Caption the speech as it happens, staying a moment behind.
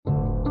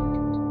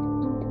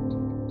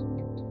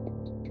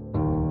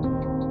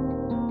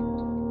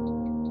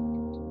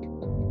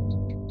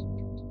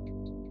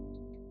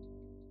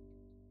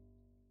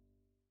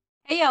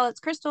y'all, it's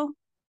Crystal.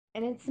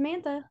 And it's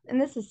Samantha, and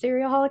this is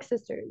Serialholic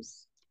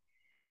Sisters.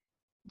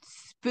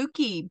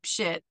 Spooky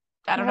shit.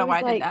 I don't I know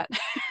why was I did like,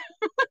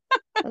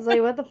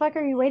 that. what the fuck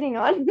are you waiting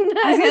on? I was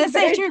I gonna was say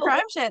very true delayed.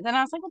 crime shit. Then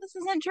I was like, well, this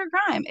isn't true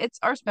crime. It's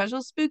our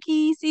special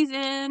spooky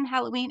season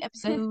Halloween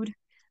episode.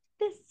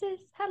 This is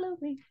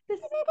Halloween. This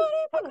is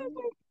Oh,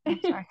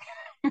 Halloween. sorry.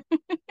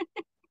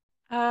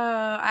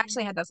 I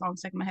actually had that song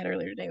stuck in my head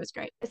earlier today. It was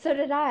great. So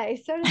did I.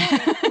 So did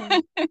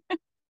I.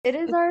 It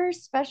is our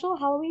special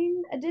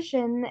Halloween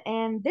edition,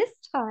 and this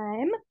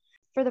time,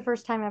 for the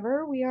first time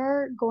ever, we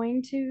are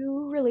going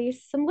to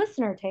release some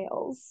listener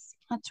tales.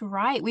 That's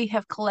right. We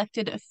have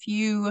collected a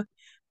few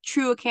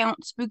true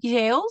account spooky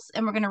tales,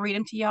 and we're gonna read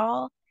them to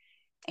y'all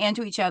and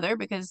to each other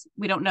because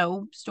we don't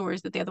know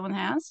stories that the other one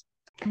has.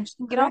 I'm just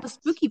gonna get all the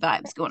Correct. spooky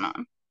vibes going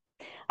on.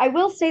 I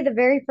will say the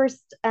very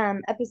first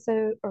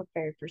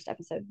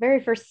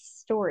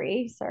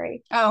story,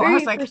 sorry, Oh, I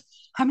was very like, first,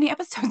 how many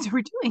episodes are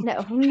we doing?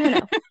 no, no,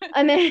 no.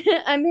 I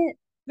meant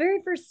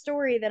very first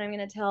story that I'm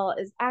going to tell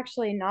is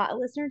actually not a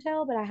listener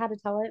tale, but I had to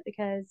tell it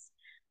because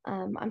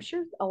I'm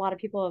sure a lot of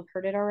people have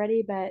heard it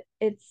already, but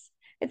it's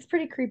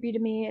pretty creepy to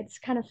me. It's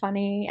kind of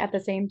funny at the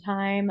same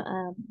time,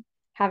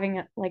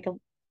 having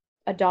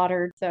a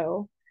daughter,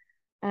 so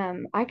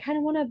I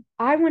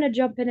want to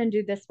jump in and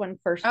do this one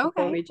first before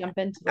Okay. we jump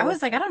into the I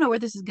was like, I listener. don't know where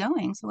this is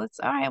going. So let's,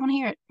 all right, I want to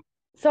hear it.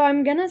 So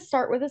I'm gonna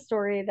start with a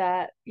story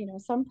that,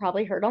 some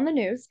probably heard on the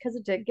news because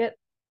it did get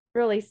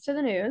released to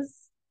the news.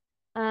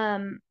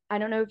 I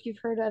don't know if you've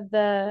heard of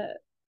the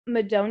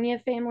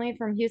Madonia family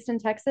from Houston,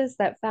 Texas,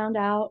 that found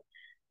out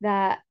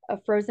that a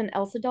frozen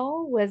Elsa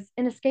doll was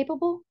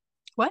inescapable.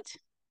 What?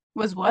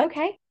 Was what?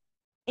 Okay,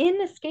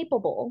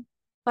 inescapable.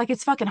 Like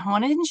it's fucking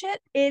haunted and shit?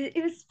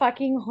 It was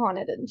fucking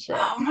haunted and shit.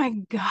 Oh my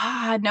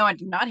God. No, I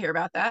did not hear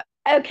about that.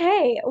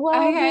 Okay,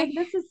 well Okay. then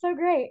this is so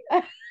great.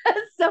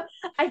 So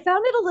I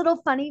found it a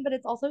little funny, but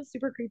it's also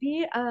super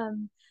creepy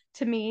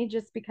to me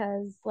just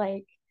because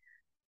like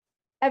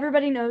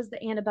everybody knows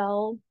the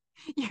Annabelle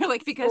You're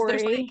like, because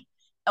there's like story.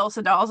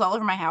 Elsa dolls all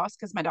over my house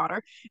because my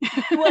daughter.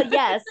 Well,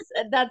 yes,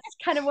 that's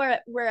kind of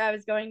where I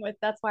was going with.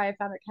 That's why I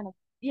found it kind of,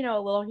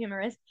 a little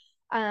humorous.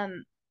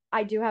 Um,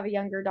 I do have a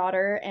younger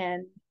daughter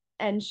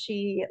and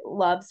she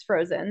loves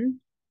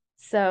Frozen.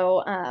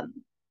 So,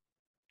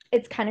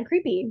 it's kind of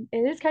creepy. It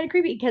is kind of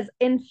creepy because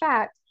in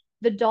fact,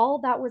 the doll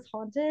that was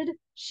haunted,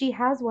 she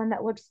has one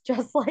that looks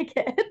just like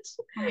I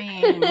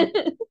mean,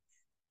 it.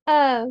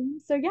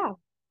 So yeah,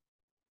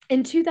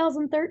 in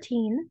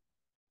 2013,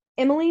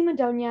 Emily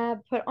Madonia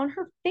put on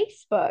her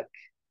Facebook,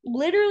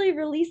 literally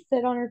released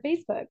it on her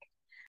Facebook,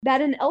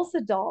 that an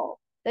Elsa doll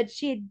that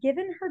she had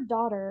given her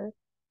daughter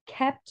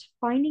kept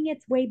finding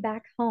its way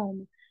back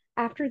home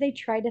after they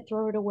tried to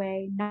throw it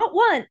away, not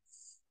once,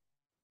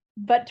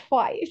 but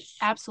twice.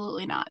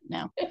 absolutely not.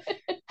 No.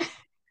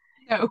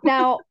 No.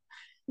 Now,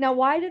 now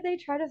why did they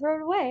try to throw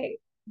it away?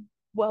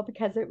 Well,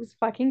 because it was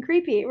fucking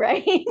creepy,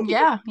 right?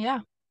 Yeah, yeah.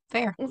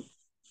 Fair.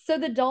 So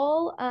the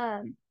doll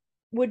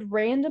would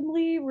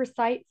randomly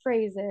recite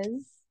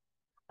phrases.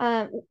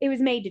 It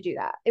was made to do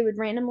that. It would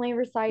randomly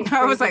recite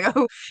I was like, phrases.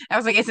 oh, I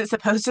was like, is it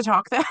supposed to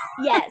talk though?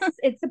 Yes,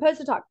 it's supposed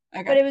to talk,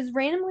 Okay. but it would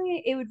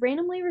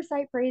randomly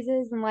recite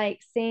phrases and like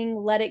sing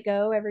 "Let It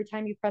Go" every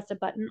time you press a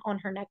button on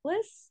her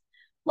necklace.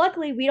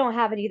 Luckily, we don't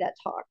have any that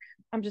talk.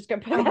 I'm just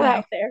gonna put that Okay.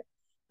 out there.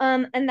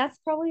 And that's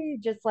probably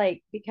just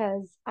like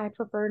because I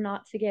prefer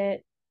not to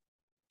get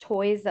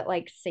toys that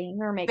like sing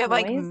or make That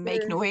like noise.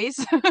 make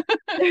noise.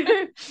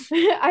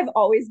 I've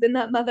always been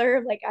that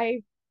mother. Like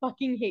I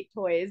fucking hate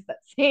toys that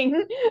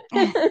sing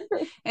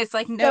It's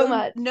like so no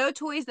much. no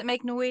toys that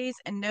make noise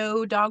and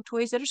no dog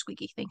toys that are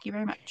squeaky. Thank you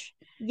very much.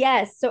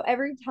 Yes. So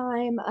every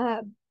time,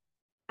 I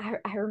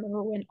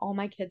remember when all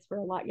my kids were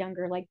a lot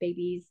younger, like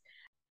babies,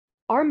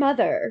 our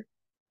mother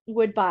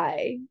would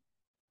buy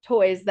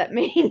toys that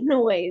made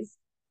noise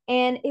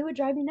and it would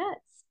drive me nuts.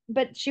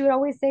 But she would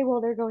always say,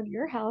 well, they're going to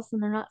your house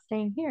and they're not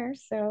staying here.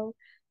 So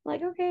I'm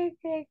like, okay,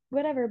 okay,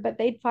 whatever. But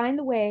they'd find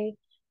a way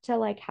to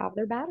like have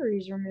their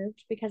batteries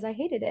removed because I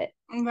hated it.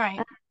 Right.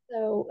 Uh,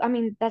 so I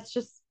mean, that's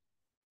just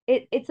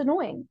it's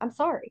annoying. I'm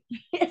sorry.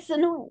 It's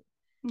annoying.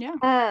 Yeah.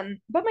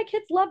 But my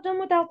kids loved them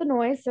without the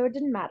noise, so it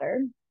didn't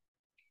matter.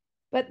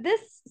 But this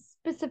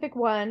specific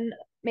one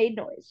made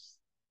noise.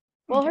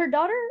 Well, Okay. her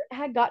daughter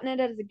had gotten it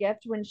as a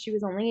gift when she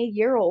was only a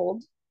year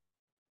old.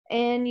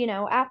 And,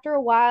 after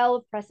a while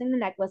of pressing the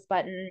necklace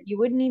button, you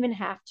wouldn't even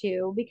have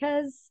to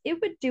because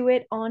it would do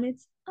it on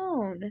its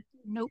own,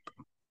 Nope.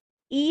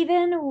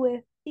 even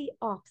with the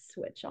off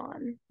switch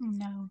on.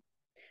 No.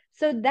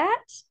 So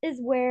that is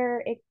where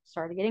it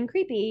started getting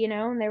creepy,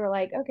 and they were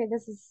like, okay,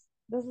 this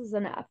is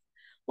enough.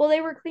 Well, they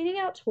were cleaning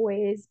out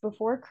toys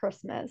before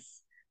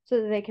Christmas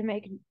so that they can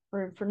make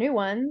room for new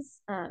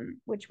ones,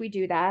 which we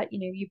do that.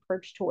 You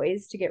purge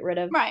toys to get rid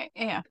of Right.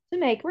 Yeah. to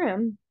make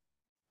room.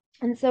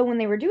 And so when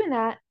they were doing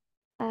that,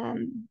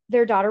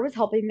 their daughter was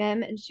helping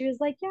them, and she was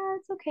like, "Yeah,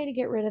 it's okay to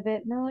get rid of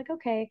it." And they're like,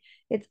 "Okay,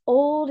 it's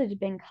old; it had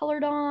been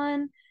colored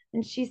on."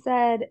 And she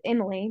said,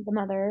 Emily, the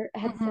mother,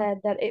 had Hmm.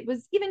 said that it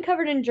was even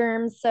covered in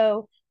germs,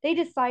 so they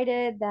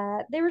decided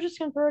that they were just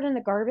going to throw it in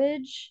the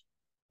garbage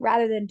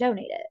rather than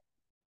donate it,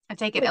 I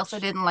take it Elsa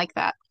which didn't like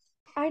that.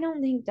 I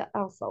don't think that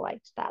Elsa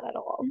liked that at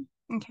all.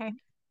 Okay.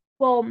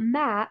 Well,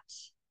 Matt,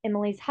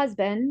 Emily's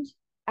husband,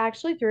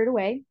 actually threw it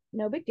away.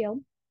 No big deal.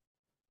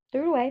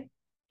 Threw it away.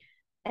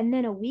 And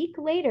then a week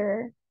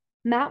later,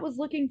 Matt was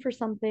looking for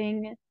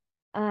something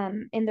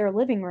in their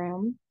living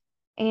room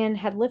and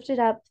had lifted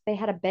up, they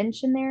had a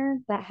bench in there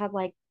that had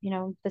like,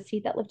 the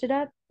seat that lifted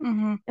up.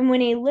 Mm-hmm. And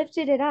when he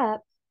lifted it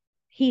up,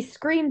 he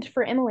screamed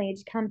for Emily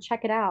to come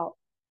check it out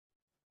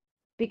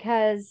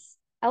because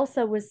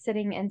Elsa was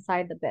sitting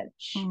inside the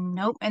bench.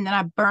 Nope. And then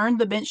I burned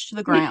the bench to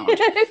the ground.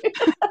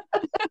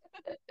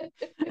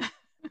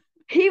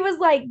 He was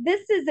like,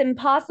 "This is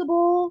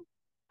impossible.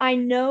 I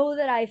know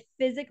that I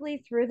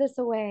physically threw this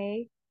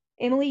away.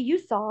 Emily, you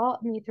saw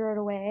me throw it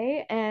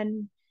away,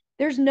 and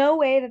there's no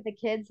way that the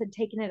kids had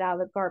taken it out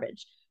of the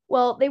garbage."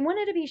 Well, they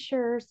wanted to be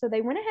sure, so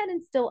they went ahead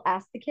and still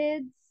asked the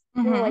kids.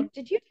 They were Mm-hmm. like,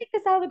 "Did you take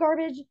this out of the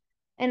garbage?"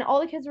 And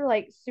all the kids were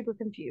like super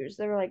confused.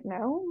 They were like,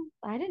 "No,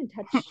 I didn't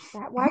touch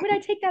that. Why would I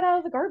take that out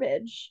of the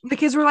garbage?" The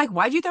kids were like,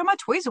 "Why'd you throw my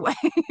toys away?"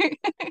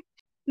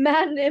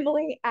 Matt and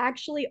Emily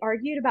actually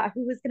argued about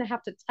who was going to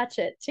have to touch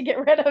it to get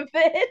rid of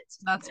it.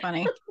 That's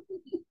funny.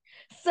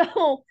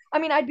 So, I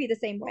mean, I'd be the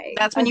same way.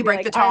 That's when I'd you be break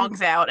like, the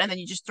tongs out and then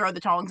you just throw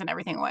the tongs and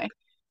everything away.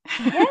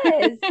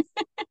 yes.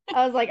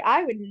 I was like,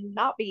 I would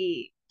not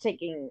be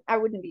I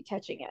wouldn't be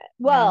touching it. Mm.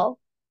 Well,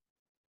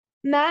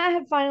 Matt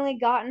had finally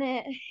gotten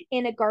it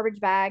in a garbage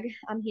bag.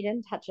 He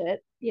didn't touch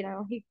it.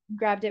 He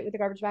grabbed it with a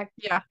garbage bag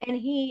Yeah. and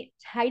he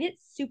tied it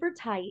super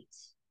tight,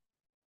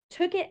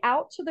 took it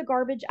out to the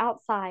garbage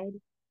outside,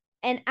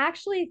 and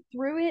actually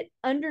threw it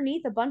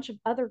underneath a bunch of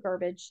other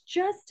garbage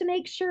just to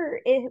make sure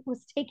it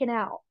was taken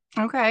out.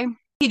 Okay.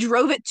 He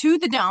drove it to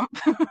the dump.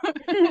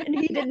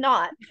 He did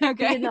not. He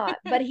Okay. did not.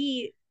 But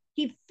he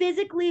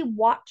physically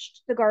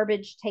watched the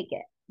garbage take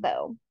it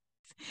though.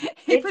 He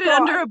It's put it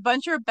under gone. a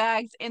bunch of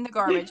bags in the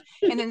garbage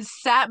and then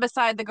sat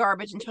beside the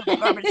garbage until the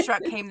garbage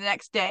truck came the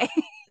next day.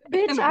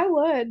 Bitch, And then, I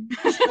would.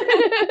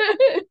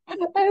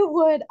 I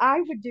would.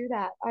 I would do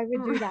that. I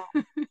would do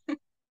that.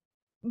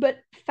 But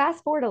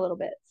fast forward a little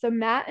bit. So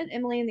Matt and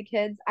Emily and the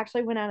kids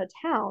actually went out of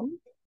town.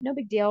 No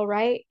big deal,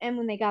 right? And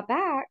when they got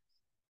back,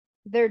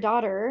 their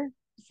daughter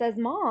says,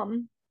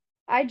 "Mom,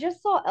 I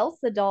just saw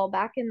Elsa doll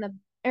back in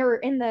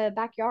the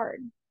backyard."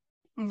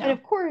 And no.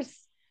 of course,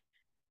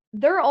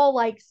 they're all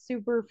like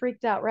super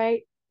freaked out,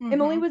 right?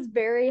 Emily Mm-hmm. was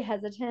very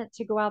hesitant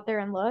to go out there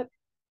and look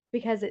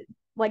because it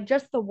like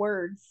just the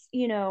words,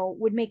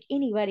 would make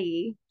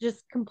anybody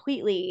just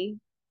completely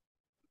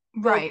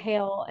go Right.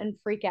 pale and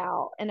freak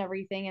out and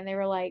everything. And they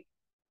were like,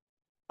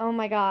 "Oh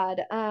my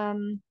God."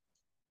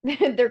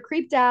 They're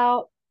creeped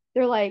out.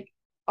 They're like,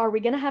 "Are we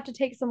gonna have to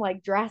take some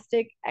like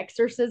drastic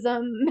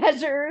exorcism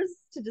measures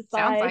to Sounds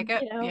decide, like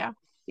it. Yeah.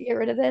 to get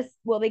rid of this?"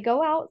 Well, they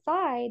go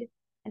outside,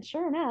 and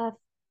sure enough,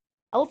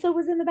 Elsa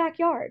was in the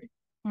backyard.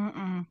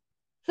 Mm-mm.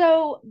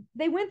 So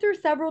they went through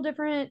several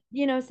different,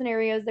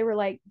 scenarios. They were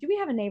like, "Do we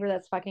have a neighbor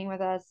that's fucking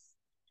with us?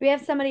 Do we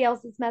have somebody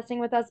else that's messing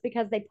with us?"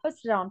 Because they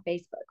posted it on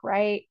Facebook,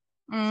 right?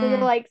 So they're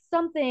Mm, like,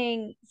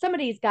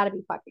 somebody's got to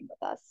be fucking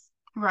with us.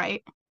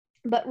 right.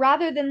 But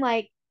rather than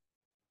like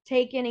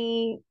take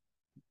any,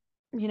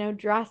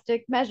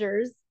 drastic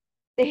measures,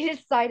 they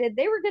decided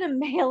they were going to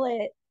mail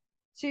it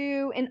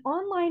to an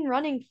online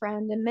running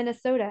friend in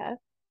Minnesota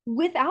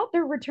without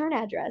their return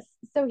address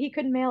so he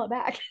couldn't mail it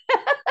back.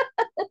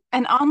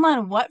 An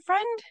online what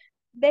friend?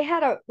 They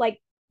had a like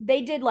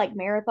they did like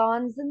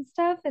marathons and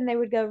stuff and they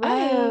would go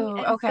running Oh,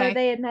 and so okay.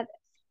 they had met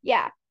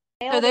yeah,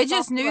 So mail they this off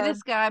just to knew our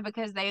this guy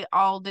because they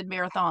all did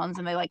marathons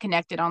and they like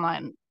connected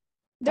online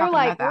they're talking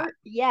like about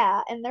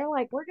that. and they're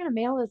like, "We're gonna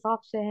mail this off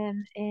to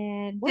him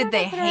and we're Did not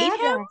they gonna put our hate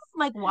him? address."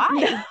 Like, No,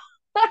 why?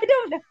 I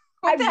don't know. I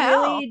What the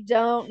hell? really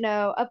don't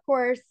know. Of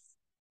course,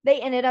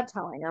 they ended up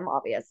telling him,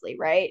 obviously,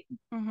 right?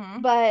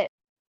 Mm-hmm. But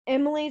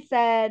Emily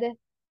said,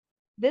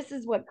 "This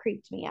is what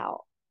creeped me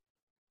out."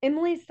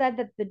 Emily said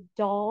that the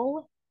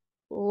doll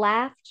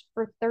laughed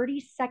for 30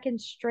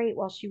 seconds straight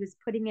while she was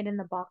putting it in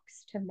the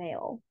box to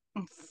mail.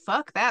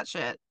 Fuck that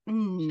shit.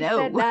 She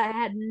said No. that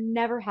had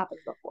never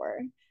happened before.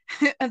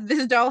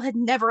 This doll had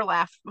never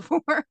laughed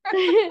before.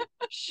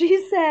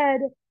 She said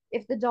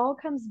if the doll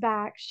comes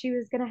back, she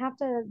was going to have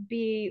to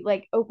be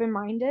like open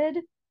minded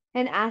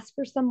and ask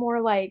for some more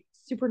like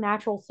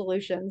supernatural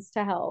solutions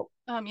to help.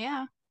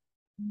 Yeah.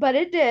 But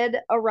it did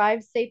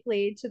arrive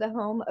safely to the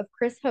home of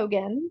Chris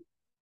Hogan,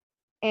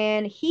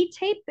 and he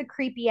taped the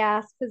creepy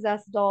ass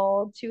possessed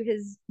doll to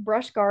his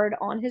brush guard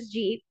on his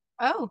Jeep.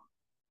 Oh.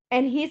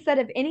 And he said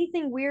if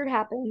anything weird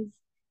happens,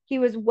 he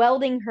was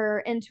welding her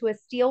into a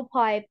steel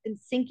pipe and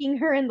sinking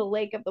her in the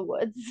lake of the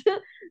woods.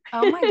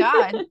 Oh my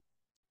God.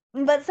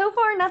 But so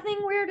far, nothing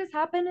weird has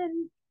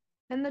happened,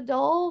 and the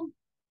doll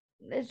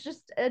is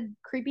just a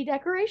creepy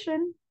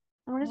decoration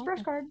on his What brush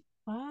the card.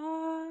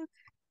 fuck?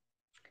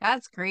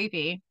 That's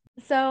creepy.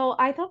 So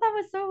I thought that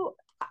was so,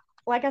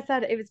 like I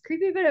said, it was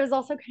creepy, but it was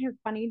also kind of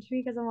funny to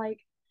me because I'm like,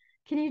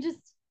 can you just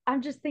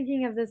I'm just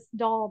thinking of this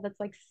doll that's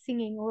like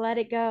singing "Let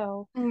It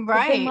Go," but then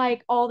Right.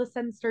 like all of a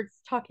sudden starts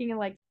talking in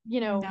like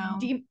No.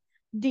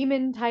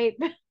 demon type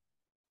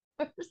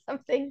or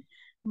something.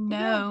 Yeah.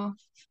 No.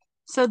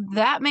 So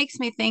that makes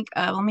me think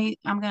of, I'm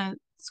gonna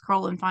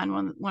scroll and find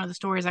one of the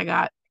stories I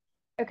got.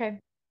 Okay.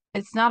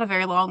 It's not a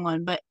very long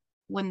one, but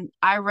when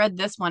I read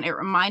this one, it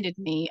reminded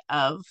me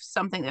of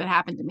something that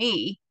happened to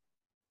me,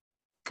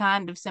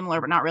 kind of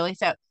similar, but not really.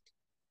 So,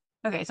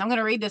 okay, so I'm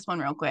gonna read this one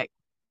real quick.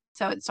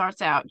 So it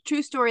starts out,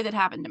 true story that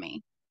happened to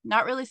me.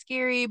 Not really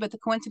scary, but the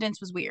coincidence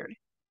was weird.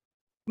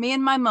 Me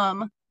and my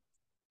mum,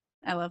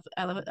 I love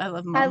I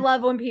mum.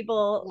 love when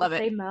people Love it.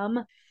 say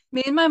mum.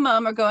 Me and my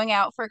mum are going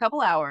out for a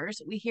couple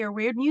hours. We hear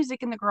weird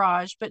music in the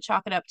garage, but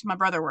chalk it up to my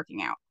brother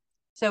working out.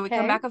 So we come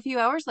Okay. back a few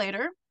hours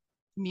later.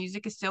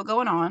 Music is still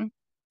going on.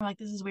 We're like,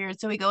 this is weird.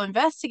 So we go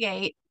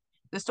investigate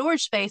the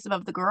storage space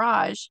above the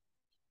garage,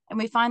 and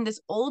we find this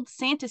old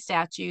Santa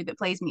statue that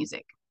plays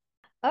music.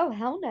 Oh,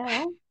 hell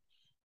no.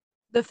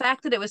 The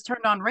fact that it was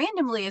turned on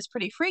randomly is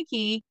pretty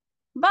freaky,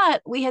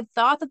 but we had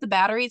thought that the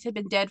batteries had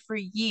been dead for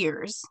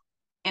years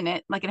in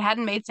it, like it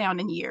hadn't made sound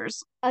in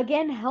years.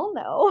 Again, hell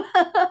no.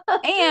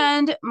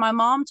 And my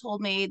mom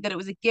told me that it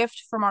was a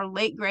gift from our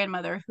late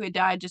grandmother who had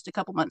died just a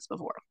couple months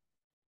before.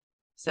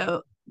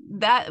 So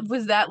that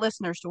was that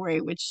listener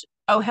story, which,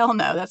 oh, hell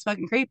no, that's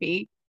fucking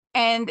creepy.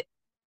 And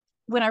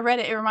when I read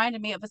it, it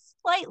reminded me of a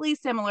slightly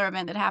similar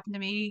event that happened to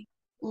me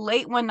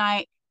late one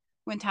night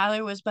when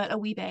Tyler was but a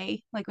wee babe,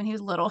 like when he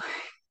was little.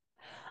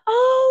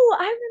 Oh,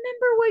 I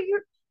remember what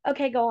you're.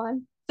 Okay, go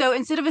on. So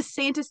instead of a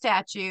Santa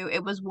statue,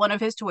 it was one of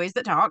his toys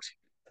that talked.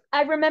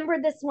 I remember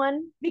this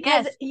one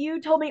because Yes,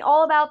 you told me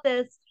all about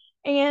this.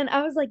 And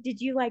I was like, did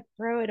you like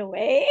throw it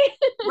away?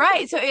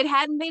 right. So it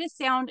hadn't made a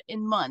sound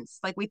in months.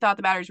 Like we thought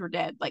the batteries were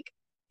dead. Like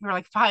we were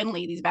like,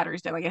 finally, these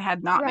batteries dead. Like it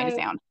had not made a Right.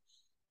 sound.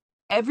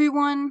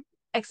 Everyone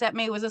except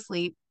me was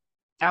asleep.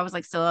 I was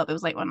like still up. It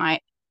was late one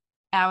night.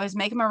 I was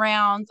making my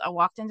rounds. I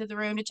walked into the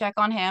room to check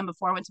on him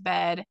before I went to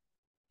bed.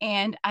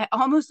 And I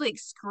almost like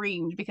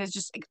screamed because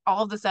just like,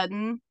 all of a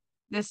sudden,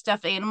 this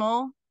stuffed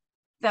animal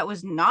that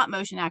was not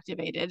motion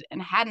activated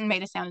and hadn't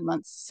made a sound in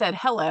months said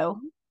hello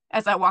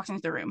as I walked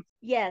into the room.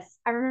 Yes,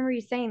 I remember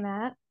you saying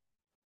that.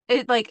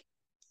 It like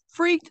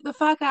freaked the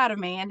fuck out of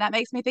me. And that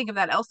makes me think of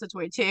that Elsa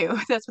toy too.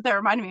 That's what that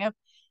reminded me of.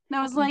 And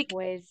I was Fucking like,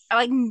 toys. I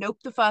like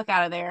noped the fuck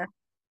out of there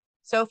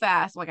so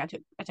fast. Like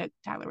I took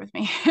Tyler with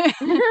me.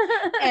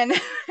 And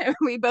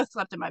we both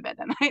slept in my bed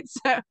that night.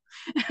 So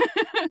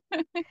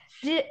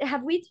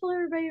Have we told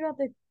everybody about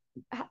the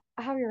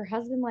how your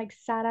husband like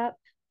sat up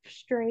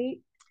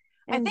straight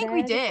I in think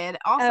we bed? did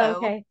Oh, also.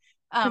 okay.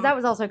 Because Um, that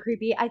was also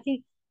creepy. I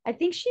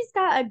think she's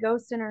got a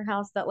ghost in her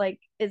house that like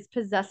is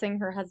possessing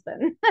her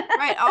husband.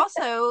 right.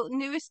 Also,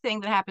 newest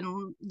thing that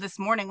happened this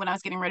morning when I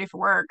was getting ready for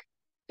work.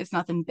 It's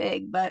nothing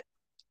big, but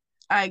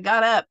I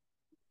got up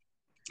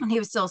and he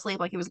was still asleep,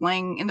 like he was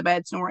laying in the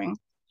bed snoring.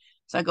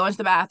 So I go into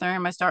the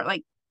bathroom.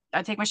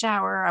 I take my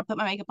shower. I put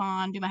my makeup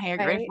on, do my hair,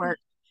 get ready Right. for work.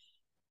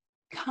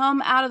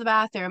 Come out of the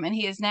bathroom, and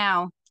he is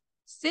now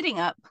sitting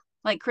up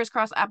like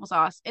crisscross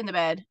applesauce in the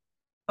bed,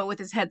 but with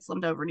his head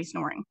slumped over and he's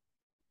snoring.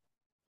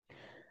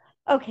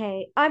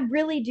 Okay. I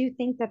really do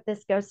think that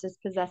this ghost is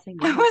possessing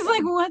I your was like,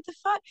 husband. what the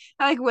fuck?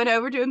 I like went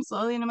over to him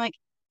slowly and I'm like,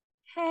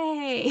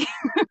 hey.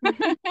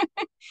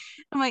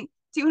 I'm like,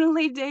 do you want to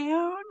lay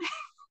down?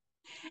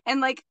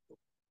 And like,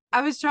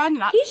 I was trying to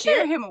not He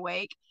scare should. him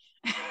awake.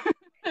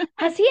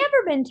 Has he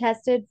ever been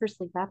tested for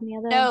sleep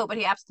apnea though? No, but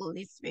he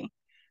absolutely needs to be.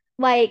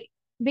 Like,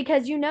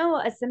 because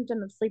a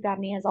symptom of sleep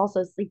apnea is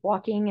also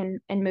sleepwalking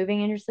and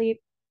moving in your sleep.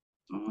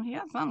 Well, he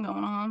got something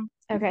going on.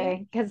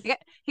 Okay, because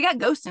He got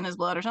ghosts in his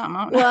blood or something.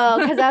 I well,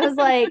 don't because I was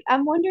know. like,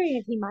 I'm wondering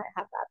if he might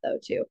have that though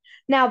too.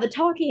 Now the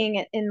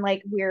talking in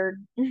like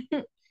weird,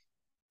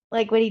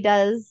 like what he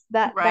does,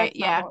 Right? that's not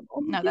Yeah.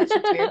 normal. No, that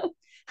shit's weird.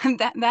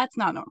 That's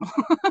not normal.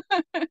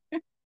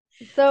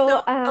 So,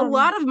 So a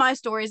lot of my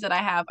stories that I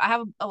have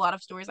a lot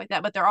of stories like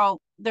that, but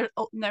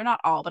they're not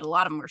all, but a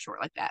lot of them are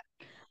short like that.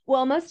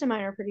 well, most of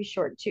mine are pretty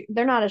short too.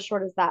 They're not as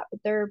short as that, but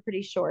they're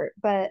pretty short.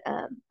 But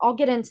I'll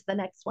get into the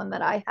next one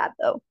that I had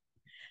though.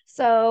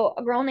 So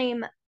a girl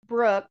named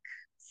Brooke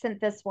sent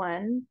this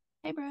one.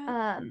 Hey, bro.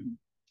 Um,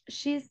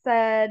 she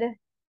said,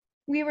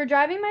 we were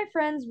driving my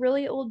friend's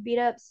really old beat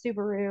up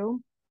Subaru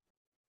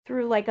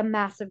through like a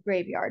massive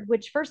graveyard,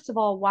 which first of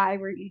all, why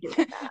were you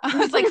doing I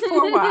was like,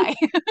 for that? why?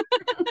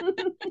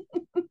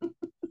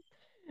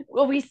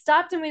 Well, we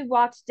stopped and we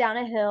walked down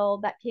a hill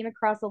that came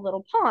across a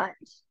little pond.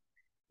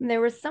 And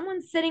there was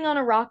someone sitting on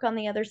a rock on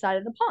the other side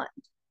of the pond.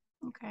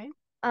 Okay.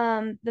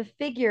 The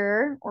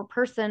figure or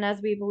person,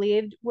 as we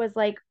believed, was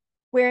like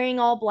wearing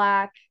all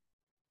black,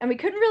 and we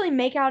couldn't really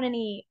make out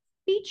any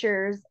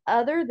features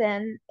other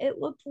than it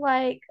looked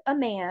like a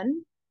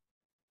man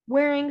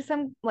wearing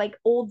some like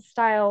old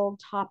style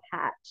top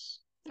hat.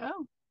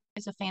 Oh,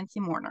 it's a fancy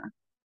mourner.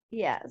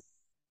 Yes.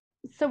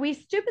 So we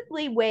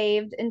stupidly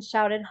waved and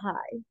shouted hi,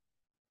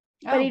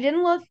 but he Oh,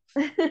 didn't look,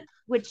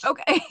 which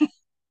okay.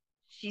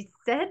 she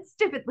said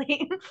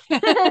stupidly.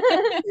 Because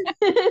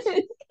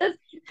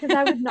because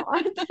I would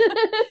not.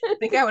 I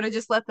think I would have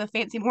just let the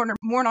fancy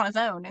mourn on his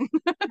own. And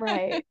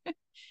Right.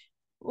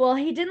 Well,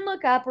 he didn't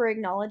look up or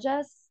acknowledge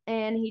us,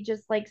 and he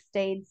just like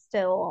stayed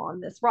still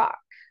on this rock.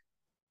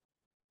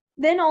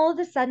 Then all of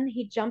a sudden,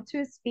 he jumped to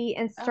his feet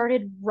and oh,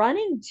 started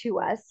running to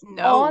us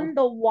no. on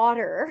the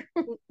water.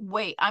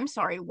 Wait, I'm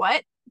sorry.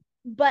 What?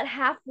 But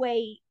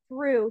halfway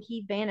through,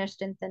 he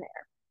vanished in thin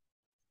air.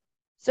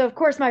 So, of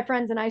course, my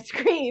friends and I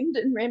screamed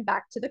and ran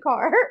back to the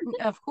car,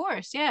 Of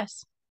course,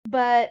 yes.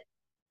 but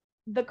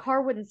the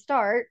car wouldn't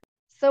start.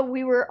 So,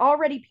 we were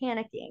already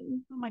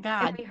panicking, Oh my and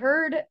God. we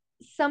heard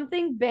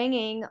something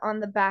banging on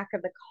the back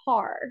of the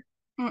car.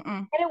 Mm-mm.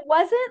 And it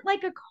wasn't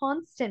like a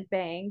constant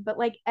bang, but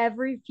like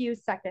every few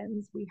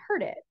seconds we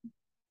heard it.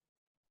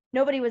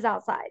 Nobody was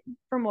outside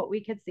from what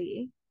we could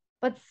see,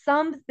 but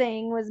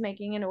something was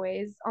making a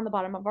noise on the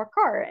bottom of our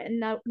car,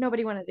 and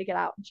nobody wanted to get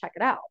out and check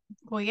it out.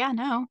 Well, yeah,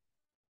 no.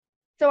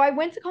 So I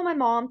went to call my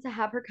mom to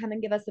have her come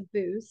and give us a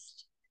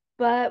boost,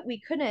 but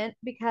we couldn't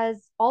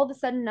because all of a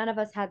sudden none of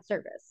us had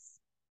service.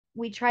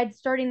 We tried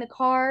starting the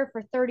car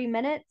for 30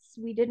 minutes.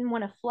 We didn't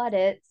want to flood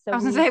it, I so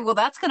was gonna we say, well,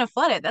 that's gonna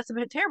flood it. That's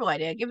a terrible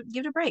idea. Give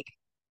it a break.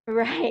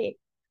 right.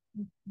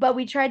 But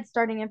we tried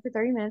starting it for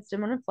 30 minutes,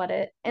 didn't want to flood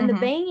it, and the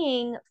Mm-hmm.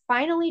 banging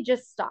finally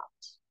just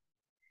stopped.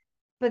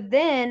 But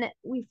then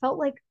we felt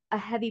like a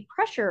heavy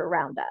pressure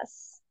around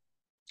us.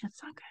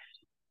 That's not good.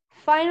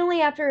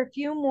 Finally, after a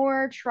few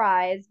more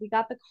tries, we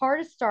got the car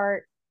to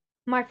start.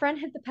 My friend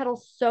hit the pedal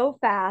so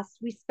fast,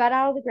 we sped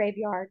out of the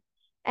graveyard.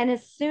 And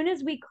as soon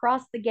as we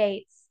crossed the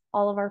gates,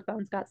 all of our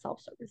phones got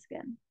self service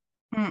again.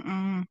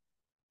 Mm-mm.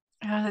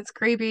 Oh, that's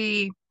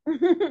creepy.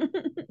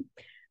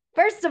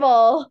 First of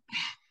all,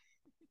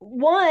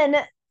 one,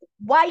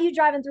 why are you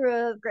driving through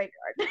a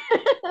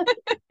graveyard?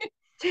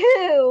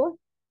 Two,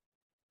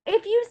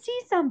 if you see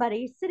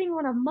somebody sitting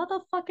on a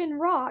motherfucking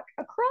rock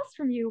across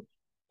from you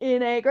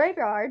in a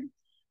graveyard,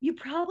 you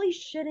probably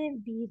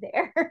shouldn't be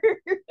there.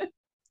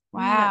 No.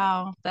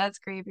 Wow, that's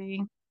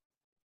creepy.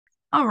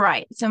 All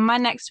right. So my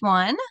next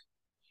one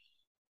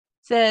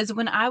says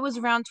when I was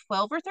around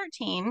 12 or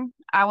 13,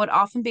 I would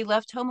often be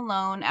left home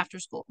alone after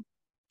school.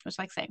 Just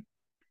like same.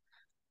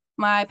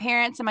 My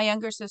parents and my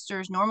younger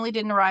sisters normally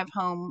didn't arrive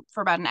home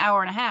for about an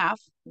hour and a half,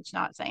 which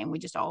not same. We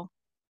just all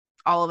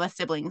of us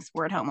siblings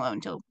were at home alone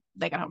until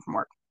they got home from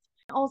work.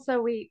 Also,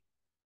 we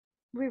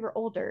were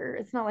older.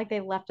 It's not like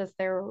they left us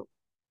there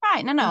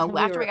Right. No, until no. we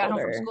After we were got home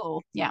from older.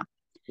 school. Yeah.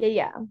 Yeah,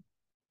 yeah.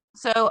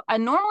 So I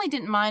normally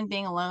didn't mind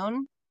being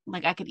alone.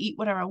 Like I could eat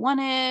whatever I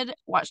wanted,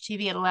 watch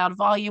TV at a loud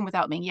volume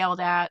without being yelled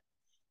at,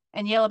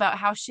 and yell about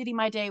how shitty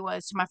my day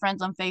was to my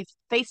friends on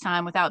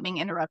FaceTime without being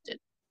interrupted.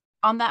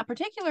 On that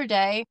particular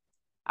day,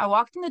 I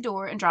walked in the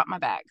door and dropped my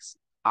bags.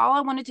 All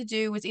I wanted to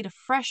do was eat a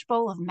fresh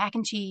bowl of mac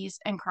and cheese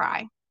and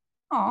cry.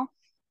 Oh,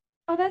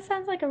 Oh, that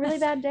sounds like a really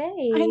bad I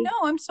day. know.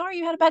 I'm sorry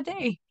you had a bad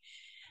day.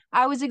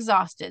 I was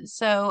exhausted,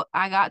 so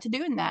I got to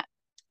doing that.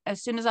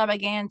 As soon as I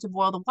began to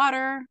boil the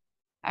water,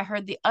 I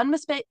heard the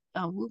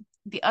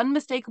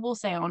unmistakable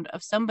sound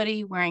of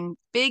somebody wearing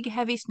big,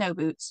 heavy snow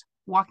boots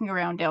walking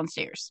around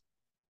downstairs.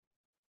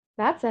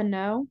 That's a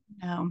no.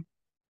 No,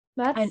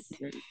 I That's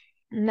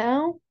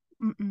no.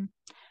 mm-mm.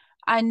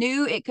 I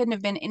knew it couldn't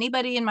have been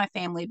anybody in my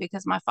family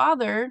because my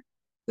father,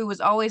 who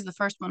was always the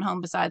first one home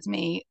besides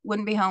me,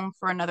 wouldn't be home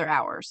for another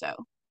hour or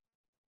so.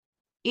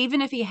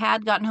 Even if he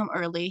had gotten home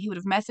early, he would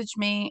have messaged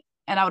me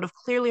and I would have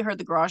clearly heard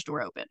the garage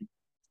door open.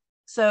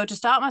 So, to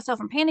stop myself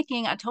from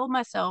panicking, I told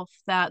myself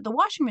that the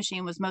washing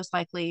machine was most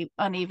likely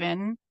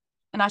uneven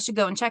and I should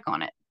go and check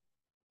on it.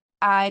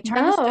 I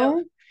turned the stove,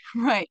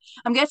 No. right.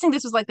 I'm guessing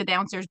this was like the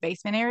downstairs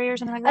basement area or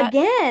something like that.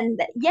 Again,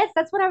 yes,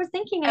 that's what I was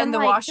thinking. And I'm And the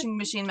like, just washing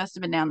machine must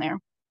have been down there.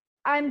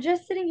 I'm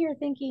just sitting here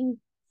thinking,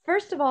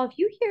 first of all, if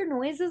you hear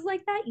noises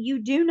like that, you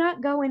do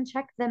not go and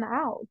check them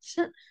out.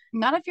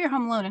 Not if you're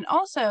home alone. And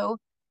also,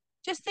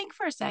 just think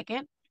for a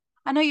second.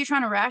 I know you're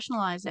trying to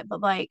rationalize it,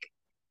 but like,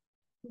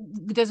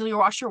 does your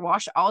washer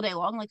wash all day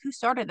long? Like, who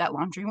started that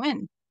laundry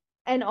when?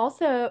 And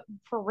also,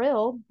 for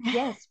real,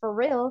 yes, for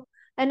real.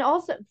 And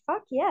also,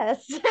 fuck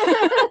yes.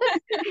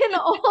 And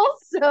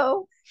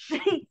also,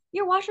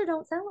 your washer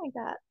don't sound like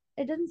that.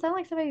 It doesn't sound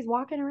like somebody's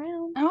walking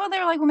around. And well, they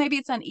were like, well, maybe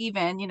it's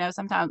uneven. You know,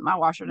 sometimes my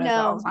washer does that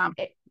all the No, time.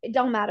 it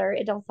don't matter.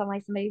 It don't sound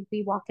like somebody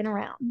be walking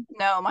around.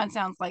 No, mine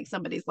sounds like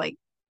somebody's like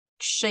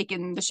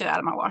shaking the shit out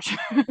of my washer.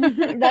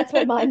 That's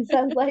what mine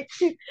sounds like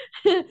too.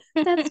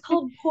 That's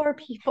called poor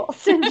people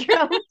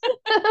syndrome.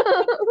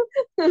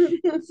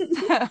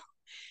 so,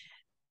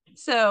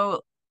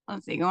 so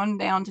let's see, going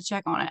down to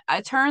check on it.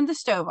 I turned the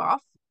stove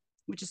off,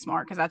 which is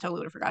smart because I totally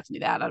would have forgot to do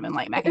that. I'd have been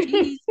like mac and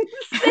cheese.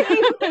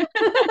 Same.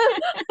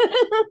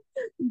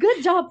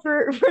 Good job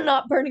for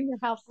not burning your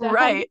house down.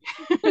 Right.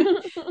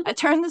 I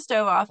turned the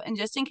stove off, and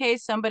just in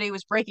case somebody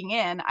was breaking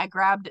in, I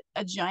grabbed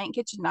a giant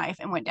kitchen knife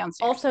and went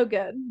downstairs. Also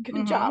good.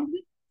 Good job.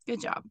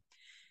 Good job.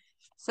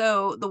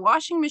 So the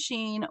washing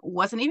machine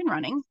wasn't even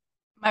running.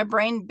 My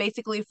brain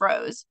basically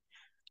froze.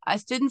 I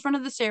stood in front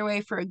of the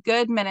stairway for a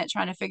good minute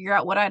trying to figure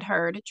out what I'd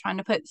heard, trying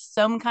to put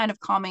some kind of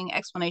calming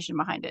explanation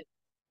behind it.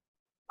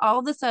 All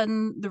of a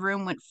sudden, the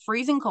room went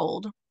freezing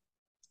cold.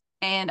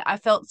 and I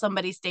felt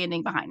somebody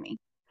standing behind me.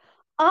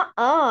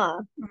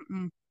 Uh-uh.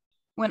 Mm-mm.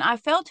 When I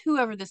felt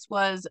whoever this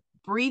was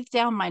breathe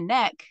down my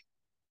neck,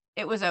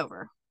 it was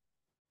over.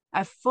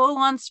 I full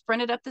on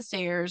sprinted up the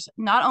stairs,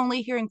 not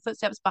only hearing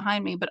footsteps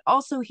behind me, but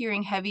also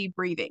hearing heavy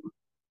breathing.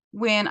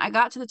 When I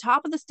got to the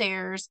top of the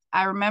stairs,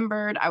 I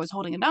remembered I was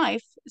holding a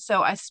knife.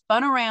 So I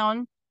spun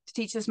around to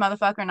teach this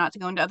motherfucker not to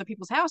go into other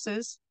people's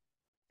houses.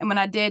 And when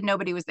I did,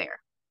 nobody was there.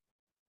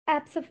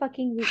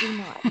 Absolutely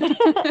not.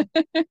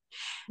 I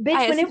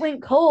Bitch, when it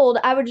went cold,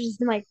 I would just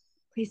be like,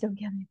 please don't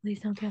kill me. Please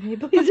don't kill me.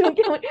 Please don't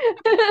kill me.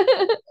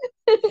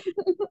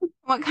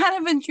 what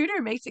kind of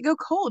intruder makes it go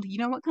cold? You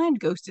know what kind?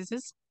 Ghost is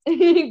this?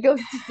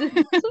 Ghosts.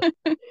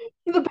 The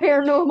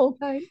paranormal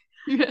kind.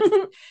 Yes.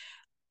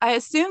 I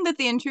assumed that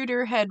the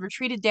intruder had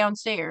retreated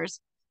downstairs,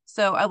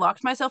 so I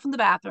locked myself in the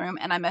bathroom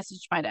and I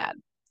messaged my dad.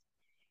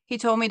 He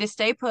told me to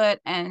stay put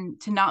and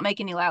to not make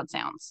any loud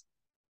sounds.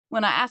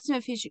 When I asked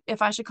him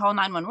if I should call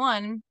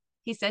 911,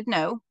 he said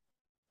no.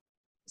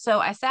 So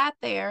I sat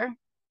there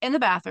in the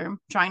bathroom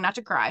trying not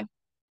to cry.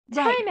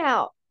 Right. Time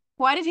out.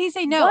 Why did he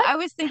say no? What I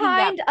was thinking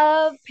that, kind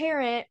of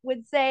parent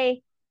would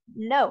say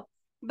no?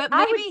 but I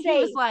maybe would he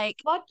was say, like,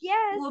 fuck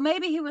yes. well,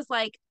 maybe he was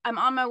like, I'm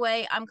on my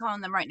way. I'm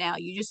calling them right now.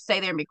 You just stay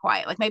there and be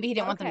quiet. Like maybe he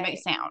didn't want them to make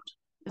Okay. sound,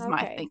 is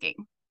my Okay. thinking.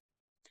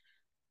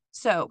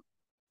 So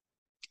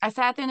I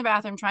sat there in the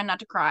bathroom trying not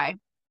to cry.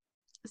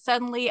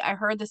 Suddenly, I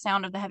heard the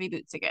sound of the heavy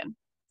boots again,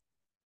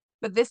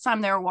 but this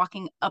time they were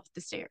walking up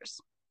the stairs.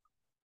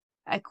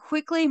 I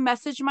quickly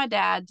messaged my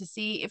dad to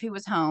see if he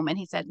was home, and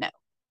he said no.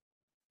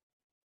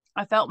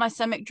 I felt my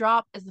stomach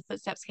drop as the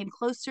footsteps came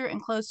closer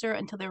and closer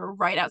until they were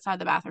right outside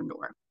the bathroom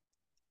door.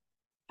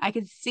 I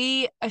could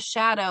see a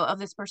shadow of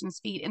this person's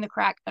feet in the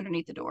crack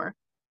underneath the door.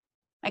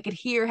 I could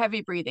hear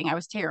heavy breathing. I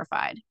was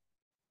terrified.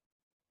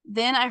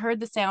 Then I heard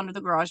the sound of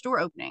the garage door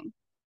opening.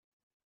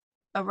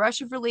 A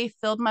rush of relief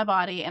filled my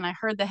body, and I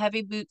heard the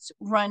heavy boots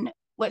run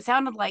what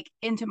sounded like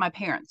into my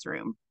parents'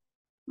 room.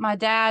 My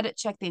dad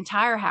checked the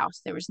entire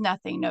house. There was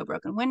nothing, no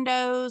broken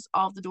windows.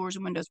 All of the doors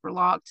and windows were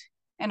locked.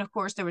 And of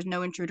course, there was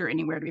no intruder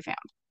anywhere to be found.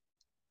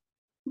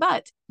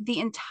 But the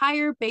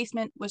entire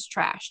basement was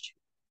trashed.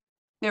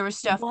 There was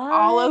stuff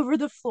all What? over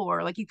the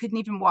floor, like you couldn't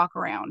even walk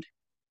around.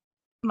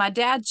 My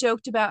dad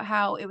joked about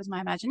how it was my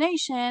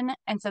imagination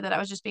and said that I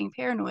was just being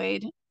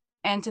paranoid.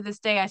 And to this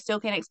day, I still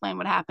can't explain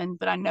what happened,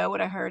 but I know what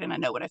I heard and I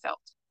know what I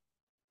felt.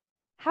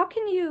 How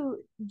can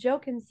you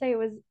joke and say it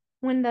was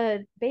when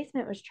the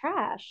basement was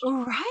trashed?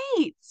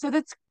 Right. So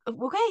that's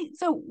okay.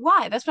 So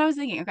why? That's what I was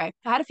thinking. Okay.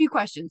 I had a few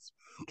questions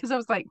because I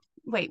was like,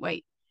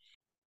 wait.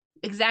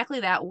 Exactly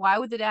that. Why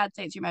would the dad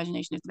say it's your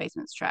imagination if the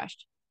basement's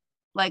trashed?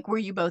 Like, were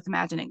you both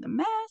imagining the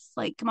mess?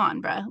 Like, come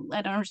on, bruh.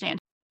 I don't understand.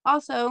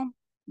 Also,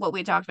 what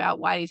we talked about,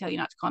 why did he tell you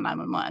not to call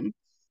 911?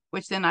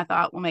 Which then I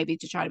thought, well, maybe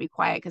to try to be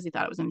quiet because he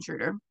thought it was an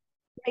intruder.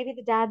 Maybe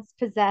the dad's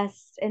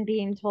possessed and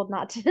being told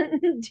not to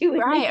do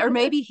Right. Or anything.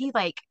 maybe he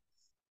like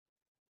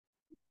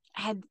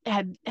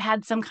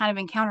had some kind of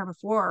encounter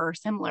before or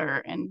similar.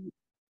 And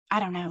I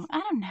don't know. I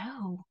don't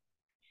know.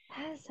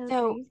 That is so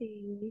So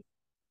crazy.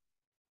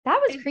 That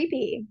was it,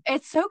 creepy.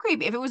 it's so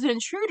creepy. If it was an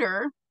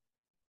intruder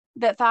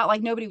that thought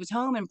like nobody was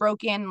home and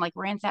broke in, like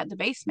ransacked the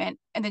basement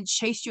and then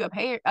chased you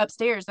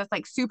upstairs, that's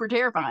like super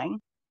terrifying.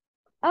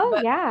 Oh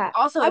But yeah.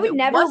 also, I if would it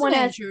never wasn't want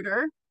an to.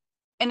 intruder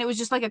and it was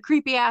just like a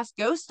creepy ass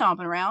ghost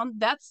stomping around,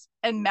 that's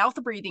and mouth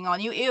breathing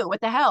on you. Ew, what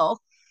the hell?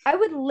 I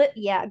would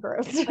yeah,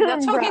 gross, Like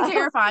that's fucking bruh.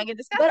 terrifying and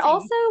But disgusting.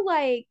 also,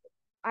 like,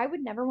 I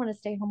would never want to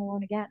stay home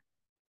alone again,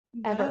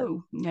 ever.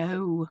 No,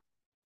 no.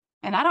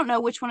 And I don't know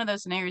which one of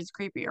those scenarios is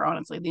creepier,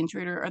 honestly, the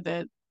intruder or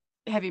the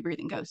heavy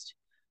breathing ghost.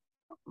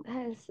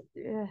 That is,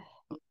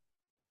 ugh.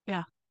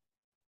 Yeah.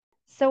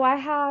 So I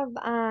have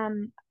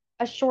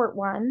a short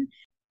one.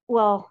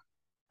 Well,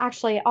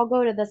 actually, I'll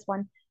go to this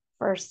one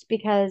first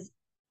because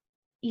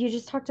you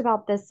just talked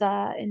about this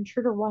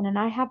intruder one, and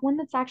I have one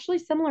that's actually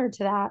similar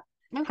to that,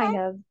 Okay. kind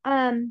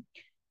of.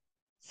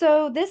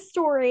 So this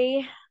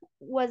story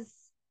was,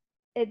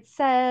 it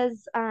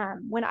says,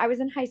 when I was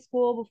in high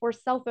school before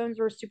cell phones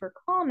were super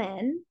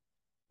common,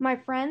 my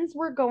friends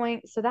were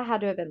going, so that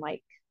had to have been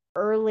like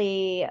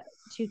early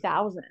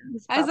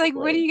 2000s, I was like,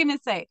 what are probably. you gonna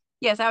say?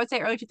 Yes, I would say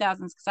early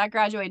 2000s because I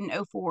graduated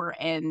in '04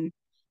 and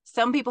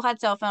some people had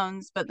cell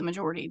phones, but the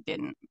majority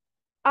didn't.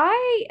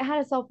 I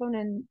had a cell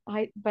phone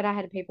but I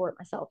had to pay for it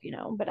myself,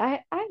 But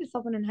I had a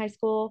cell phone in high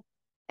school,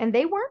 and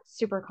they weren't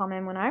super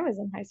common when I was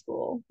in high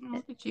school. Oh,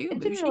 It, look at you, it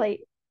didn't bougie. really,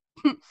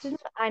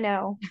 didn't, I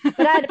know,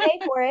 but I had to pay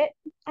for it.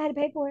 I had to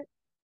pay for it.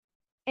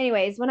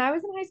 Anyways, when I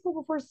was in high school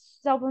before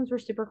cell phones were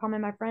super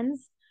common, my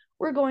friends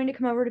were going to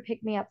come over to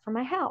pick me up from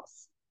my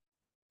house.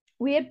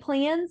 We had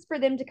plans for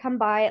them to come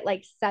by at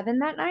like 7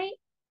 that night.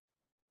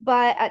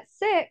 But at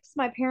 6,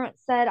 my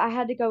parents said I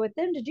had to go with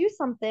them to do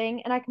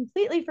something, and I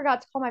completely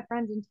forgot to call my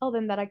friends and tell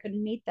them that I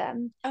couldn't meet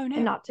them Oh and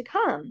no. not to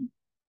come.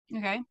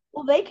 Okay.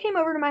 Well, they came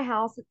over to my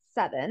house at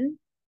 7,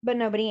 but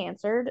nobody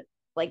answered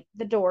like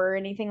the door or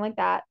anything like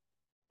that.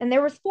 And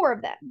there was 4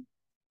 of them.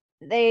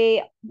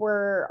 They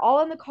were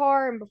all in the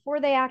car, and before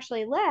they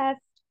actually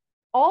left,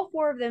 all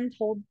 4 of them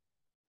told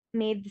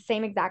made the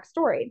same exact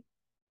story.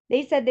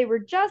 They said they were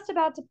just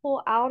about to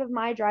pull out of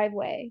my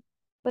driveway,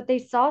 but they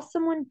saw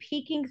someone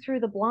peeking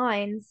through the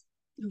blinds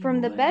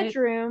from the What?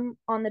 bedroom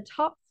on the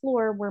top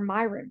floor where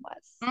my room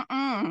was.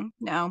 Mm-mm.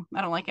 No,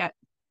 I don't like it.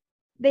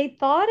 They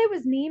thought it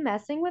was me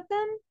messing with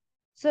them,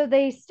 so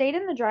they stayed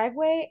in the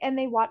driveway and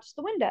they watched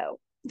the window.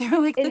 They're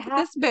like, It look at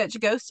had this bitch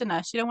ghosting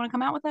us. You don't want to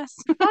come out with us?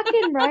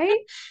 fucking right.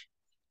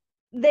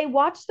 They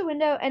watched the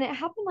window and it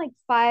happened like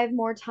five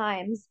more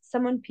times,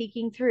 someone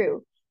peeking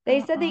through. They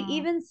said they Uh-uh.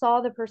 even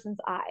saw the person's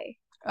eye.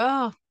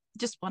 Oh,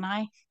 just one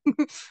eye.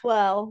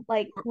 Well,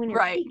 like when you're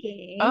Right. Oh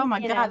peeking, my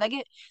you God, know.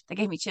 that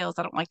gave me chills.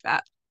 I don't like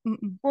that.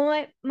 Mm-mm.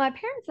 Well, my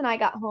parents and I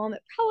got home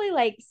at probably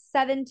like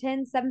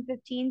 7:10,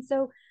 7:15.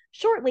 So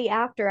shortly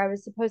after I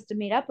was supposed to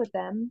meet up with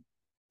them.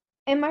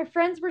 And my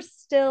friends were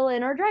still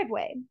in our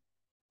driveway.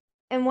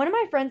 And one of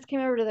my friends came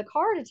over to the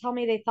car to tell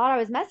me they thought I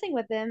was messing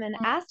with them and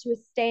asked who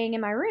was staying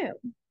in my room.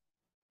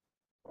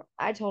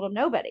 I told them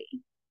nobody.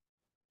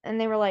 And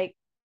they were like,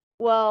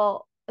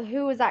 well,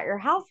 who was at your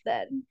house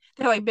then?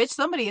 They're like, bitch,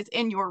 somebody is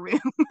in your room.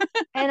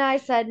 And I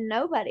said,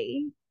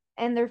 nobody.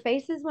 And their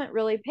faces went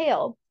really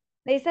pale.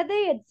 They said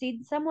they had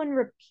seen someone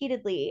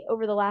repeatedly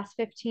over the last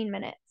 15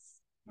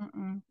 minutes.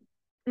 Mm-mm.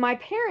 My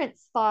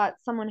parents thought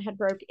someone had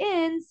broke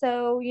in,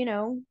 so,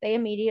 they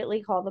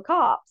immediately called the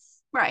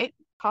cops. Right.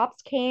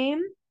 Cops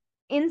came,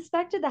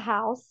 inspected the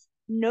house,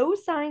 no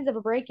signs of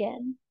a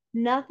break-in,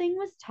 nothing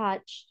was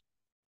touched,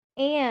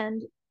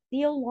 and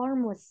the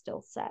alarm was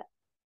still set.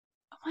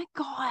 Oh my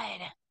God.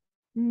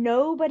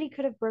 Nobody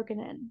could have broken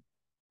in.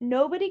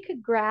 Nobody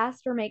could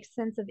grasp or make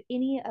sense of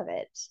any of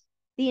it.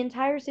 The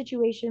entire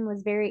situation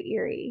was very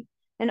eerie,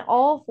 and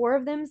all four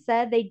of them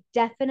said they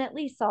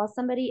definitely saw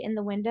somebody in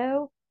the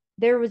window.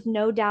 There was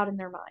no doubt in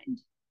their mind,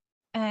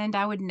 And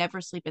I would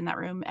never sleep in that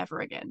room ever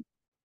again.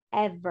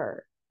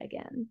 ever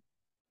again.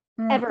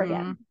 Ever Mm-mm.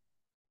 again.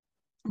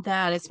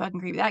 That is fucking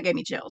creepy. That gave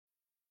me chills.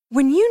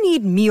 When you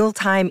need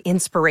mealtime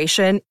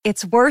inspiration,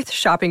 it's worth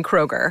shopping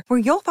Kroger, where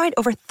you'll find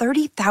over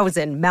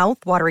 30,000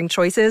 mouthwatering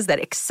choices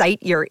that excite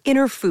your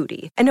inner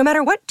foodie. And no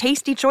matter what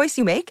tasty choice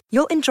you make,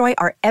 you'll enjoy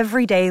our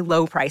everyday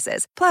low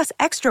prices, plus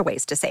extra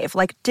ways to save,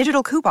 like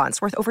digital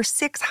coupons worth over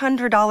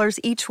 $600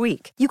 each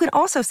week. You can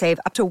also save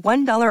up to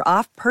 $1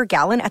 off per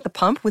gallon at the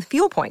pump with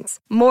fuel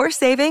points. More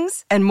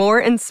savings and more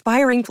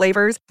inspiring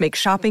flavors make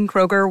shopping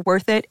Kroger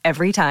worth it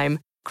every time.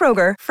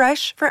 Kroger,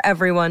 fresh for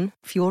everyone.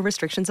 Fuel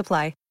restrictions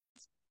apply.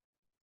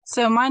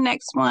 So my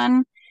next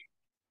one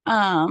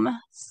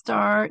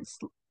starts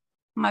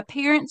my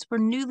parents were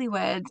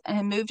newlyweds and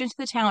had moved into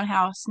the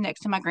townhouse next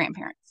to my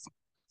grandparents.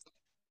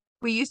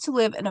 We used to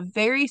live in a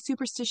very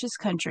superstitious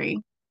country.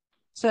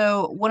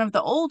 So one of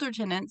the older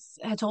tenants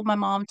had told my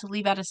mom to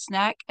leave out a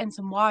snack and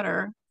some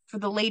water for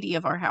the lady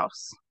of our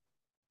house.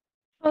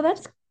 Oh,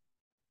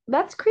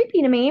 that's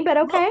creepy to me, but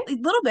okay. A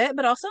little bit,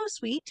 but also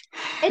sweet.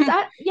 It's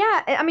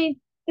yeah, I mean,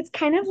 it's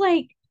kind of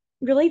like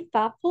really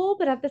thoughtful,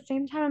 but at the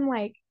same time, I'm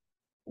like,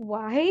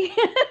 why?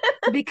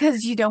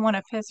 Because you don't want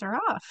to piss her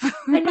off.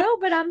 I know,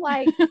 but I'm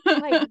like,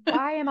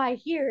 why am I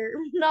here?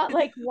 Not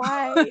like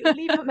why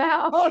leave them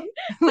out.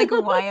 Like,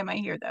 why am I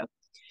here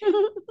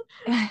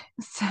though?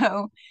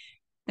 So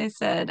they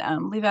said,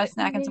 leave out a But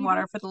snack and some maybe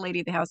water for the lady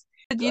of the house.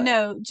 But,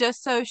 good.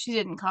 just so she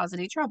didn't cause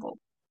any trouble.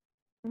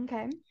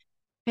 Okay.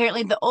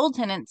 Apparently, the old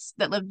tenants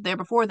that lived there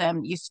before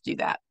them used to do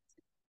that.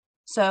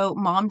 So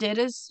mom did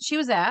as she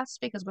was asked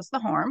because what's the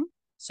harm?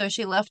 So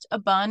she left a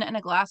bun and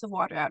a glass of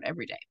water out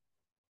every day.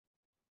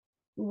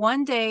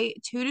 One day,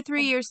 2 to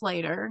 3 years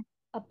later,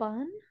 A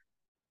bun?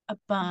 a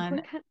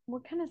bun.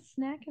 What kind of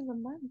snack is a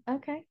bun?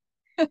 Okay.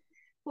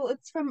 Well,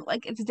 it's from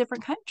like it's a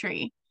different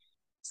country.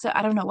 So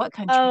I don't know what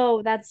country.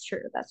 Oh, that's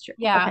true. That's true.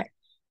 Yeah. Okay.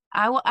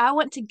 I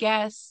want to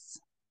guess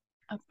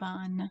a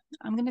bun.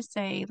 I'm gonna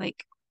say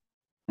like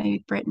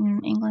maybe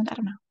Britain, England. I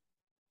don't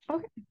know.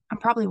 Okay. I'm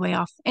probably way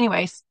off.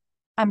 Anyways,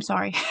 I'm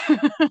sorry.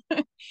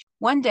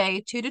 One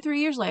day, 2 to 3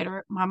 years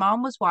later, my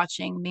mom was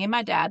watching me and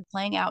my dad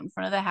playing out in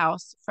front of the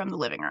house from the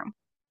living room.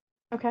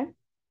 Okay.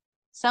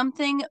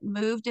 Something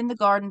moved in the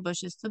garden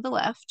bushes to the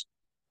left,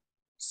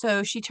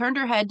 so she turned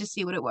her head to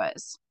see what it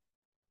was.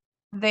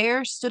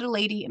 There stood a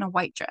lady in a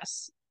white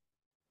dress.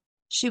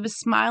 She was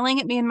smiling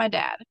at me and my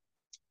dad.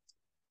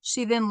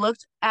 She then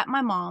looked at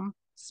my mom,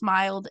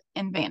 smiled,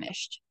 and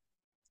vanished.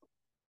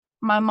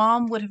 My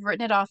mom would have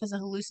written it off as a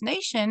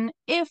hallucination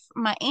if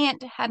my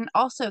aunt hadn't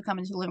also come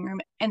into the living room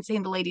and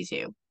seen the lady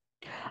too.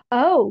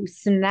 Oh,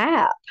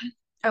 snap.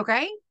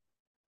 Okay?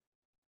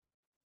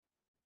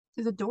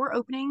 Is the door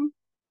opening?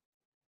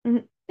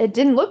 It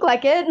didn't look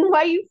like it. Why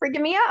are you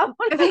freaking me out?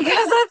 Because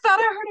I thought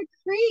I heard a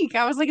creak.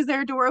 I was like, is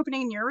there a door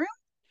opening in your room?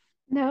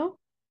 No.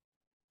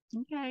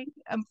 Okay.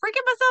 I'm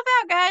freaking myself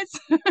out,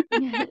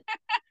 guys.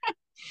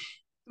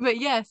 But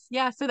yes,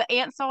 yeah. So the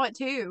aunt saw it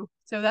too.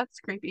 So that's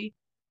creepy.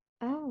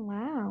 Oh,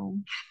 wow.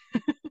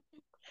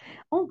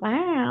 Oh,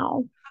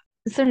 wow.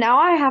 So now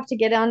I have to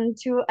get on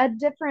to a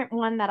different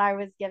one that I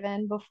was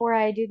given before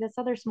I do this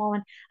other small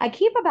one. I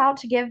keep about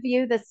to give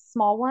you this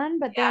small one,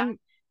 but Yeah. then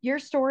your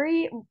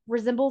story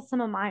resembles some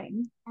of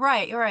mine.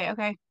 Right, right,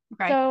 okay.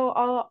 Okay. So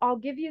I'll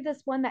give you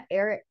this one that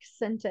Eric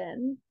sent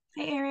in.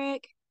 Hey,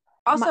 Eric.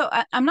 My, Also,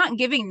 I'm not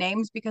giving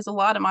names because a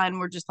lot of mine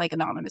were just like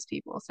anonymous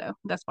people. So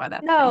that's why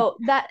that's a thing. no,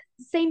 that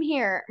same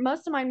here.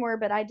 Most of mine were,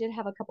 but I did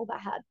have a couple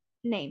that had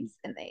names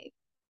and they.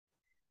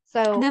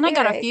 And So then I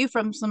got a Eric, few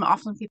from some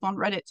awesome people on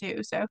Reddit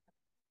too. So,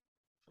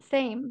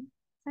 same,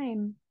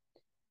 same.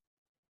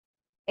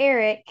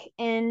 Eric,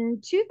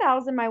 in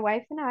 2000, my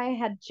wife and I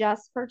had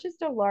just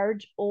purchased a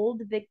large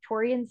old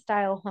Victorian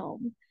style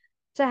home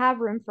to have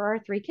room for our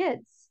three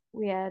kids.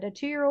 We had a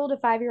 2-year old, a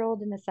 5-year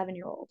old, and a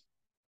 7-year old.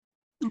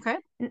 okay.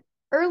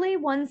 Early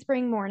one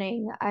spring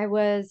morning, I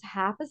was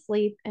half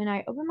asleep and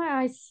I opened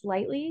my eyes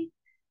slightly,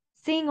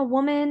 seeing a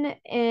woman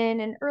in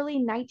an early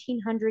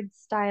 1900s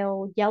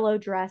style yellow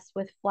dress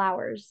with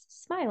flowers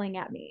smiling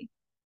at me.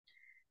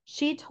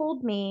 She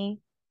told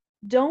me,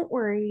 "Don't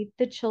worry,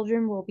 the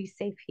children will be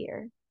safe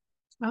here."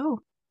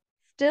 Oh.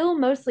 Still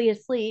mostly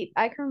asleep,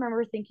 I can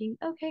remember thinking,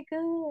 okay,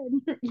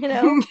 good, you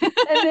know?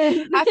 And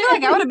then I feel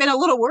like I would have been a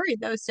little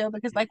worried though still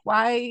because like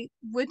why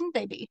wouldn't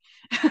they be?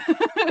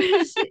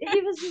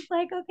 he was just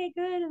like, okay,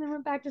 good, and then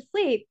went back to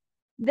sleep.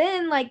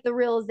 Then, like, the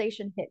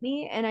realization hit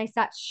me, and I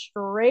sat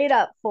straight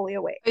up, fully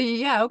awake.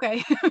 Yeah,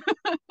 okay.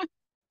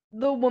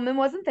 The woman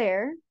wasn't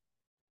there.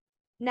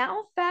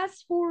 Now,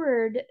 fast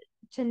forward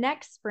to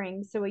next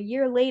spring, so a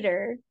year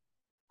later,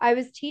 I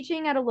was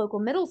teaching at a local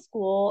middle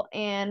school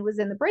and was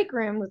in the break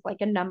room with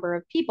like a number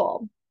of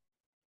people.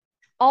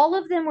 All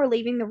of them were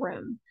leaving the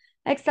room,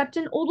 except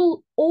an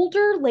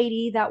older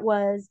lady that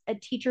was a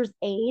teacher's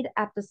aide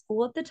at the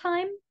school at the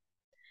time.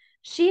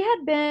 She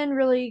had been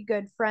really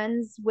good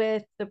friends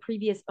with the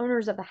previous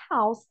owners of the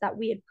house that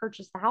we had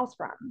purchased the house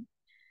from.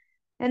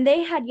 And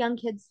they had young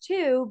kids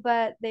too,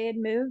 but they had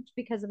moved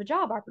because of a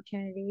job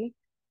opportunity,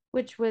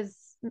 which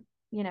was,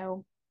 you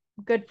know,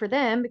 good for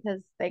them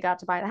because they got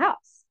to buy the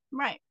house.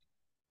 Right.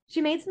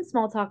 She made some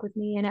small talk with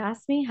me and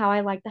asked me how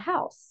I liked the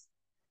house.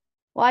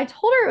 Well, I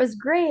told her it was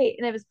great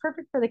and it was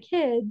perfect for the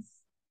kids.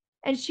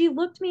 And she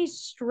looked me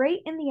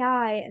straight in the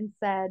eye and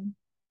said,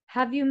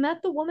 "Have you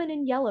met the woman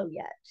in yellow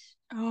yet?"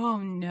 Oh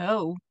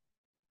no.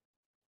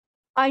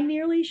 I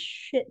nearly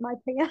shit my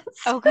pants.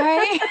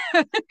 Okay.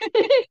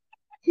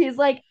 He's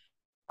like,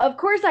 of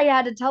course, I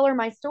had to tell her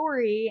my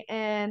story.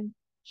 And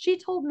she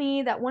told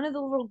me that one of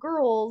the little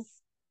girls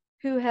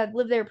who had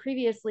lived there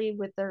previously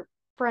with their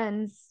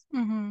friends,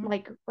 Hmm.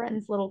 like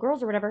friends, little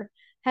girls or whatever,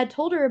 had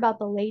told her about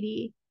the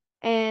lady.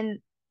 And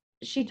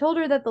she told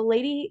her that the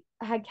lady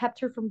had kept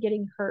her from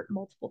getting hurt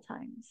multiple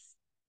times.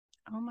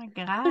 Oh my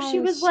So she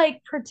was gosh.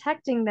 like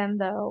protecting them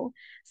though.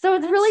 So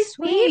it's really That's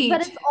sweet,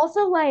 but sweet. it's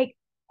also like,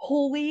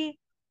 holy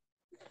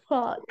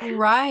fuck.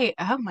 Right.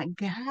 Oh my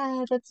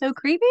God. That's so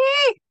creepy,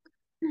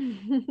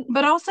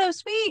 but also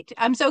sweet.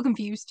 I'm so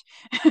confused.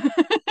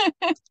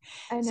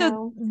 I So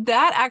know.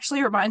 that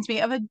actually reminds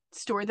me of a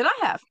story that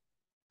I have.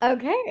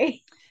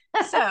 Okay.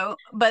 So,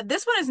 but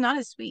this one is not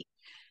as sweet.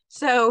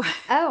 So,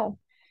 Oh.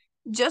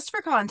 just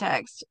for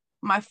context,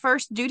 my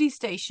first duty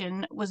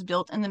station was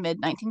built in the mid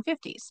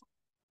 1950s.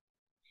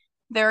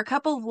 There are a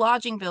couple of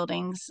lodging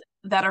buildings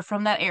that are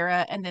from that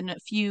era, and then a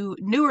few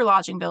newer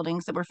lodging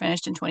buildings that were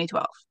finished in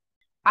 2012.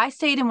 I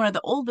stayed in one of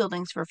the old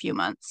buildings for a few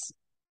months.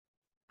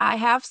 I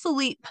have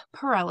sleep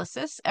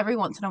paralysis every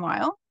once in a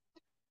while,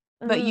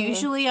 but Ugh.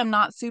 usually I'm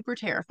not super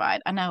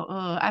terrified. I know,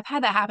 I've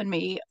had that happen to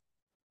me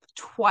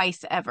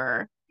twice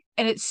ever,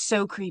 and it's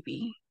so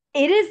creepy.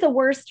 It is the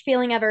worst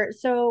feeling ever.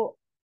 So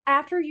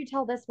after you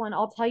tell this one,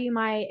 I'll tell you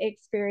my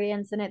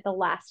experience in it the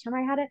last time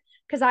I had it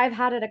because I've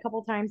had it a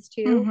couple times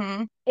too.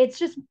 Hmm. It's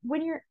just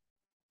when you're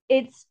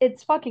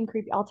it's fucking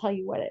creepy. I'll tell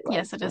you what it was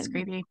Yes, it is when.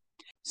 creepy.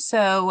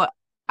 So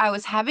I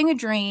was having a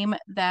dream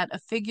that a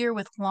figure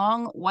with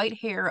long white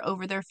hair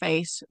over their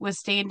face was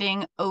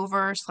standing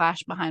over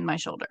slash behind my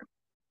shoulder.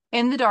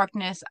 In the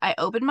darkness, I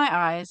opened my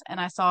eyes and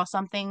I saw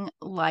something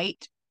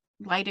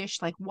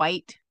lightish, like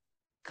white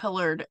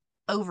colored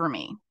over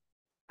me.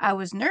 I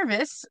was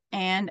nervous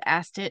and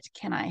asked it,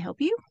 "Can I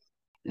help you?"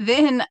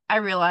 Then I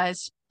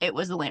realized it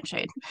was the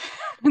lampshade.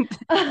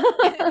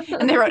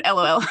 And they wrote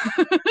LOL.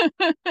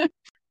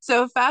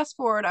 So fast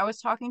forward, I was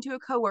talking to a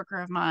coworker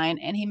of mine,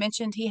 and he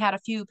mentioned he had a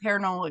few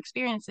paranormal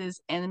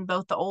experiences in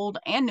both the old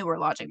and newer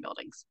lodging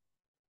buildings.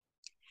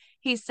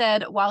 He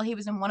said while he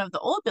was in one of the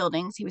old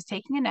buildings, he was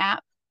taking a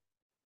nap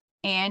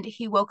and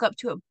he woke up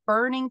to a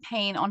burning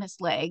pain on his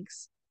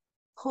legs,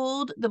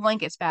 pulled the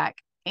blankets back,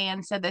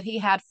 and said that he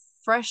had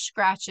fresh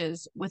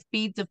scratches with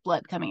beads of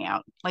blood coming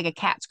out, like a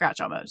cat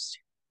scratch almost.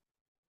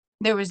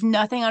 There was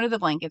nothing under the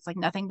blankets, like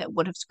nothing that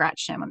would have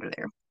scratched him under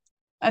there.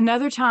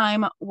 Another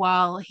time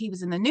while he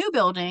was in the new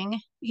building,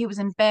 he was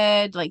in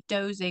bed, like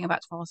dozing,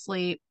 about to fall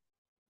asleep,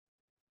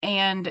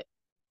 and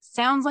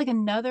sounds like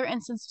another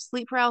instance of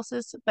sleep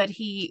paralysis, but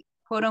he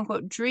quote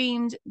unquote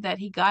dreamed that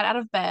he got out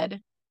of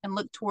bed and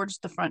looked towards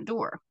the front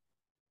door.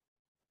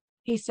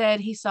 He said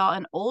he saw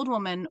an old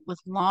woman with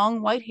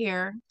long white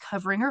hair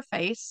covering her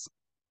face,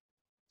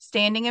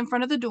 standing in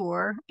front of the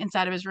door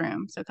inside of his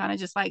room. So, kind of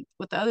just like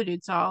what the other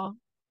dude saw,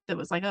 that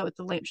was like, oh, it's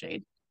a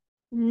lampshade.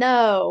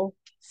 No.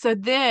 So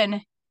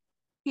then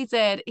He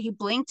said he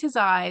blinked his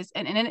eyes,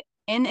 and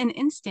in an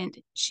instant,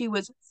 she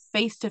was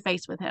face to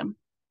face with him.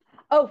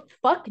 Oh,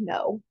 fuck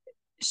no.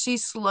 She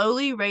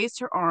slowly raised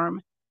her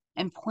arm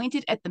and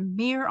pointed at the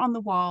mirror on the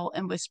wall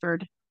and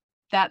whispered,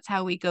 "That's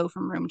how we go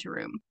from room to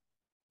room."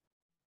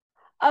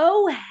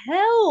 Oh,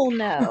 hell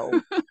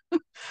no.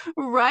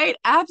 Right?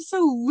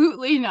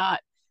 Absolutely not.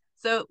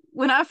 So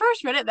when I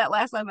first read it that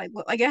last time,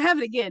 like I have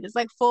it again. It's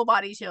like full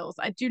body chills.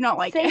 I do not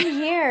like Same it.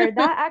 here.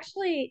 That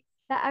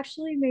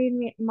actually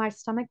made my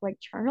stomach like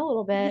churn a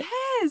little bit.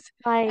 Yes.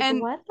 Like,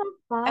 And what the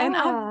I've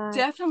fuck?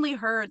 definitely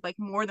heard like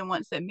more than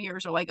once that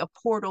mirrors are like a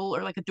portal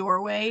or like a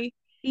doorway.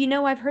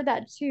 I've heard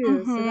that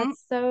too. So Hmm.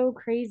 that's so And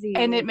it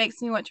crazy.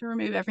 makes me want to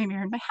remove every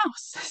mirror in my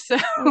house. So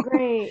Oh,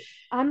 great.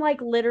 I'm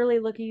like literally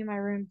looking in my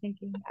room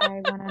thinking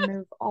I want to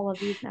move all of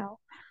these now.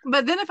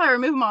 but then if I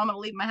remove them all, I'm gonna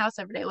leave my house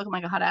every day looking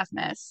like a hot ass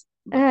mess.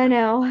 I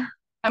know.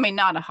 I mean,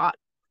 not a hot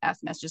ass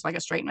mess, just like a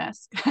straight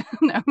mess.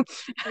 No.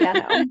 Yeah,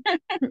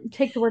 no.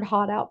 Take the word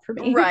hot out for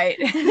me. Right.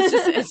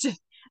 It's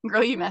just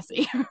girl, you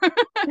messy.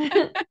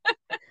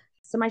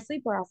 So my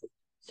sleep paralysis.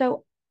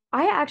 So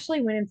I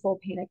actually went in full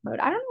panic mode.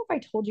 I don't know if I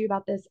told you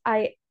about this.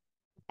 I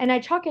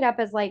chalk it up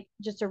as like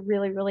just a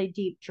really, really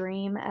deep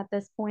dream at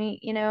this point,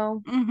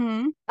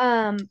 Mm-hmm.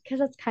 because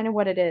that's kind of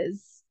what it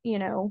is.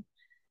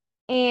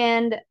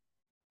 And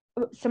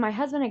so my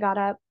husband had got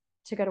up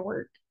to go to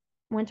work,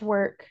 went to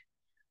work.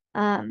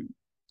 Um,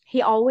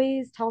 he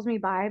always tells me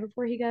bye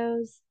before he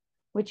goes,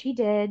 which he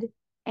did.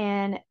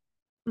 And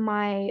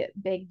my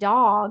big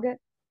dog,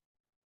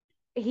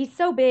 he's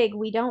so big,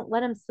 we don't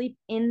let him sleep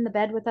in the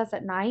bed with us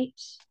at night.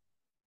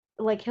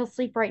 Like he'll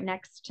sleep right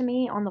next to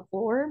me on the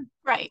floor.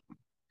 Right.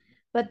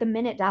 But the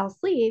minute Dallas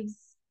leaves,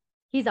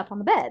 he's up on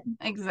the bed.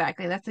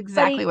 Exactly. That's But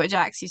exactly he what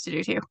Jax used to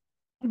do too.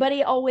 but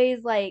he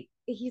always like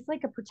he's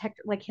like a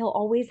protector. Like he'll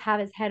always have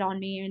his head on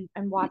me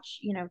and watch,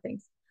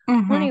 things. Well,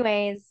 Mm-hmm.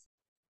 anyways,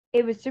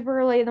 it was super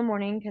early in the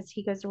morning because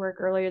he goes to work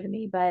earlier than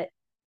me, but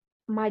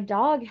my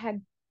dog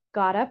had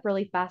got up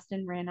really fast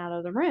and ran out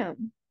of the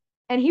room.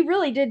 And he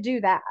really did do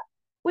that,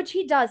 which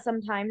he does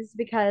sometimes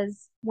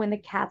because when the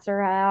cats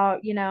are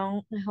out,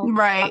 he'll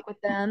Right. fuck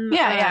with them.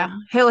 Yeah, yeah.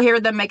 He'll hear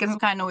them making some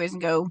kind of noise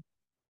and go,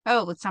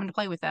 "Oh, it's time to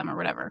play with them" or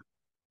whatever.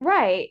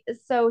 Right.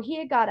 So he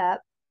had got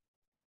up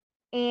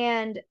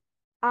and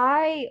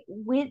I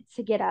went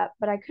to get up,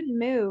 but I couldn't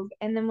move.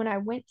 And then when I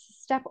went to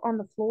step on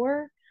the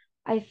floor,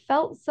 I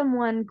felt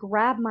someone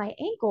grab my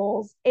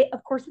ankles.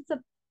 Of course, it's a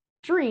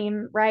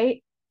dream,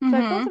 right? So I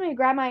felt Mm-hmm. somebody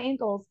grab my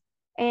ankles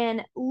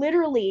and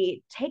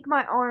literally take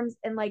my arms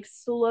and like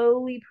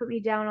slowly put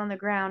me down on the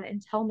ground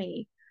and tell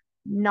me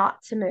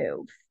not to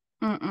move.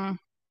 Mm-mm.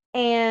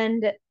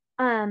 And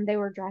they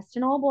were dressed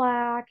in all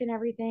black and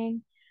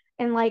everything.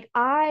 And like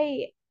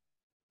I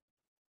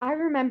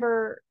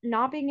remember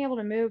not being able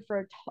to move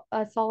for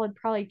a solid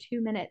probably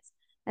 2 minutes.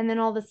 And then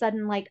all of a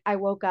sudden, like I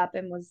woke up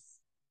and was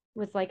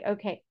like,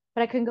 okay,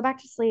 but I couldn't go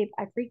back to sleep.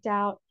 I freaked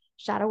out.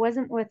 Shadow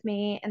wasn't with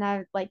me. And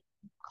I like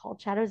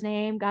called Shadow's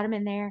name, got him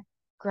in there,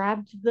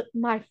 grabbed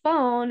my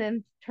phone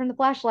and turned the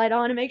flashlight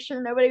on to make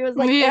sure nobody was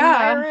like in my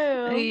Yeah.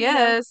 room.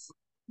 Yes.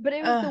 But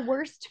it was Uh, the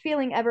worst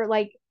feeling ever.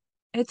 Like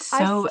it's I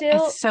so it's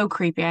still so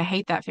creepy. I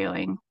hate that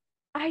feeling.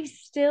 I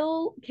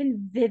still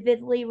can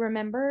vividly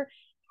remember.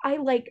 I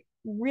like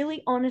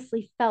really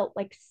honestly felt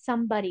like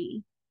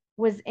somebody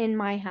was in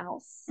my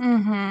house.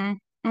 Mm-hmm.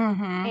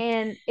 Mm-hmm.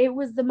 And it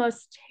was the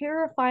most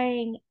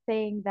terrifying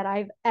thing that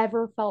I've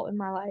ever felt in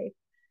my life.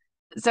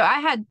 So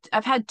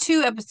I've had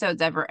two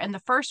episodes ever, and the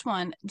first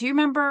one, do you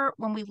remember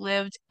when we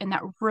lived in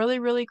that really,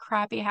 really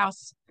crappy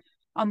house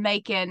on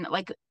Macon,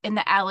 like in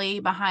the alley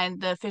behind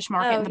the fish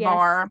market Oh, and the yes.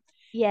 bar,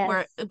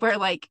 Yes. where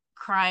like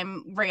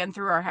crime ran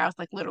through our house?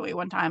 Like literally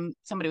one time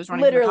somebody was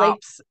running from the Literally.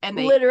 cops and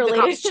the Literally.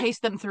 cops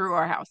chased them through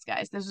our house,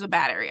 guys. This was a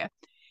bad area.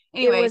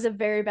 It was Anyways. a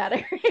very bad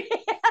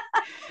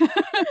area.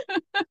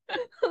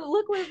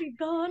 Look where we've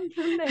gone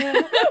from there.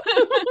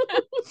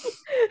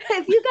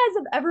 If you guys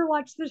have ever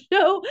watched the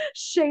show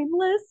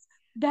Shameless,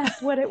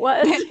 that's what it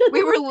was.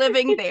 We were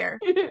living there.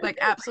 Like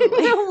absolutely.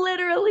 We were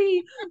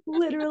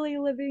literally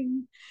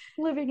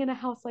living in a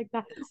house like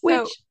that.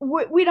 So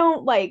Which we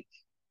don't like,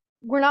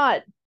 we're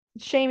not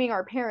shaming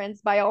our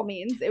parents by all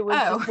means. It was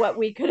just what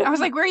we could I have, was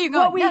like, where are you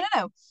what going? we No, no,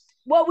 no.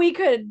 what we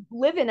could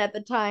live in at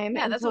the time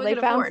Yeah, that's until what we they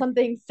could found afford.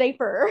 something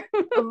safer.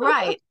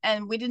 Right.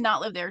 And we did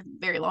not live there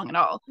very long at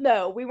all.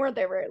 No, we weren't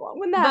there very long.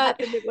 When that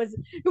But happened, it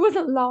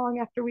wasn't long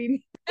after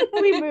we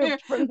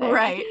moved from there.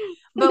 right.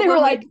 But they when were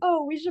like,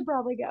 "Oh, we should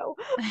probably go."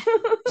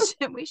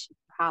 we should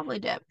probably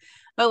dip.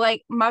 But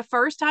like my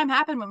first time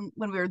happened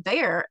when we were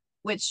there,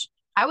 which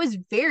I was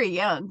very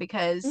young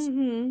because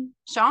Mm-hmm.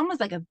 Sean was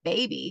like a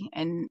baby,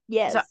 and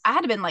Yes. so I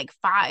had to been like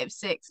 5,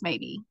 6,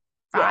 maybe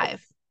Yes.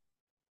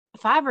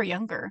 5 or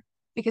younger,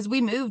 because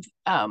we moved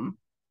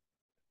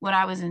when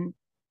I was in,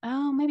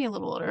 oh, maybe a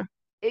little older.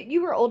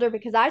 You were older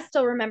because I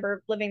still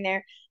remember living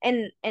there,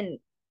 and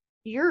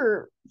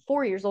you're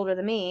 4 years older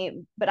than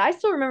me, but I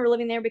still remember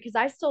living there because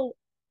I still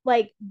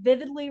like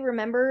vividly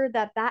remember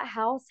that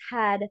house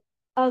had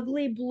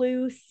ugly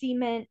blue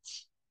cement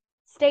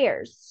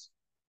stairs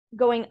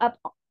going up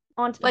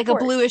onto the Like a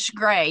porch. bluish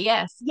gray,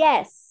 yes.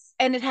 Yes.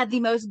 And it had the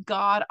most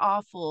god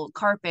awful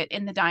carpet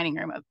in the dining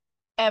room of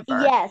ever.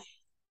 Yes.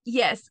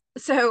 Yes.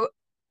 So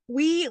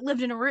we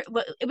lived in a room.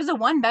 It was a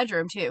 1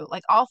 bedroom too.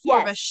 Like all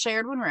 4 of us Yes.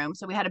 shared one room.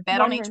 So we had a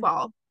bed on One each room.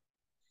 wall.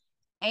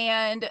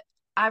 And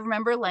I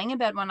remember laying in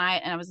bed one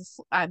night and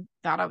I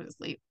thought I was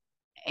asleep.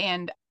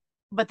 And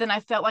but then I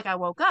felt like I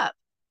woke up.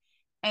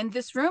 And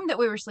this room that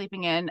we were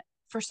sleeping in,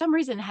 for some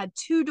reason, had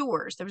 2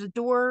 doors. There was a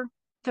door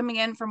coming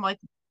in from like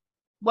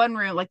one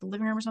room, like the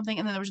living room or something,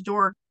 and then there was a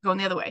door going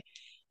the other way.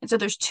 And so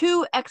there's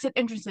 2 exit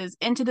entrances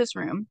into this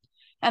room.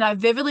 And I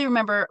vividly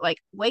remember like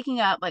waking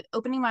up, like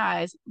opening my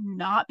eyes,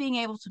 not being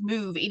able to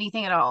move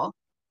anything at all,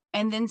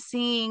 and then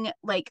seeing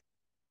like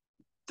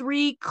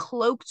 3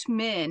 cloaked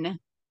men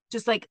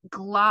just like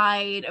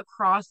glide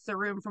across the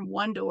room from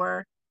one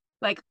door,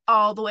 like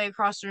all the way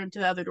across the room to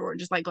the other door, and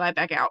just like glide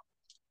back out.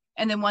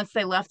 And then once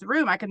they left the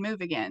room, I could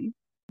move again.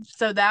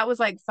 So that was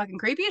like fucking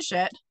creepy as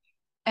shit.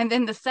 And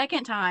then the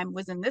second time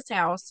was in this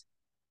house,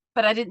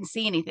 but I didn't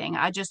see anything.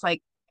 I just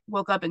like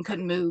woke up and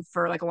couldn't move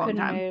for like a long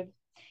Couldn't time. move.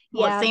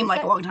 Well, it Yeah, seemed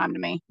like a long time to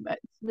me, but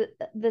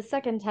the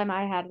second time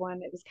I had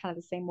one, it was kind of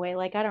the same way.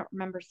 Like I don't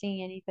remember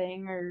seeing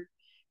anything or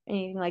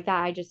anything like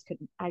that.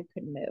 I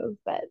couldn't move,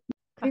 but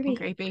fucking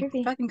creepy, creepy.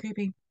 creepy. Fucking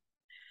creepy.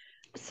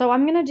 So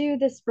I'm gonna do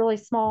this really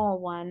small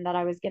one that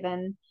I was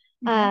given.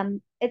 Okay.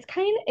 It's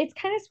kind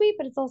of sweet,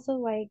 but it's also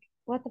like,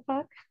 what the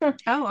fuck?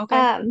 Oh,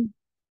 okay.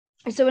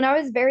 So when I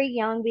was very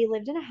young, we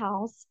lived in a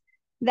house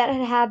that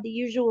had the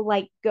usual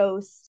like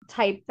ghost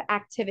type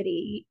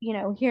activity,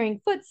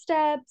 hearing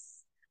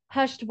footsteps,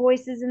 hushed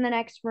voices in the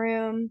next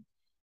room.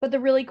 But the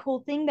really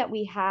cool thing that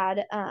we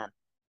had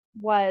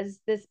was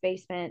this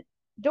basement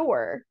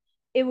door.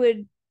 It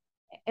would,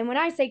 and when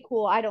I say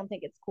cool, I don't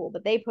think it's cool,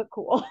 but they put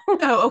cool.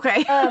 Oh,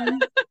 okay.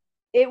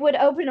 It would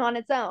open on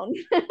its own.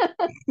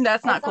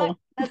 That's not That's not cool.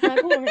 that's not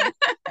cool to me.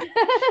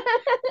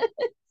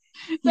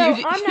 You So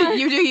I'm not,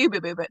 you do you,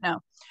 boo boo, but no.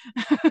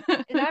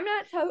 and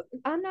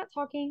I'm not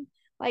talking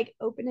like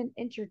open an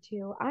inch or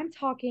two. I'm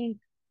talking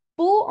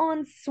full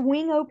on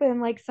swing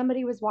open like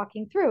somebody was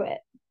walking through it.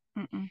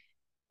 Mm-mm.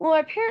 Well,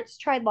 our parents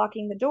tried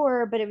locking the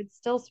door, but it would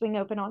still swing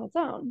open on its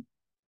own.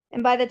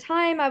 And by the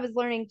time I was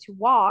learning to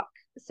walk,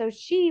 so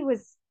she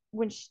was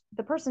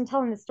the person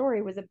telling the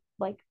story was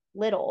like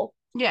little,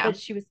 Yeah. but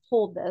she was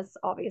told this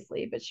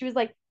obviously. But she was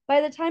like,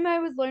 by the time I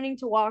was learning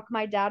to walk,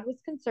 my dad was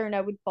concerned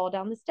I would fall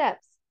down the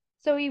steps.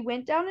 So he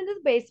went down into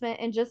the basement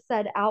and just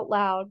said out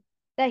loud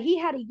that he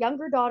had a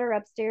younger daughter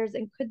upstairs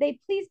and could they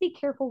please be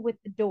careful with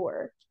the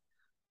door.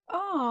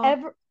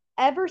 Oh.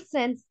 Ever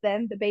since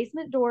then, the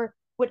basement door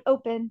would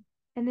open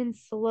and then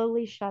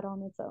slowly shut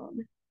on its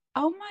own.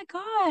 Oh my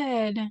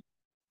God.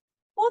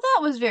 Well,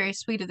 that was very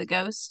sweet of the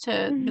ghost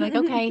to be like,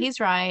 okay,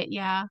 he's right.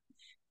 Yeah.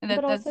 And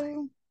But that's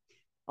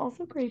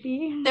also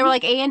creepy. they were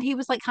like, and he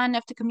was like kind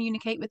enough to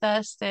communicate with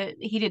us that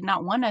he did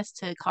not want us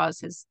to cause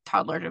his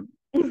toddler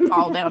to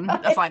fall down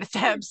a flight of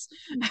steps.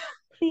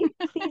 Please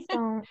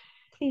don't.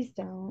 Please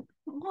don't.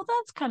 Well,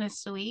 that's kind of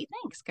sweet.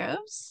 Thanks,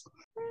 ghost.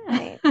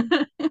 Right.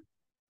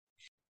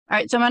 All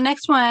right, so my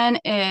next one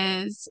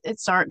is it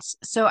starts.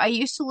 So I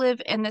used to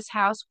live in this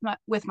house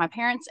with my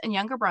parents and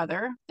younger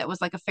brother that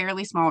was like a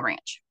fairly small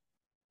ranch.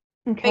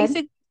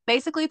 Okay.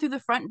 Basically through the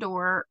front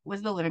door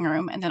was the living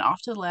room, and then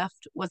off to the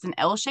left was an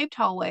L-shaped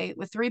hallway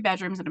with 3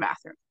 bedrooms and a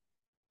bathroom.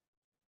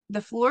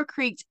 The floor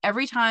creaked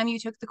every time you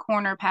took the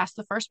corner past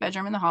the first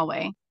bedroom in the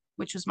hallway,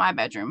 which was my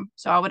bedroom.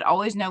 So I would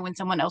always know when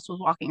someone else was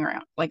walking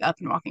around, like up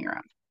and walking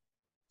around.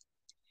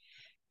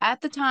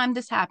 At the time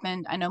this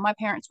happened, I know my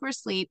parents were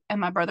asleep and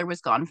my brother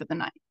was gone for the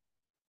night.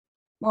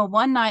 Well,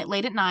 one night,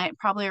 late at night,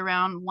 probably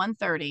around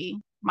 1:30,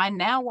 my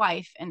now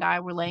wife and I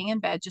were laying in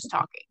bed just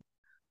talking.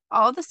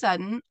 All of a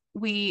sudden,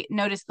 we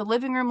noticed the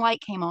living room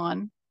light came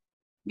on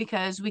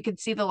because we could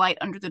see the light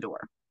under the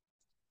door.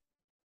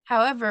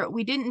 However,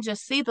 we didn't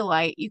just see the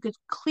light, you could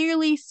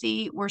clearly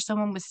see where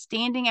someone was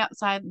standing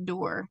outside the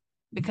door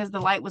because the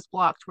light was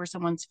blocked where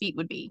someone's feet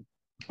would be.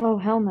 Oh,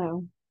 hell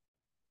no.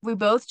 We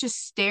both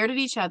just stared at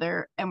each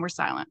other and were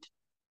silent.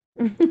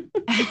 I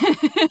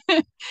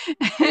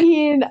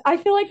mean, I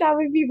feel like that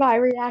would be my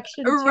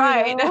reaction too.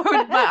 Right.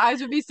 My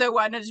eyes would be so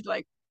wide and I'd just be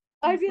like,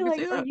 I'd be like,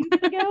 are you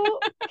gonna go?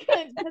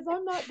 Because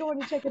I'm not going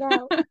to check it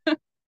out.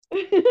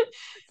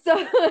 So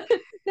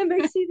that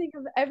makes me think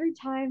of every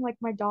time like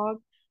my dog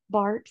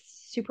barks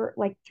super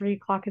like 3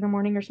 o'clock in the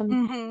morning or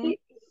something. mm-hmm.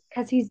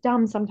 Because he's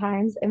dumb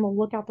sometimes and will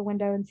look out the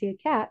window and see a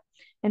cat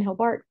and he'll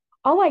bark.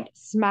 I'll like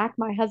smack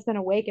my husband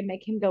awake and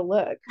make him go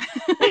look.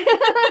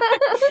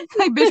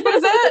 Like, bitch, what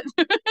is that?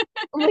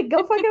 I'm like,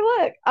 go fucking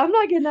look. I'm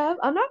not getting up.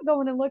 I'm not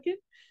going and looking.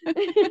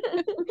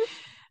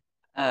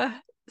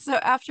 So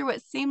after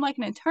what seemed like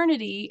an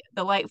eternity,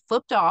 the light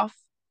flipped off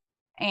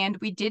and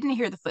we didn't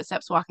hear the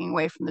footsteps walking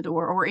away from the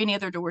door or any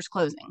other doors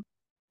closing.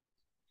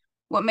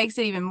 What makes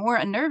it even more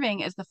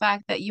unnerving is the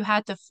fact that you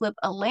had to flip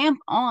a lamp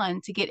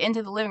on to get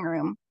into the living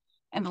room,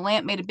 and the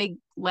lamp made a big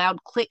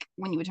loud click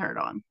when you would turn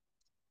it on.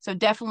 So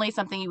definitely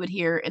something you would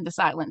hear in the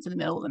silence in the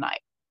middle of the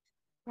night.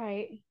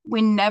 Right.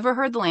 We never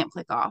heard the lamp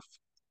click off.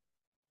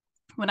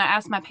 When I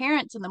asked my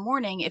parents in the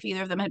morning if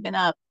either of them had been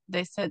up,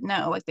 they said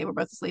no, like they were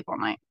both asleep all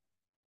night.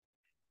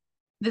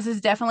 This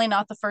is definitely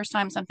not the first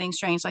time something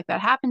strange like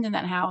that happened in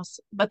that house,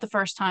 but the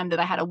first time that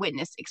I had a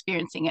witness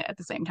experiencing it at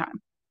the same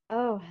time.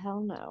 Oh, hell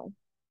no.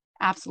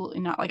 Absolutely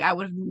not. Like I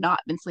would have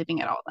not been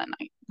sleeping at all that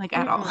night, like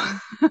at all.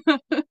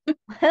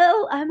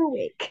 Well, I'm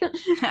awake.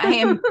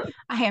 I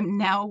am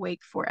now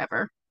awake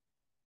forever.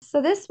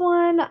 So this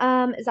one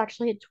is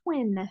actually a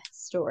twin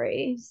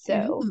story.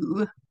 So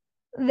Ooh.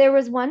 there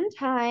was one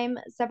time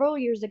several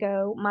years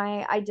ago,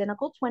 my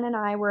identical twin and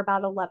I were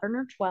about 11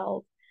 or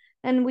 12,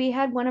 and we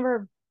had one of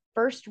our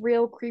first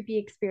real creepy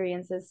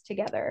experiences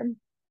together.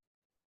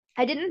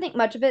 I didn't think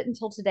much of it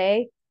until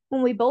today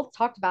when we both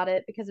talked about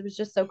it because it was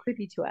just so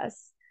creepy to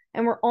us.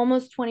 And we're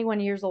almost 21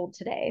 years old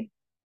today.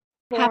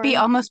 Happy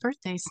almost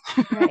birthdays.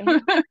 Right.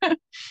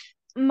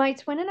 My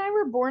twin and I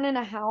were born in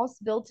a house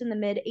built in the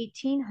mid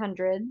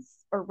 1800s,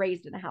 or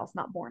raised in a house,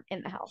 not born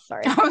in the house.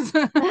 Sorry.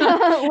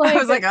 I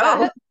was like,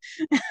 oh,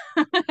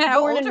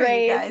 how born old and are you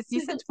raised. guys? You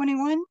said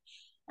 21?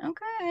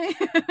 Okay.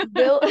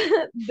 built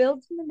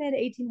in the mid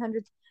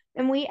 1800s,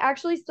 and we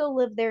actually still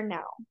live there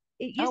now.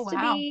 It Oh, used to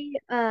wow. be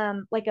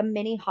like a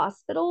mini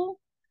hospital,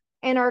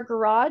 and our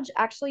garage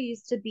actually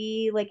used to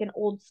be like an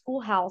old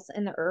schoolhouse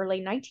in the early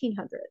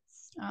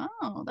 1900s.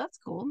 Oh, that's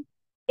cool.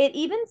 It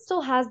even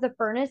still has the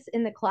furnace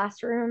in the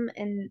classroom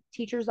and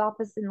teacher's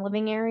office and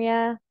living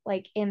area,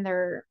 like in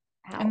their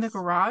In the house.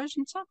 garage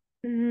and stuff?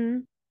 hmm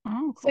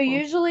Oh, So cool.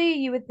 usually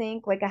you would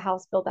think like a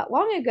house built that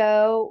long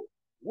ago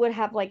would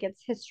have like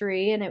its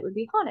history and it would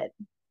be haunted.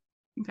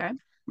 Okay.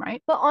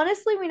 Right. But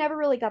honestly, we never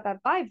really got that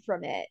vibe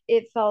from it.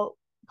 It felt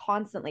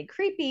constantly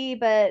creepy,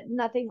 but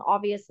nothing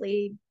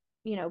obviously,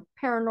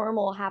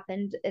 paranormal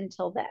happened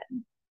until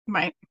then.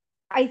 Right.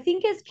 I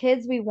think as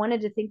kids, we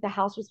wanted to think the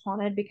house was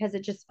haunted because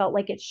it just felt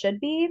like it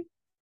should be.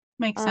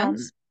 Makes Um,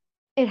 sense.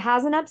 it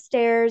has an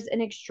upstairs, an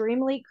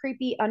extremely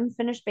creepy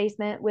unfinished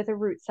basement with a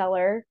root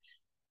cellar,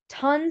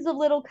 tons of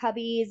little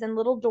cubbies and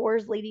little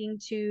doors leading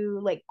to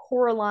like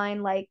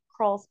Coraline like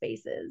crawl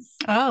spaces.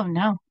 Oh,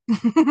 no.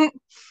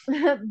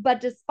 But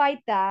despite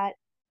that,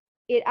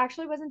 it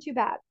actually wasn't too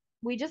bad.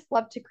 We just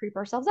loved to creep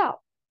ourselves out.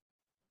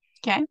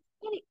 Okay.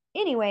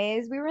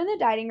 Anyways, we were in the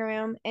dining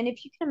room, and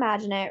if you can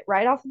imagine it,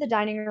 right off of the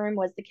dining room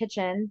was the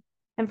kitchen.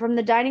 And from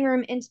the dining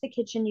room into the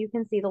kitchen, you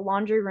can see the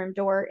laundry room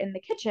door in the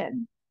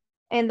kitchen.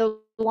 And the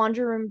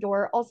laundry room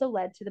door also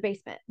led to the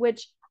basement,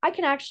 which I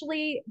can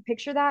actually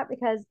picture that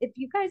because if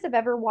you guys have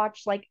ever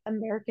watched like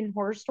American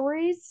Horror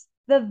Stories,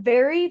 the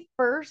very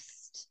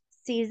first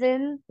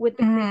season with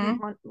the creepy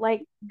Hmm.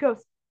 like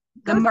ghost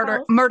The ghost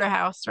house. murder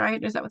house,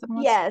 right? Is that what that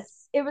was?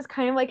 Yes, it was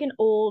kind of like an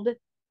old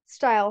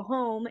style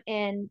home,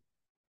 and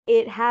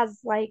it has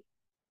like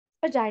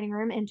a dining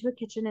room into a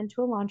kitchen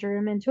into a laundry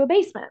room into a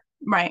basement.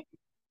 Right.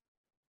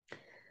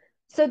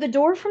 So the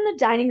door from the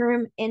dining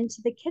room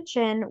into the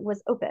kitchen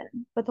was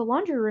open, but the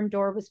laundry room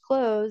door was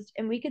closed,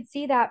 and we could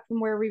see that from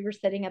where we were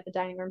sitting at the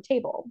dining room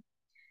table.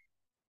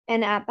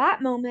 And at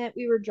that moment,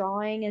 we were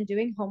drawing and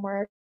doing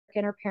homework,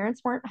 and our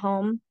parents weren't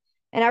home.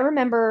 And I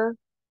remember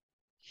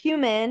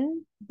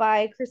Human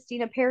by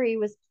Christina Perry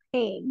was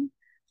playing.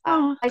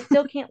 Oh. I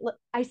still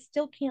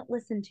can't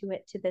listen to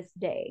it to this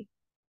day.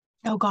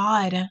 Oh,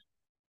 God.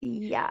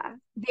 Yeah.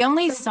 The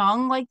only So,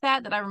 song like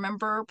that I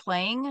remember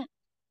playing,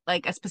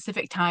 like a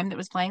specific time that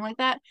was playing like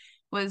that,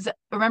 was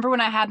remember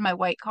when I had my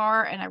white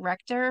car and I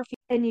wrecked her?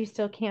 and you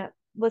still can't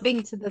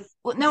listen to this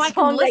Well, no, I can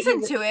song that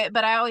listen you to it,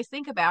 but I always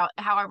think about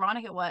how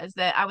ironic it was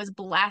that I was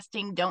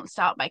blasting "Don't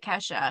Stop" by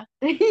Kesha.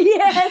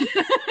 yes.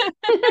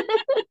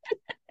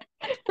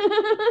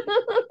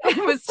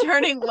 It was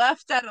turning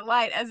left at a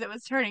light as it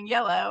was turning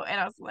yellow, and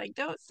I was like,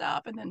 "Don't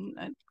stop!" And then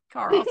the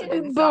car also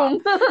didn't stop.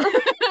 Boom.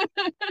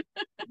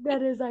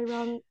 That is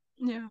ironic.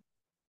 Yeah.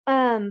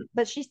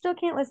 But she still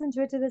can't listen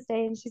to it to this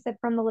day, and she said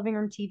from the living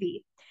room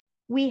TV.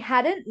 We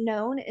hadn't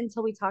known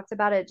until we talked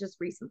about it just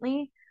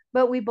recently,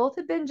 but we both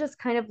had been just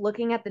kind of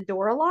looking at the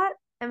door a lot,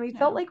 and we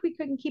felt Yeah. like we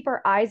couldn't keep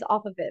our eyes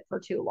off of it for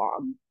too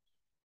long.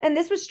 And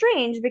this was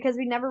strange because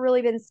we'd never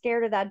really been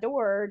scared of that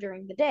door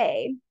during the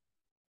day.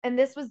 And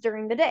this was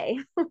during the day.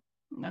 Okay.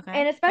 And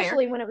Fair.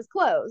 especially when it was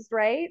closed,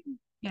 right?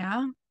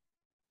 Yeah.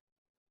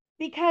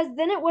 Because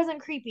then it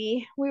wasn't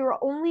creepy. We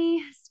were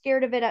only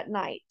scared of it at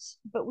night,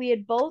 but we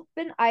had both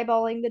been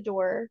eyeballing the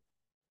door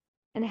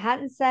and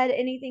hadn't said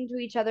anything to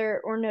each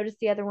other or noticed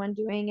the other one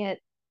doing it,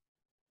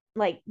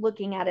 like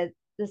looking at it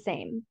the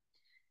same.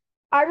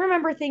 I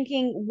remember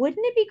thinking,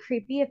 wouldn't it be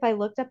creepy if I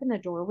looked up and the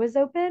door was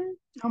open?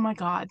 Oh my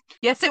God.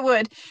 Yes, it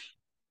would.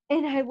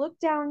 And I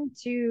looked down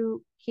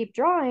to keep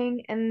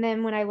drawing, and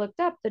then when I looked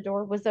up, the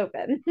door was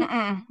open.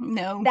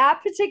 No.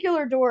 That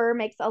particular door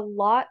makes a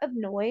lot of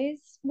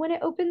noise when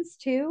it opens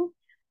too,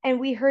 and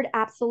we heard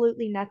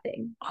absolutely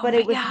nothing, Oh but my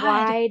it was God.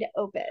 wide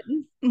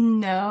open.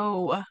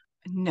 No.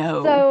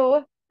 No.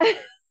 So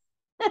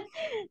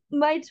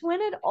my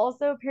twin had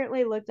also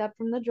apparently looked up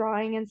from the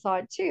drawing and saw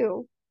it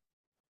too.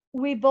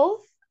 We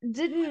both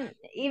didn't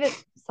even,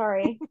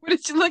 sorry, What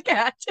did you look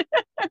at?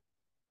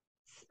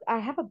 I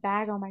have a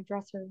bag on my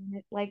dresser and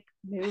it like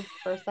moved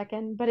for a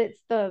second, but it's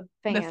the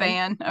The fan.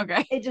 fan.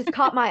 Okay. It just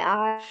caught my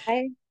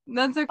eye.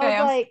 That's I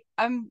okay. was like,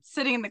 I'm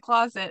sitting in the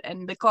closet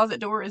and the closet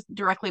door is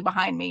directly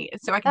behind me.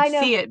 So I can I know,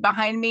 see it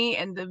behind me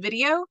in the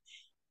video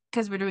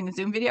because we're doing a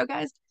Zoom video,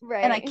 guys.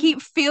 And I right.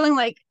 keep feeling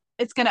like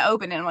it's gonna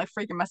open and I'm like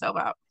freaking myself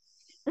out.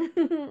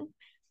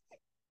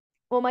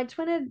 Well, my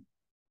twin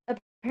had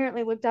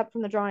apparently looked up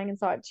from the drawing and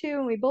saw it too,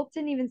 and we both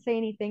didn't even say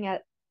anything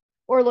at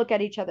or look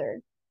at each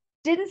other.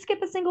 Didn't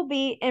skip a single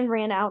beat and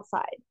ran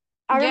outside.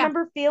 I Yeah.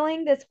 remember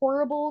feeling this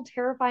horrible,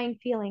 terrifying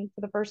feeling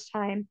for the first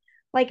time,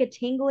 like a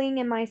tingling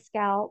in my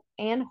scalp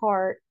and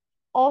heart,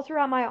 all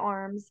throughout my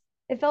arms.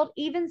 It felt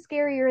even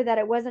scarier that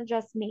it wasn't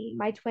just me.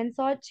 My twin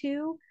saw it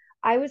too.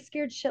 I was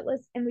scared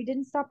shitless, and we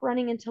didn't stop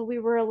running until we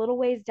were a little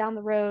ways down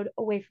the road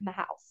away from the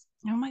house.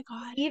 Oh my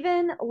God.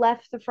 Even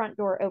left the front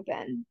door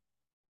open.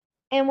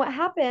 And what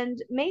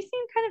happened may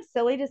seem kind of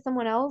silly to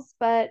someone else,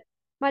 but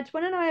my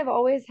twin and I have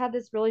always had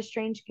this really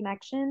strange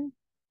connection.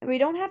 And we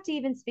don't have to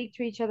even speak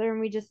to each other, and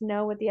we just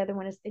know what the other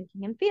one is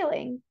thinking and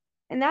feeling.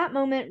 And that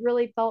moment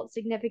really felt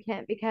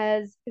significant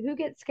because who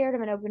gets scared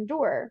of an open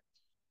door?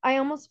 I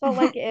almost felt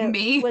like it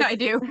Me, was, I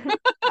do.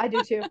 I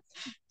do too.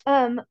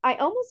 I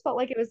almost felt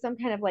like it was some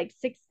kind of like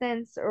sixth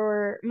sense,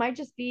 or might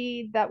just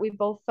be that we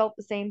both felt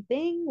the same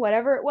thing,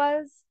 whatever it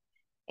was.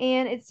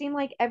 And it seemed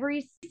like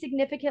every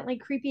significantly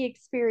creepy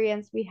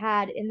experience we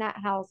had in that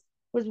house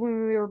was when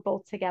we were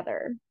both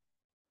together.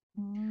 I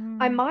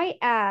Mm. might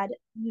add,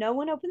 no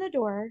one opened the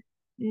door,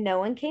 no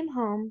one came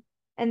home,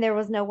 and there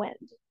was no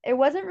wind. It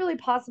wasn't really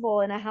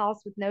possible in a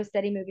house with no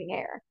steady moving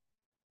air.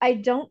 I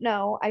don't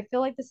know. I feel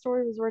like the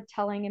story was worth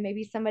telling, and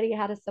maybe somebody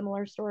had a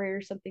similar story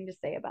or something to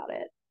say about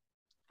it.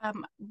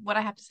 What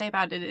I have to say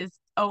about it is,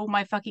 oh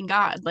my fucking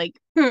God. Like,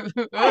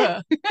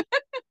 ugh.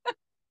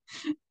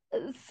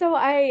 So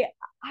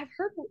I've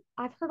heard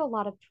a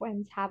lot of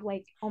twins have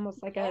like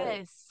almost like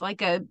Yes,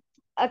 like a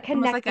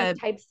almost like connected a,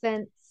 type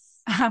sense.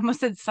 I almost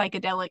said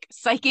psychedelic,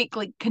 psychic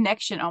like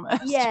connection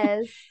almost.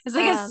 Yes. It's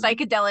like a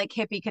psychedelic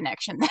hippie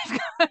connection.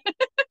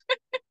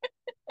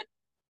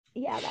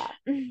 Yeah,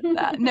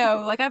 that.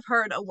 No, like I've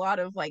heard a lot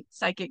of like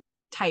psychic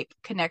type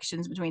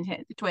connections between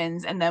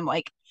twins and them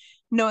like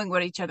knowing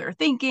what each other are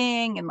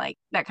thinking and like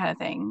that kind of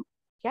thing.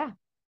 Yeah.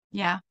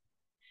 Yeah,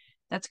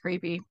 that's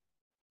creepy.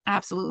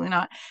 Absolutely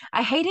not.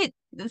 I hate it.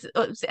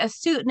 As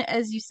soon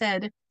as you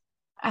said,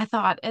 I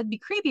thought it'd be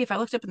creepy if I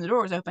looked up and the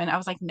door was open. I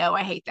was like, no,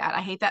 I hate that. I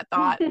hate that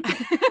thought.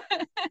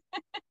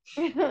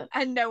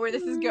 I know where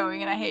this is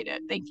going and I hate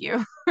it. Thank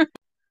you.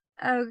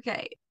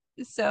 Okay.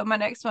 So my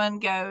next one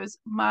goes,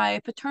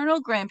 my paternal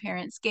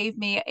grandparents gave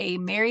me a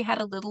Mary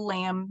Had a Little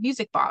Lamb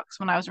music box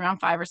when I was around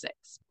 5 or 6.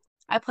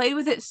 I played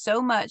with it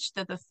so much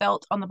that the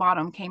felt on the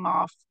bottom came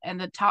off and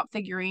the top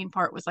figurine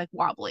part was like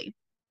wobbly.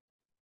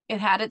 It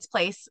had its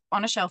place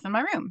on a shelf in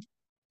my room.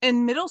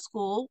 In middle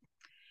school,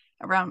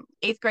 around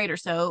 8th grade or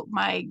so,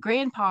 my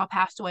grandpa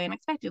passed away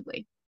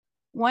unexpectedly.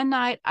 One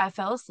night I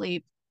fell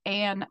asleep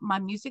and my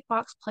music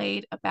box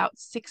played about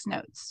 6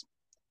 notes.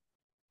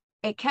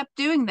 It kept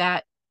doing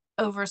that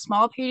over a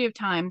small period of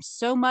time,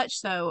 so much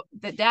so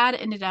that dad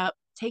ended up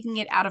taking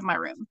it out of my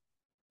room.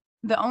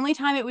 The only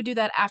time it would do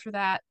that after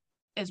that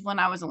is when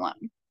I was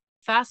alone.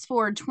 Fast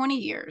forward 20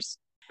 years.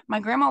 My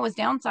grandma was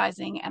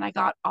downsizing and I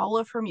got all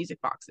of her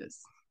music boxes,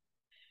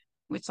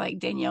 which like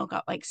Danielle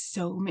got like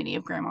so many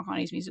of Grandma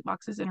Connie's music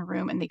boxes in her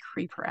room and they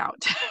creep her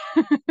out.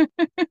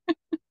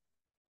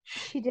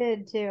 She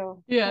did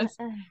too. Yes.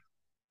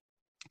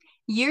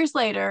 Years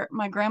later,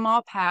 my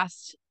grandma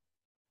passed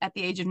at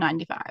the age of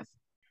 95.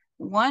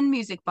 One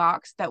music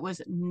box that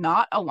was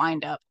not a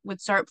wind up would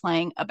start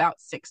playing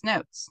about 6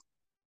 notes.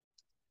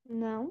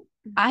 No.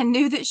 I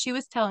knew that she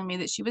was telling me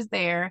that she was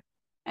there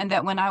and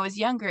that when I was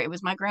younger, it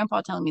was my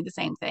grandpa telling me the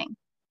same thing.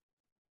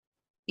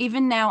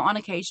 Even now, on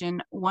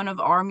occasion, one of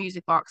our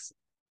music box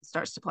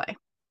starts to play.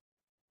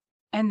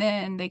 And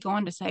then they go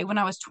on to say, when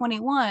I was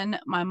 21,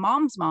 my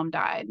mom's mom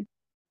died.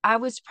 I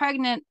was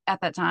pregnant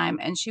at that time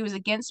and she was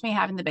against me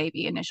having the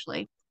baby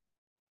initially.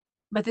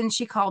 But then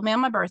she called me on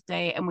my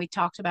birthday and we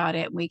talked about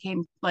it. We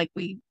came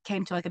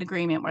to like an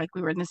agreement where like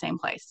we were in the same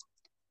place.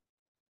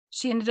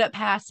 She ended up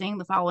passing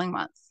the following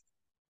month.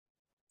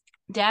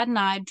 Dad and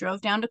I drove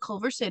down to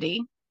Culver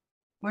City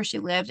where she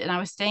lived and I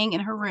was staying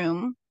in her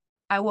room.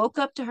 I woke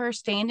up to her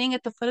standing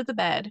at the foot of the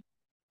bed.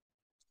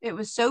 It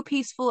was so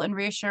peaceful and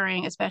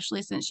reassuring,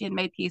 especially since she had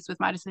made peace with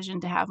my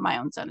decision to have my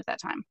own son at that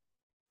time.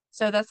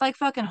 So that's like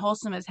fucking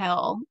wholesome as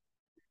hell,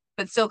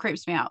 but still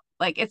creeps me out.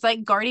 Like it's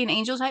like guardian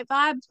angel type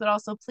vibes, but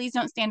also please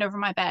don't stand over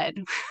my bed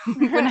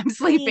when I'm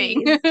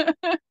sleeping.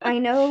 I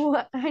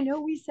know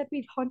we said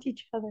we'd haunt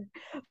each other,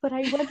 but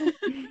I wasn't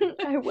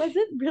I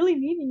wasn't really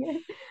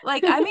meaning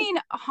Like, I mean,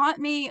 haunt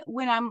me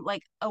when I'm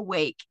like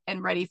awake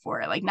and ready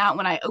for it, like not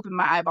when I open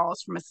my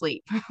eyeballs from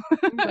asleep.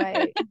 it.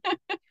 Right.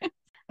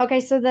 Okay,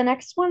 so the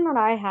next one that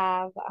I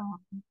have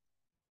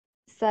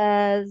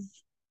says,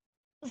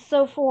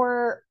 so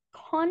for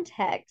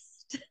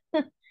context,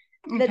 the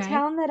Okay.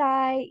 town that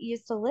I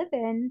used to live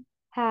in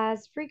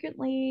has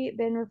frequently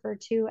been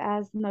referred to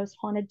as the most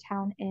haunted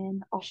town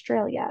in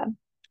Australia.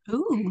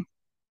 Ooh.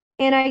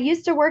 And I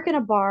used to work in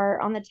a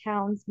bar on the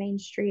town's main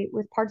street,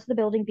 with parts of the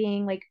building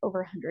being like over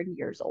 100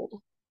 years old.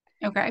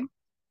 Okay.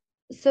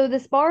 So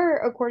this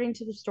bar, according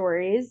to the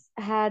stories,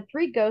 had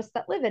three ghosts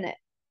that live in it,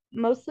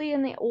 mostly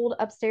in the old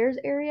upstairs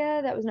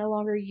area that was no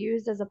longer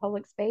used as a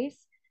public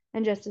space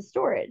and just as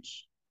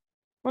storage.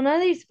 Well,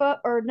 none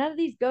of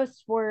these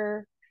ghosts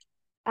were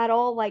at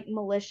all like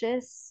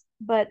malicious,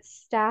 but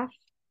staff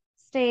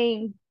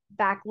staying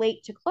back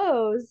late to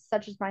close,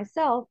 such as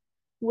myself,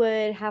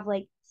 would have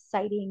like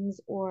sightings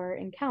or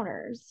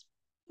encounters.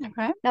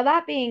 Okay. Now,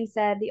 that being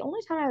said, the only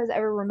time I was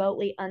ever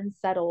remotely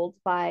unsettled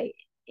by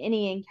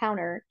any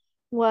encounter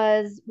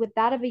was with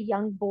that of a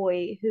young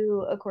boy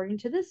who, according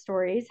to the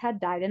stories, had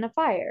died in a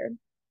fire.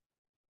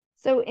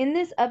 So, in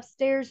this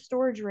upstairs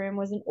storage room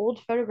was an old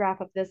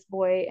photograph of this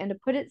boy, and to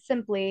put it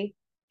simply,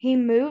 he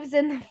moves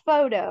in the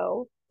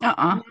photo.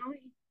 Uh-uh.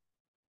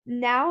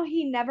 Now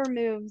he never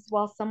moves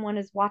while someone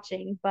is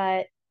watching,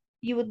 but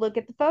you would look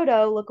at the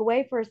photo, look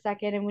away for a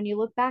second, and when you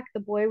look back, the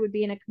boy would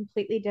be in a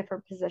completely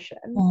different position.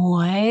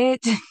 What?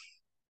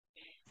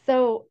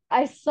 So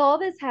I saw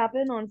this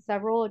happen on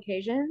several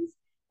occasions,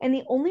 and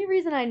the only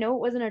reason I know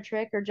it wasn't a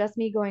trick or just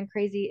me going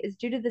crazy is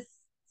due to the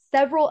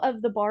several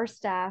of the bar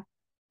staff,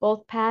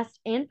 both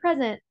past and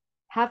present,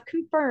 have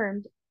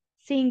confirmed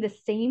seeing the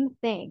same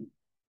thing.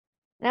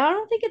 Now, I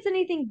don't think it's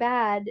anything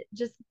bad,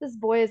 just that this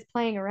boy is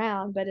playing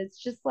around, but it's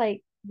just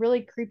like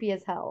really creepy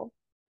as hell.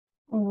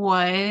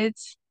 What?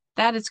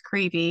 That is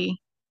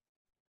creepy.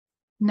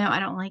 No, I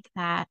don't like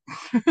that.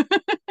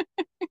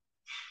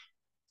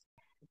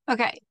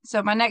 Okay,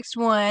 so my next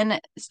one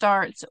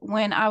starts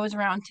when I was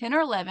around 10 or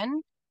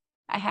 11.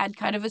 I had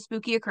kind of a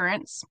spooky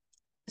occurrence.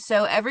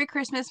 So every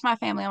Christmas, my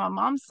family on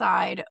my mom's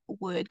side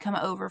would come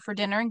over for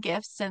dinner and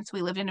gifts since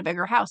we lived in a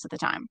bigger house at the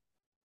time.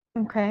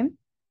 Okay.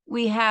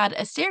 We had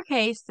a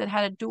staircase that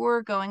had a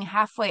door going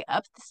halfway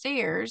up the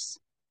stairs.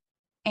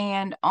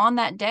 And on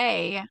that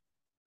day,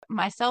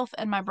 myself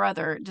and my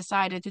brother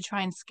decided to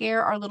try and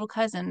scare our little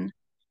cousin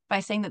by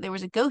saying that there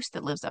was a ghost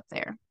that lives up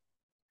there.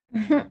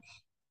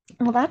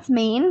 Well, that's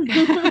mean.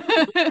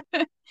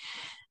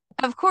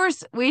 Of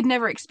course, we'd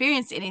never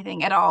experienced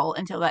anything at all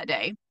until that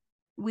day.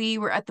 We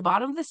were at the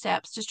bottom of the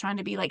steps just trying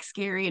to be like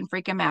scary and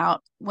freak him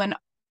out when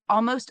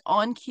almost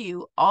on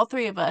cue, all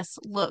three of us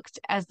looked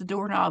as the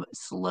doorknob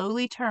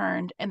slowly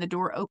turned and the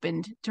door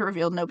opened to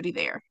reveal nobody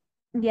there.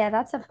 Yeah,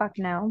 that's a fuck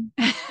no.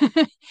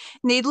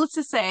 Needless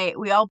to say,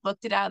 we all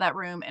booked it out of that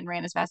room and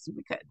ran as fast as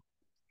we could.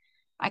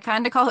 I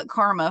kind of call it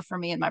karma for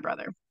me and my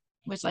brother,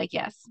 which, like,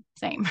 yes,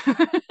 same.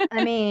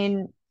 I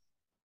mean,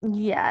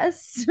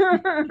 yes.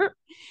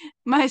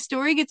 My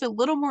story gets a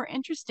little more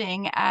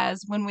interesting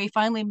as when we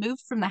finally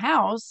moved from the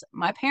house,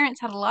 my parents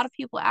had a lot of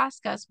people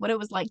ask us what it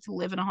was like to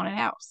live in a haunted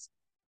house.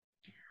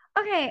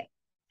 Okay,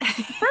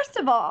 first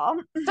of all,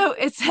 So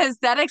it says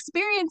that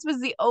experience was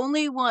the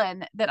only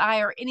one that I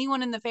or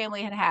anyone in the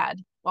family had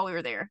had while we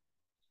were there.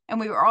 And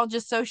we were all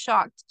just so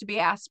shocked to be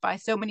asked by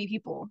so many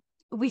people.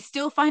 We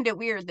still find it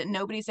weird that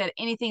nobody said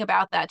anything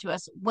about that to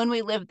us when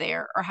we lived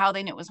there or how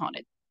they knew it was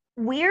haunted.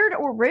 weird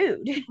or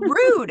rude?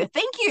 Rude.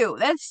 Thank you.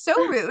 That's so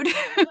rude.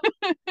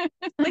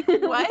 Like,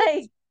 what?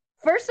 Like,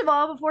 first of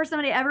all, before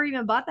somebody ever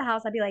even bought the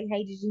house, I'd be like,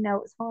 hey, did you know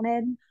it was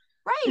haunted?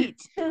 Right.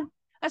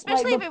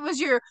 Especially if it was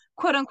your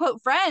quote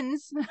unquote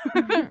friends.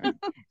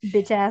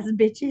 Bitch ass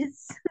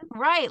bitches.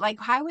 Right. Like,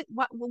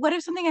 what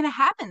if something had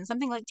happened?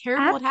 Something like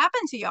terrible had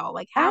happened to y'all?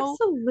 Like, how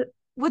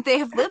would they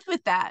have lived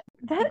with that?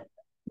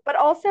 But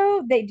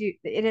also they do,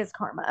 it is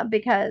karma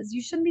because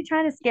you shouldn't be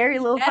trying to scare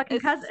your little fucking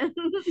cousin.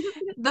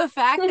 The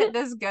fact that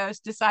this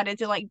ghost decided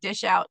to like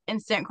dish out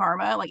instant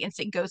karma, like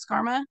instant ghost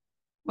karma,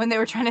 when they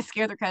were trying to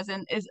scare their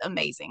cousin is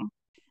amazing.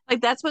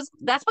 Like that's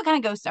what kind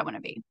of ghost I want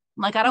to be.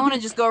 Like I don't want to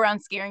just go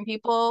around scaring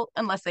people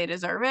unless they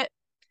deserve it.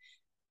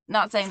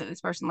 Not saying that this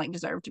person like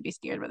deserved to be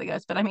scared by the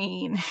ghost, but I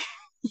mean,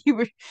 you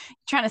were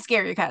trying to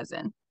scare your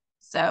cousin.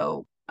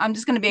 So I'm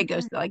just gonna be a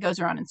ghost that like goes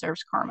around and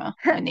serves karma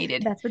when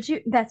needed. That's what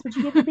you get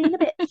for being a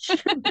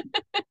bitch.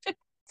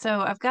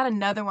 So I've got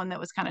another one that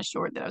was kind of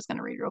short that I was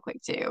gonna read real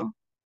quick too.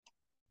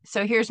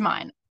 So here's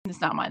mine.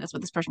 It's not mine, that's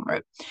what this person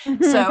wrote.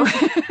 So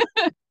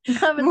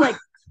I was like,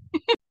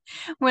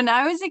 when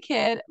I was a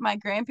kid, my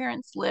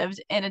grandparents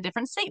lived in a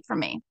different state from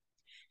me.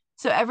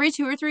 So every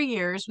 2 or 3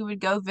 years, we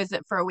would go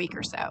visit for a week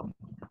or so.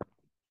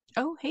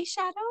 Oh, hey,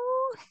 Shadow.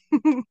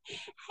 Hey,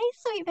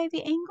 sweet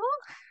baby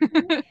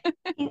Angle.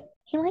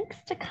 he likes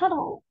to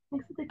cuddle.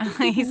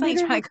 He's like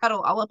trying to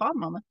cuddle all up on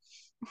Mama.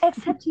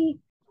 Except he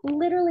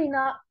literally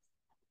not.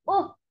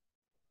 Oh,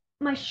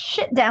 my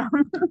shit down.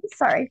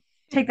 Sorry.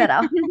 Take that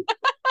out.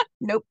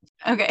 Nope.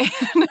 Okay.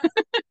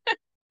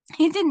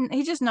 He didn't.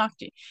 He just knocked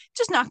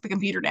the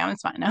computer down.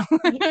 It's fine now.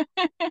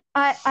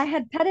 I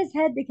had pet his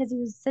head because he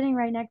was sitting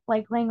right next,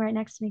 like laying right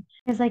next to me.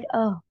 He was like,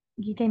 "Oh,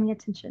 you gave me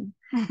attention."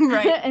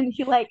 Right. And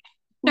he like,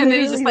 and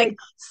then he just like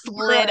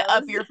slid burrows.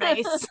 up your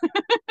face.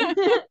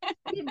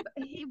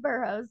 he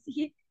burrows.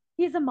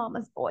 He's a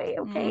mama's boy.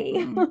 Okay.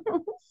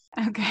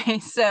 Mm-hmm. Okay.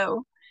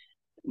 So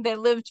They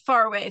lived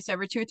far away, so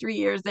every 2 or 3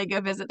 years they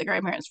go visit the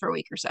grandparents for a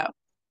week or so.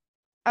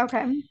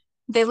 Okay.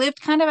 They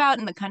lived kind of out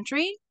in the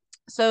country,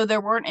 so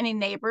there weren't any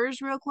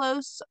neighbors real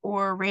close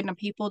or random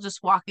people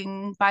just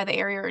walking by the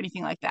area or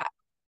anything like that.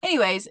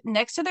 Anyways,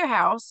 next to their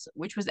house,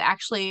 which was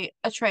actually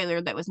a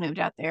trailer that was moved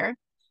out there,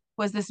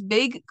 was this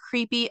big,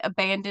 creepy,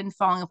 abandoned,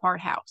 falling apart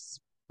house,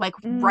 like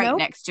right Nope.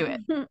 next to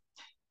it.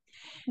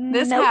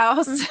 This Nope.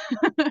 house,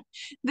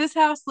 this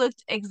house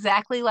looked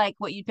exactly like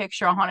what you'd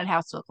picture a haunted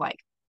house to look like.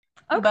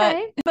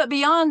 Okay. But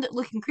beyond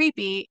looking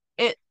creepy,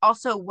 it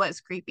also was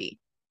creepy.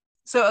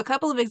 So a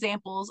couple of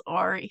examples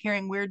are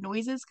hearing weird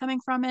noises coming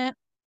from it,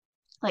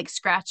 like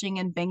scratching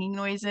and banging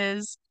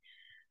noises.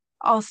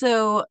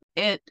 Also,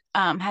 it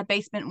had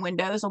basement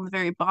windows on the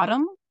very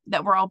bottom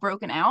that were all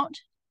broken out.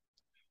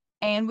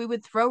 And we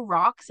would throw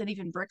rocks and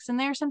even bricks in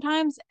there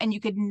sometimes, and you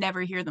could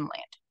never hear them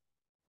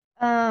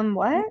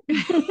What?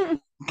 land.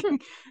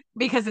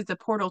 Because it's a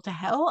portal to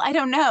hell? I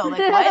don't know.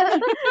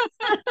 Like,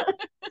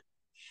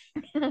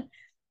 what?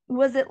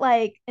 Was it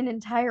like an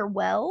entire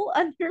well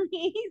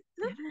underneath?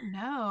 I don't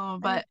know,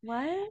 but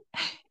what?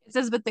 It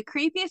says, but the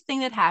creepiest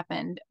thing that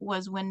happened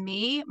was when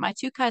me, my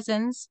two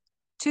cousins,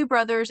 two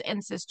brothers,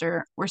 and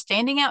sister were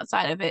standing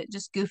outside of it,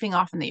 just goofing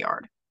off in the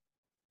yard.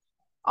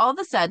 All of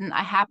a sudden,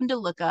 I happened to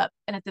look up,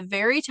 and at the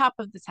very top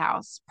of this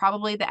house,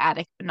 probably the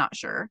attic, but not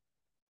sure,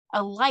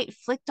 a light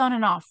flicked on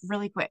and off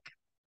really quick.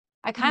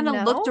 I kind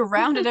of looked No.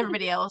 around at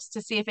everybody else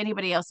to see if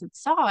anybody else had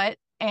saw it,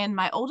 and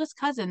my oldest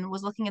cousin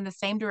was looking in the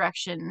same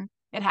direction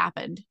it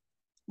happened,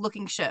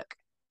 looking shook.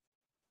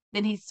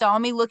 Then he saw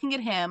me looking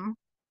at him,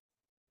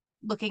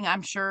 looking,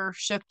 I'm sure,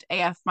 shook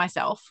AF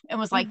myself, and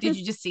was like, "Did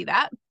you just see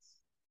that?"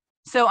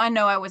 So I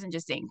know I wasn't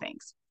just seeing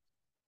things.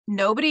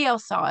 Nobody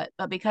else saw it,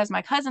 but because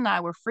my cousin and I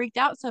were freaked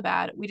out so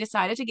bad, we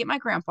decided to get my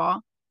grandpa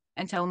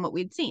and tell him what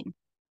we'd seen.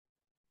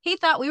 He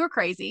thought we were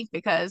crazy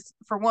because,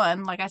 for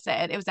one, like I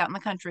said, it was out in the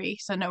country,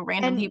 so no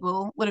random And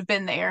people would have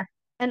been there.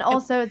 and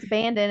also it's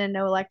abandoned and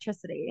no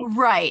electricity.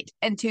 Right.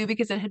 And two,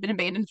 because it had been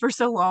abandoned for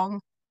so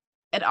long,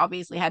 it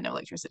obviously had no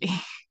electricity.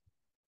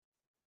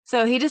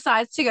 So he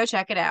decides to go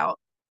check it out.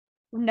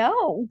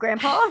 No,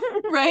 Grandpa.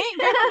 Right?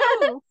 Grandpa,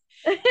 no.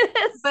 But he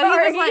was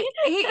Sorry. like,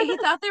 he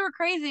thought they were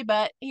crazy,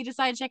 but he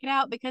decided to check it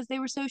out because they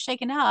were so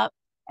shaken up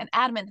and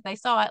adamant that they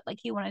saw it. Like,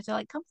 he wanted to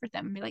like comfort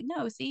them and be like,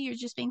 "No, see, you're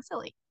just being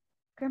silly."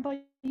 Grandpa,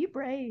 you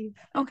brave.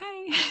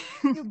 Okay.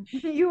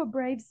 You a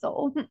brave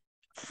soul.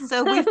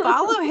 So we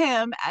follow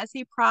him as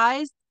he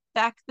pries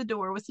back the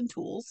door with some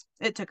tools.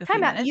 It took a few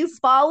Time out. minutes. You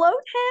followed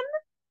him?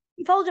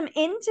 You followed him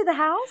into the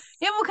house?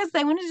 Yeah, well, because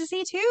they wanted to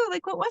see too.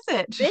 Like, what was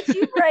it? Bitch,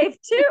 you brave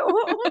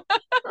too.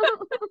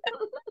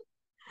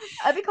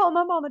 I'd be calling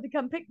my mama to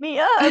come pick me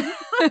up.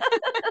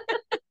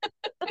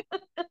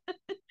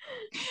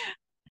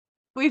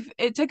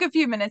 It took a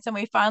few minutes and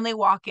we finally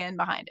walk in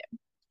behind him.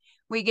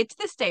 We get to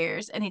the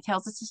stairs and he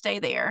tells us to stay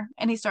there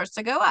and he starts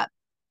to go up.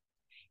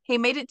 He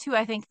made it to,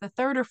 I think, the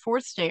third or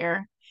fourth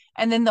stair,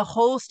 and then the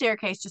whole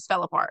staircase just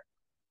fell apart,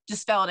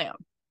 just fell down.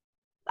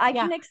 I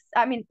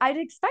mean, I'd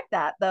expect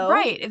that though.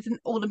 Right. It's an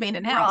old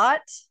abandoned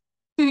house.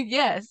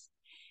 Yes.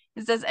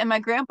 It says, and my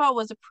grandpa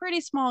was a pretty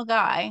small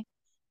guy,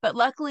 but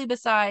luckily,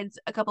 besides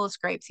a couple of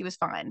scrapes, he was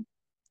fine.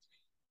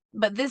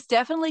 But this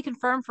definitely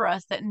confirmed for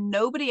us that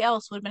nobody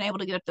else would have been able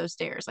to get up those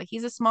stairs. Like,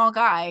 he's a small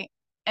guy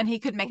and he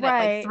could make it up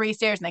like 3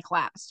 stairs and they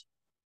collapsed.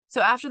 So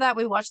after that,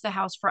 we watched the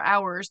house for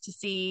hours to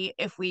see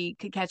if we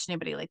could catch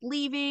anybody like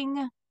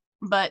leaving,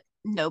 but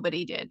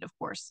nobody did, of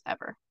course,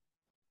 ever.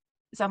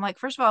 So I'm like,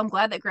 first of all, I'm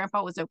glad that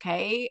Grandpa was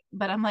okay,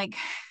 but I'm like,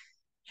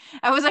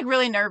 I was like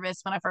really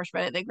nervous when I first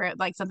read it that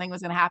like something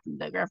was going to happen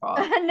to Grandpa.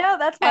 No,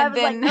 that's why I was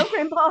like, no,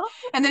 Grandpa.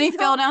 And then he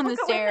fell down the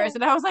stairs,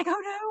 and I was like,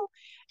 oh no.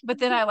 But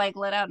then I like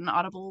let out an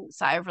audible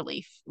sigh of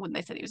relief when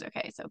they said he was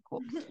okay. So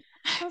cool.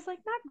 I was like,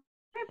 not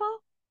Grandpa.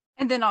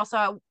 And then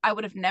also, I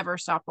would have never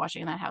stopped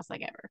watching that house,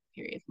 like, ever,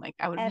 period. Like,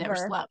 I would have never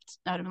slept.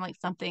 I would have been like,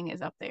 something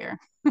is up there.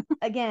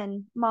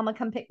 Again, Mama,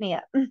 come pick me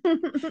up.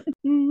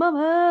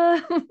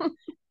 Mama.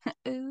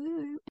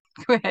 Ooh.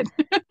 Go ahead.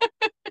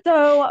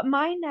 So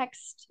my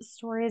next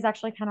story is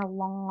actually kind of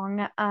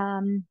long.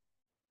 I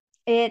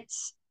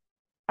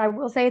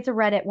will say it's a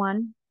Reddit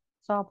one,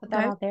 so I'll put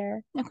that out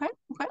there. Okay.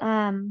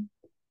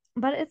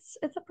 But it's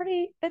a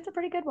pretty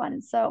good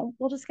one. So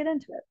we'll just get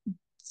into it.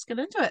 Let's get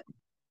into it.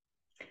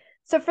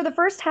 So for the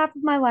first half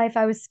of my life,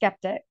 I was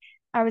skeptic.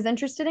 I was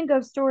interested in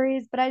ghost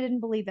stories, but I didn't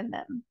believe in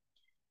them.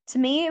 To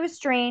me, it was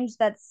strange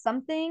that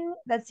something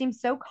that seemed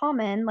so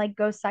common, like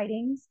ghost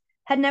sightings,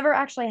 had never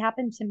actually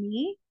happened to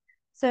me.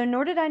 So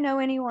nor did I know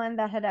anyone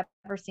that had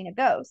ever seen a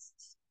ghost.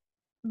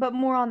 But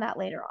more on that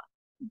later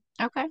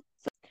on. Okay.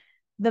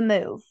 The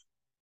move.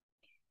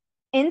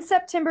 In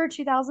September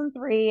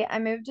 2003, I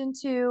moved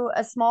into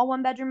a small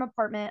one-bedroom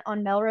apartment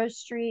on Melrose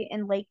Street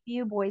in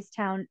Lakeview, Boys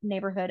Town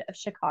neighborhood of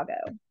Chicago.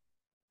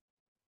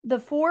 The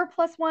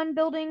 4+1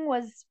 building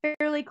was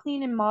fairly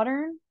clean and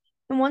modern,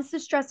 and once the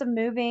stress of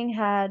moving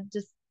had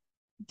just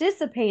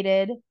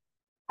dissipated,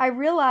 I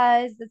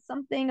realized that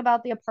something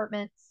about the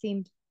apartment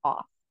seemed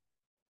off.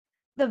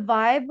 The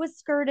vibe was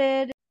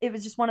skirted, it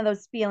was just one of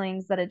those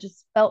feelings that it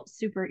just felt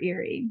super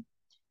eerie.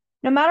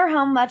 No matter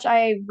how much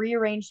I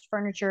rearranged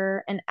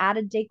furniture and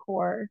added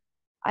decor,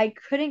 I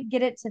couldn't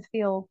get it to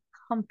feel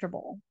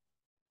comfortable.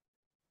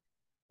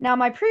 Now,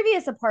 my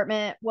previous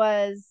apartment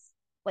was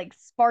like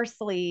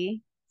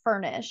sparsely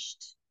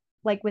furnished,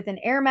 like with an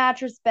air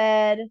mattress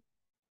bed,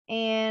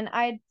 and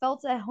I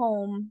felt at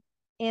home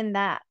in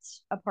that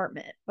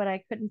apartment, but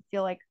I couldn't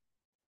feel like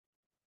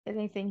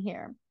anything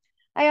here.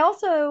 I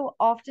also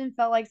often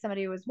felt like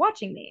somebody was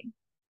watching me,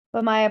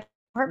 but my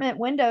apartment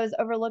windows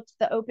overlooked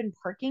the open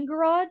parking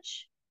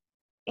garage,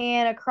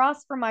 and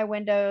across from my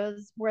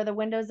windows were the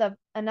windows of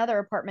another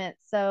apartment.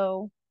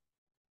 So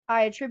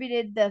I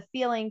attributed the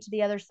feeling to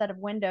the other set of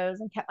windows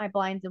and kept my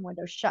blinds and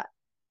windows shut.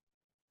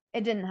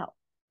 It didn't help,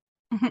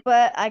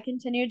 but I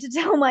continued to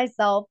tell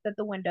myself that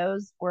the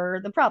windows were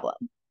the problem.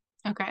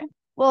 Okay.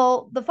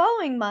 Well, the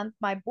following month,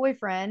 my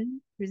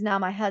boyfriend, who's now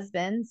my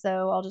husband,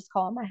 so I'll just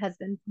call him my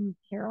husband from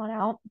here on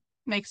out,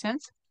 Makes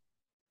sense.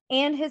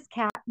 and his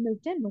cat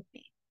moved in with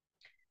me.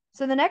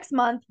 So the next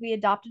month, we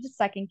adopted a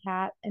second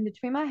cat, and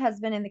between my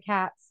husband and the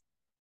cats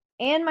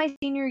and my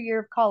senior year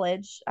of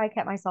college, I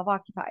kept myself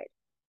occupied.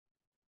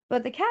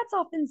 But the cats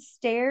often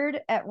stared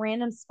at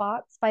random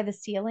spots by the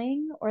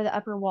ceiling or the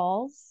upper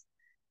walls,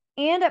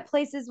 and at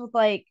places with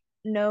like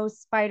no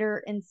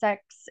spider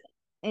insects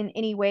in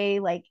any way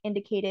like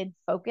indicated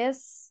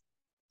focus.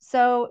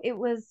 So it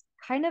was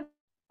kind of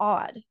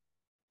odd.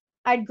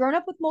 I'd grown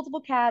up with multiple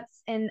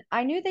cats and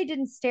I knew they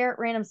didn't stare at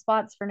random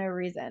spots for no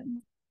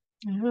reason.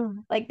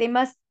 Ooh. Like they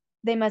must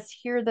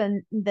hear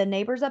the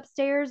neighbors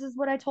upstairs is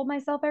what I told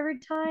myself every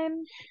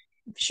time,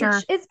 Sure.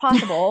 which is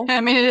possible.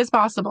 I mean, it is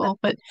possible,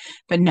 but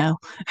no.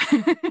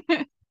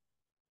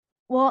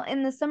 Well,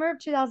 in the summer of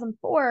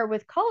 2004,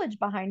 with college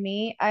behind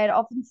me, I had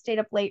often stayed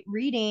up late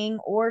reading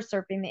or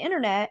surfing the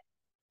internet.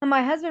 And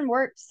my husband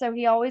worked, so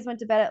he always went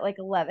to bed at like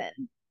 11.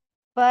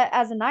 But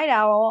as a night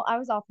owl, I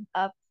was often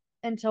up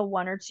until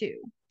 1 or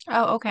 2. Oh,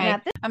 And okay.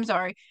 at this, I'm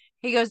sorry.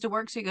 He goes to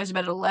work, so he goes to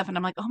bed at 11.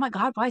 I'm like, oh my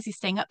God, why is he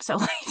staying up so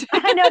late?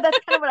 I know that's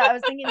kind of what I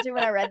was thinking too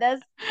when I read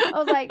this. I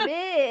was like,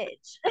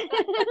 bitch.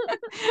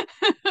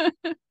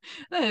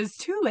 That is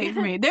too late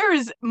for me. There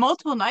was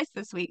multiple nights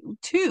this week.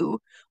 Two.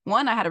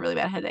 One, I had a really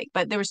bad headache,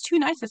 but there was 2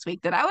 nights this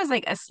week that I was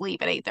like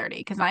asleep at 8:30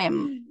 because I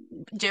am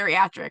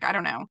geriatric. I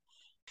don't know.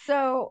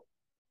 So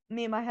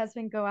me and my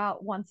husband go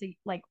out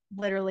like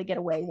literally get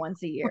away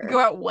once a We year. go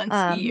out once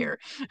a year.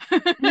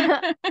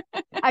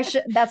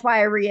 That's why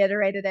I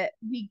reiterated it.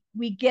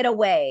 We get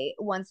away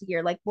once a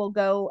year. Like we'll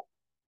go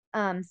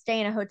stay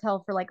in a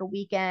hotel for like a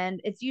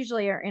weekend. It's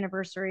usually our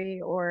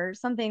anniversary or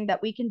something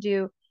that we can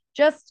do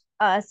just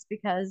us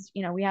because,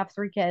 we have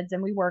 3 kids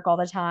and we work all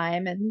the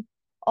time and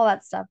all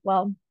that stuff.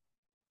 Well,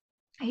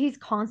 he's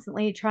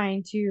constantly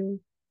trying to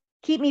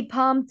keep me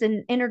pumped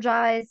and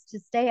energized to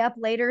stay up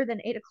later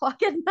than 8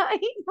 o'clock at night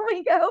when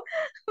we go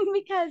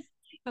because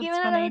That's even at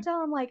a funny.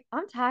 hotel, I'm like,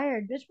 I'm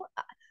tired, bitch.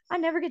 I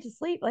never get to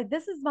sleep. Like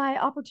this is my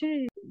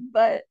opportunity.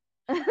 But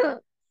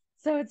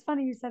so it's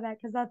funny you said that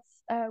because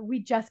that's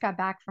we just got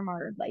back from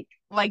our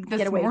Like this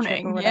getaway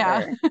trip or morning.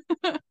 Yeah.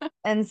 whatever.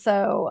 And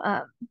so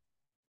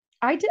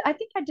I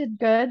think I did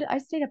good. I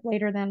stayed up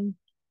later than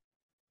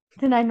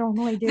I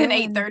normally do. Then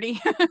And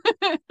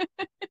 8:30.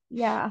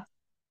 yeah,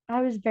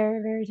 I was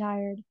very, very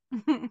tired.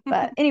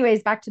 But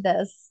anyways, back to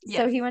this.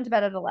 So Yes. he went to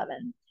bed at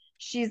 11.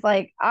 She's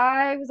like,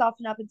 I was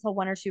often up until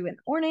 1 or 2 in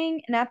the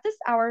morning. And at this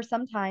hour,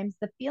 sometimes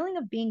the feeling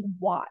of being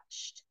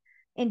watched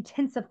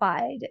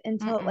intensified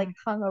until it like Mm-mm.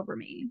 hung over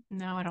me.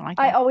 No, I don't like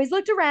I that. always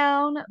looked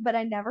around, but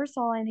I never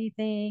saw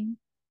anything.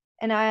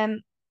 And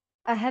I'm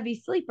a heavy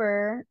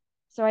sleeper,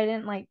 so I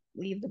didn't like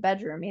leave the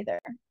bedroom either.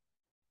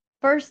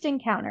 First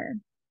encounter.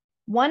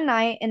 One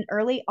night in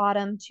early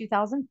autumn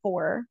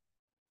 2004,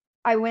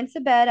 I went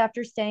to bed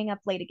after staying up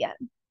late again.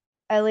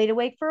 I laid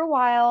awake for a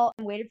while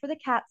and waited for the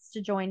cats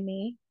to join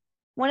me.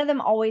 One of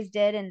them always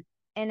did, and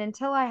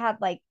until I had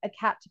like a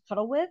cat to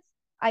cuddle with,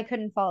 I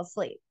couldn't fall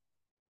asleep.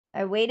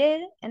 I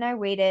waited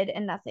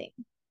and nothing.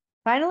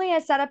 Finally, I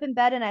sat up in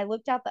bed and I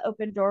looked out the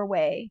open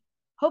doorway,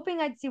 hoping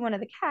I'd see one of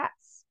the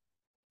cats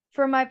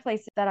from my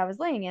place that I was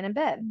laying in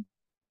bed.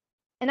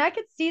 And I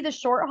could see the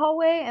short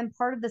hallway and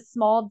part of the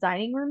small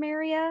dining room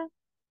area.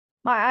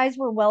 My eyes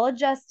were well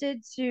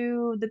adjusted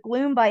to the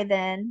gloom by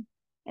then,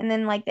 and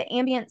then like the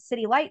ambient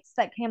city lights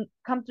that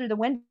come through the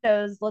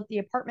windows lit the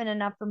apartment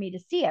enough for me to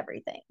see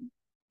everything,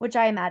 which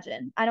I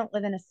imagine. I don't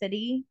live in a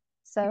city,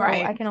 so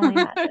Right. I can only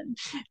imagine.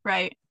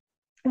 Right.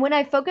 When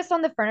I focused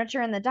on the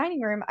furniture in the dining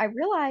room, I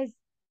realized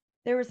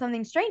there was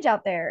something strange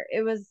out there.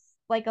 It was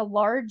like a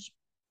large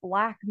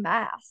black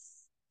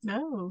mass.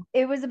 No.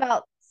 It was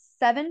about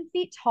 7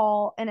 feet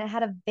tall and it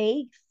had a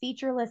vague,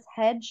 featureless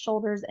head,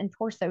 shoulders, and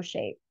torso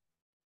shape,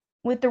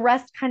 with the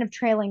rest kind of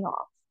trailing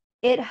off.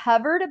 It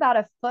hovered about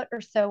a foot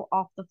or so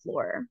off the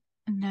floor.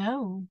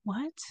 No.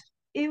 What?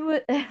 It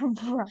was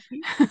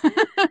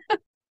right.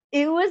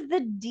 It was the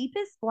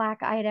deepest black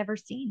I had ever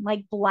seen,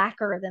 like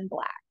blacker than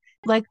black,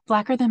 Like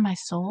blacker than my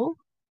soul?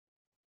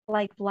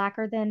 like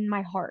blacker than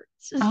my heart.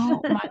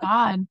 Oh my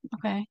God.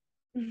 Okay.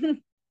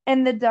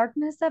 And the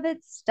darkness of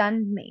it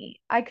stunned me.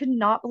 I could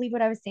not believe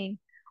what I was seeing.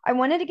 I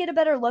wanted to get a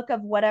better look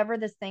of whatever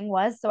this thing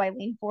was, so I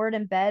leaned forward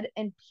in bed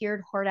and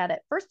peered hard at it.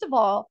 First of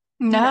all,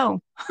 no.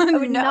 No. I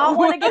would not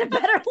want No. to get a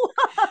better look.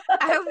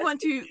 I would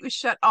want to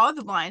shut all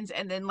the blinds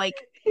and then like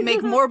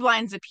make more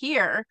blinds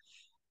appear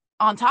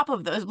on top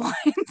of those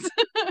blinds.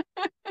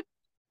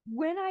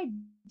 When I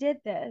did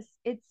this,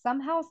 it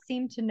somehow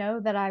seemed to know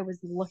that I was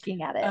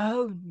looking at it.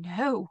 Oh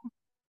no.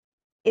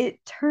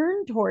 It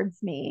turned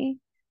towards me,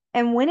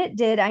 and when it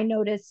did, I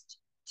noticed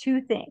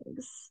two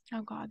things.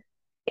 Oh God.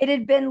 It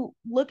had been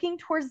looking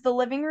towards the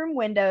living room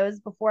windows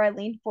before I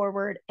leaned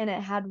forward, and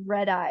it had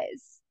red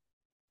eyes,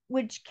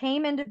 which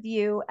came into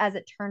view as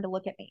it turned to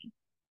look at me.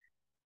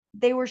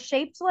 They were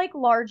shaped like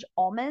large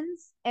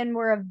almonds and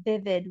were a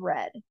vivid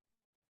red.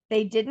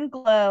 They didn't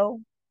glow,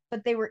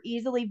 but they were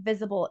easily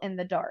visible in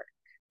the dark.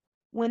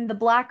 When the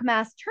black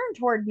mass turned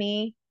toward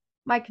me,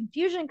 my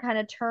confusion kind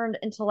of turned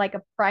into like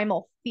a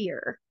primal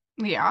fear.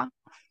 Yeah.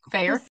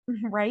 Fair.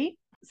 Right?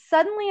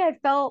 Suddenly I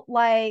felt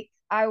like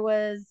I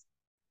was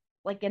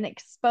like an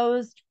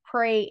exposed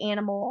prey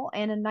animal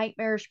and a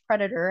nightmarish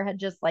predator had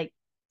just like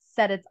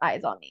set its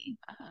eyes on me.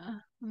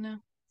 No.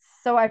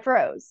 So I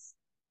froze.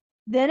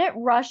 Then it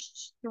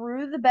rushed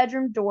through the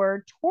bedroom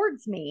door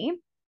towards me.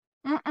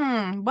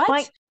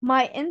 What?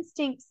 My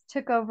instincts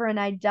took over and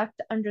I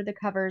ducked under the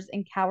covers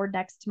and cowered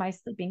next to my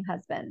sleeping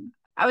husband.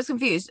 I was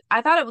confused.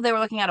 I thought they were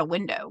looking out a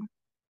window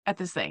at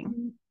this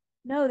thing.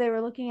 No, they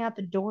were looking out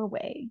the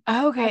doorway.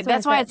 Okay,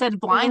 that's why it said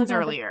blinds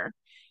earlier.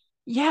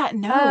 Yeah,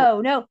 no.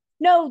 Oh, no.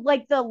 No,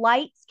 like the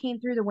lights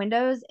came through the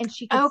windows and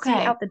she could see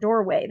out the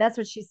doorway. That's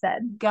what she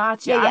said.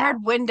 Gotcha. I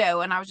heard window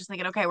and I was just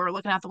thinking, okay, we're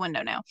looking out the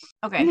window now.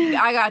 Okay,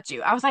 I got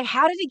you. I was like,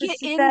 how did it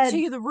get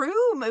into the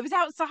room? It was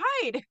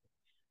outside.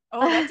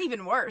 Oh, that's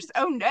even worse.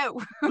 Oh no.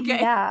 Okay.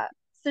 Yeah.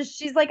 So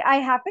she's like, I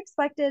half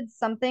expected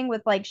something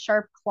with like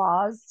sharp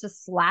claws to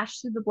slash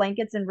through the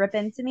blankets and rip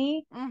into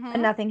me,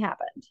 and nothing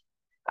happened.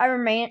 I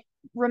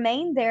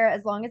remained there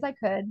as long as I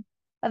could.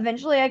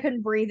 Eventually, I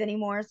couldn't breathe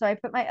anymore, so I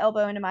put my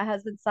elbow into my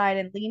husband's side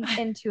and leaned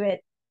into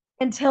it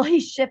until he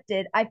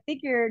shifted. I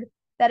figured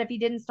that if he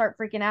didn't start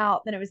freaking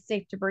out, then it was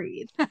safe to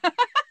breathe.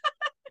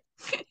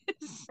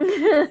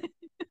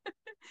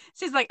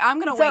 She's like, I'm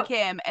gonna wake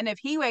him, and if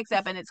he wakes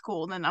up and it's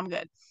cool, then I'm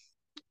good.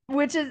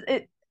 Which is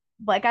it.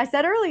 Like I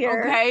said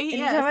earlier, okay,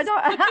 yes.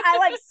 I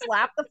like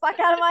slap the fuck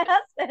out of my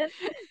husband.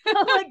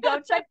 I'm like,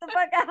 go check the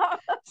fuck out.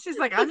 She's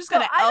like, I'm just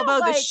gonna elbow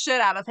the shit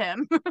out of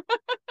him.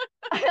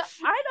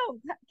 I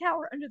don't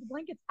cower under the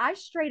blankets. I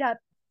straight up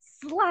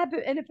slap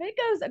it, and if it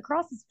goes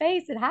across his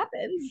face, it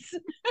happens.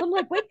 I'm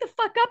like, wake the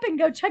fuck up and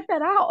go check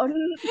that out.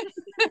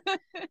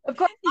 Of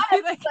course,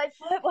 like,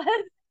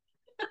 what?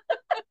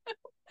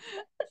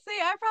 See,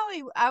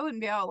 I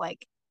wouldn't be all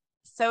like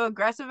so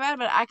aggressive about it,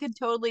 but I could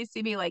totally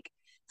see me like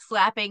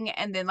slapping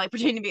and then like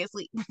pretending to be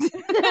asleep.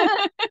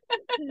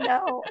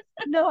 No,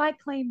 I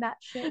claim that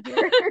shit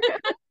here.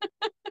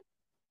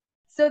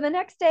 So the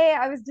next day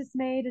I was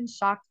dismayed and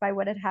shocked by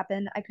what had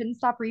happened. I couldn't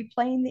stop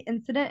replaying the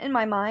incident in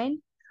my mind.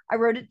 I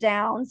wrote it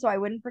down so I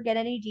wouldn't forget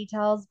any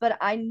details, but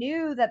I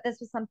knew that this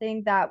was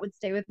something that would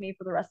stay with me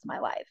for the rest of my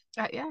life.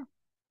 Yeah.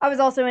 I was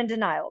also in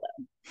denial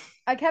though.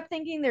 I kept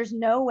thinking there's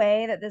no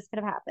way that this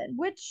could have happened,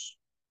 which,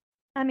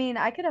 I mean,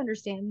 I could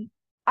understand.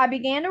 I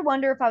began to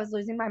wonder if I was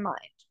losing my mind.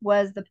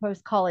 Was the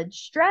post-college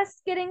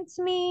stress getting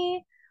to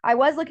me? I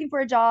was looking for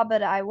a job,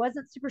 but I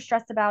wasn't super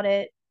stressed about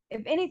it.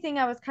 If anything,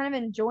 I was kind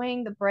of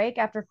enjoying the break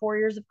after 4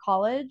 years of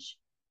college,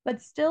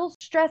 but still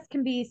stress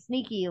can be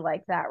sneaky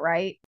like that,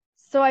 right?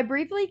 So I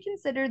briefly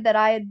considered that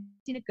I had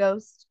seen a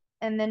ghost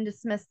and then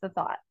dismissed the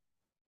thought.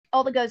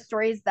 All the ghost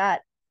stories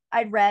that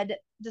I'd read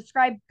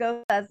described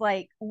ghosts as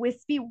like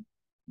wispy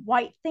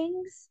white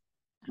things,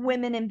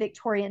 women in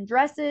Victorian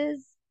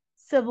dresses,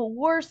 Civil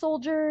War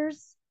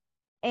soldiers,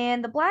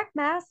 and the Black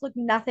Mass looked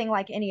nothing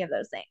like any of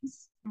those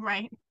things.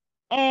 Right.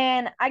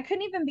 And I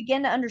couldn't even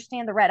begin to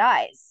understand the red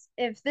eyes.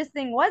 If this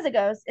thing was a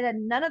ghost, it had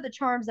none of the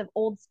charms of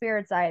old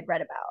spirits I had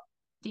read about.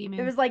 Demon.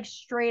 It was like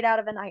straight out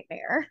of a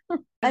nightmare.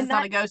 It's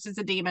not a ghost, it's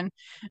a demon.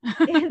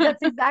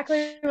 That's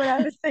exactly what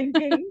I was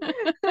thinking.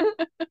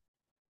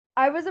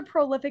 I was a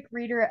prolific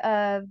reader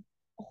of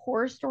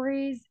horror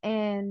stories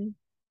and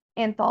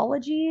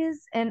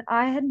anthologies, and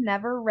I had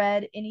never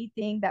read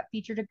anything that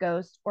featured a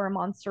ghost or a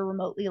monster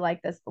remotely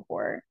like this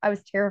before. I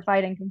was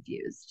terrified and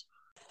confused.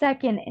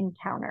 Second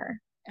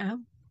encounter. Oh,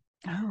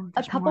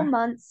 a couple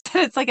months.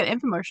 It's like an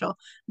infomercial,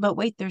 but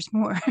wait, there's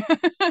more.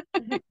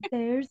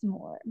 There's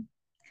more.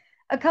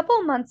 A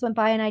couple months went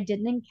by and I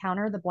didn't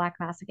encounter the Black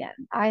Mass again.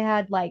 I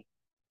had like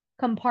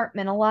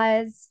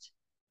compartmentalized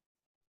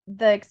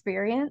the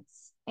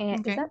experience.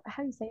 And is that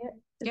how you say it?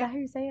 Is that how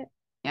you say it?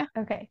 Yeah.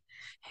 Okay.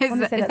 Let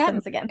me say that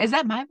sentence again. Is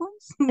that my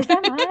voice? Is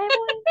that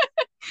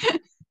my voice?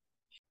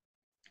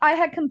 I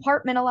had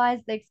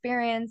compartmentalized the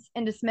experience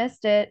and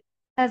dismissed it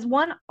as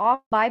one off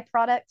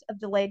byproduct of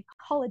delayed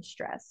college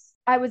stress.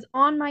 I was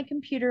on my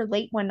computer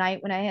late one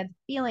night when I had the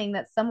feeling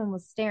that someone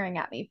was staring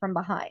at me from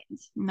behind.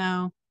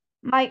 No.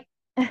 My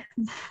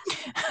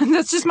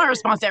That's just my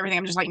response to everything.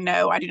 I'm just like,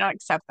 no, I do not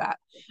accept that.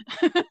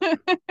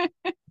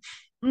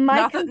 My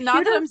Not that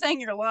computer. I'm saying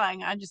you're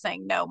lying. I'm just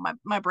saying no,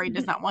 my brain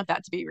does not want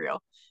that to be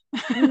real.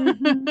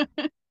 Mhm.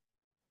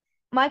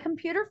 My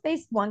computer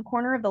faced one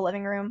corner of the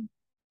living room.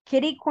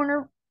 Kitty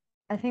corner.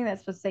 I think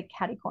that's supposed to say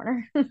catty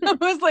corner. I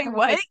was like, I'm gonna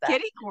what? fix that.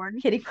 Kitty corn?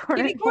 Kitty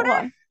Kitty corner.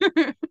 Hold on.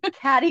 corner?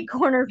 Catty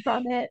corner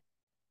from it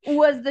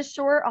was the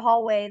short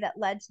hallway that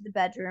led to the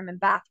bedroom and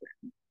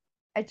bathroom.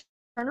 I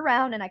turned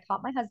around and I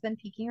caught my husband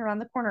peeking around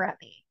the corner at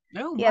me.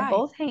 Oh He had my.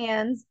 both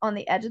hands on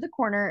the edge of the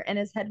corner and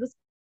his head was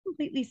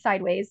completely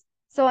sideways,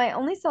 so I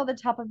only saw the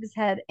top of his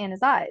head and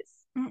his eyes.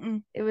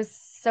 Mm-mm. It was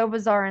so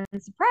bizarre and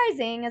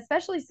surprising,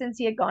 especially since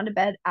he had gone to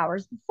bed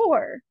hours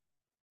before.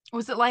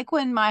 Was it like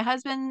when my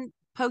husband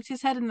poked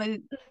his head in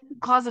the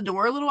closet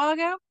door a little while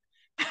ago?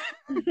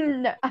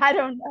 No, I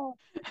don't know.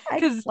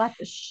 I'd Because slap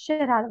the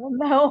shit out of him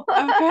though.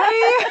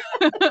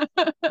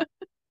 okay.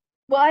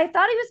 Well, I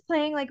thought he was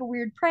playing like a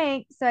weird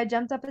prank, so I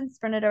jumped up and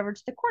sprinted over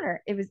to the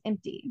corner. It was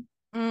empty.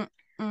 Mm-mm.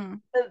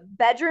 The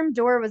bedroom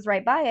door was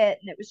right by it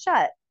and it was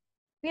shut.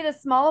 We had a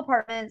small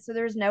apartment, so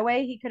there was no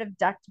way he could have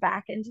ducked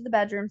back into the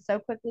bedroom so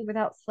quickly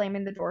without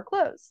slamming the door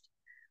closed.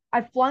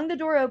 I flung the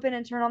door open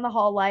and turned on the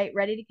hall light,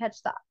 ready to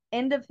catch the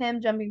end of him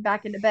jumping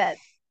back into bed.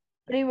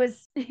 But he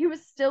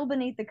was still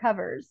beneath the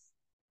covers.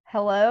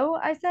 Hello,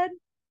 I said.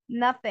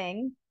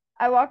 Nothing.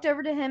 I walked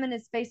over to him and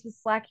his face was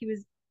slack. He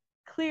was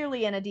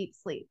clearly in a deep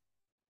sleep.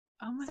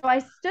 Oh my. So I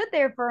stood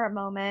there for a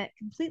moment,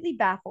 completely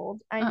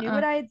baffled. I knew Uh-uh.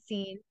 what I had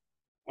seen,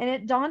 and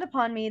it dawned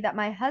upon me that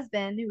my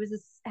husband, who was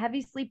a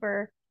heavy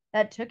sleeper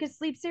that took his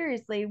sleep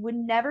seriously, would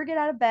never get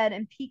out of bed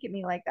and peek at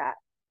me like that.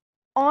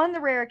 On the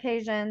rare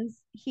occasions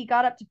he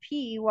got up to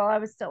pee while I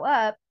was still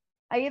up,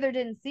 I either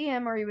didn't see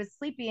him or he was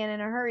sleepy and in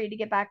a hurry to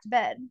get back to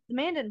bed. The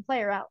man didn't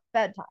play around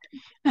bedtime.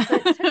 So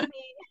it took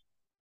me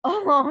a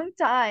long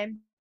time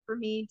for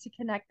me to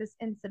connect this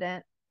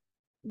incident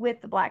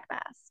with the Black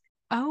Mask.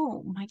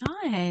 Oh my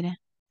God.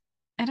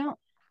 I don't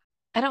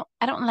I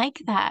don't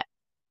like that.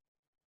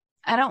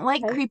 I don't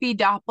like Okay. creepy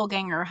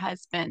doppelganger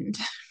husband.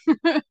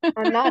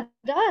 I'm not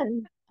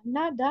done. I'm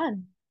not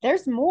done.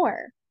 There's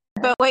more.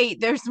 But wait,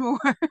 there's more.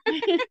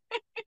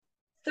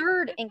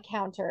 Third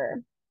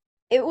encounter.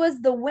 It was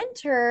the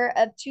winter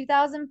of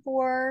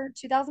 2004,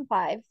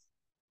 2005.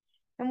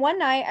 And one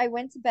night I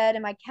went to bed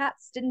and my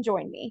cats didn't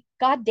join me.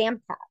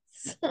 Goddamn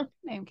cats.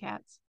 Name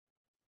cats.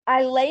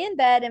 I lay in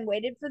bed and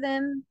waited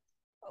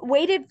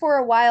for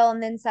a while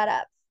and then sat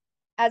up.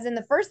 As in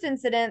the first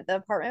incident, the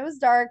apartment was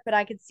dark, but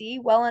I could see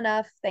well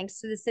enough thanks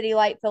to the city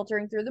light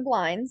filtering through the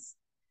blinds.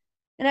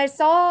 And I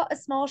saw a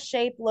small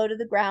shape low to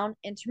the ground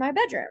enter my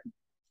bedroom.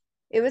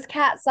 It was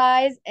cat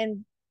size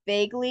and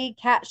vaguely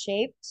cat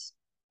shaped,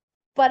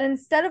 but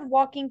instead of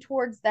walking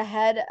towards the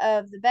head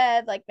of the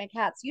bed like my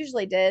cats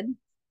usually did,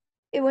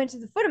 it went to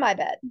the foot of my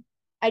bed.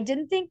 I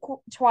didn't think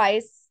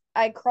twice.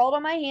 I crawled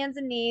on my hands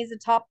and knees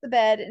atop the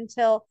bed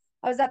until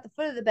I was at the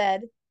foot of the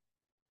bed.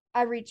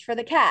 I reached for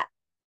the cat.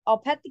 I'll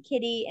pet the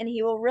kitty and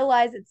he will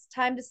realize it's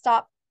time to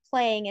stop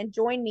playing and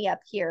join me up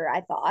here,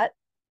 I thought.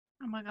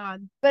 Oh my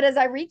God. But as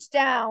I reached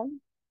down,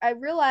 I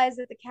realized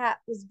that the cat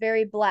was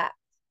very black,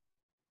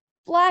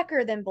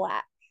 blacker than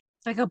black.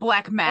 Like a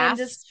black And mask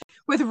just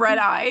with red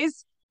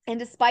eyes. and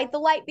despite the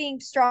light being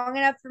strong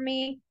enough for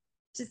me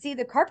to see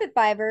the carpet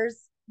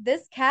fibers,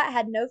 this cat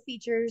had no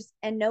features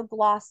and no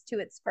gloss to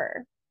its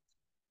fur.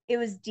 It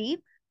was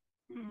deep,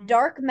 Mm.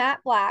 dark matte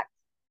black,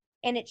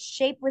 and its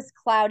shape was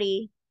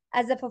cloudy,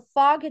 as if a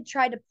fog had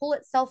tried to pull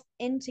itself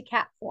into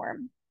cat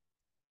form.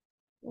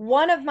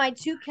 One of my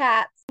two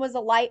cats was a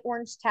light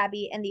orange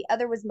tabby, and the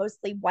other was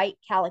mostly white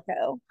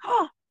calico.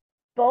 Oh,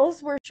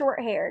 Both were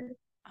short haired.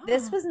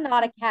 This was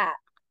not a cat.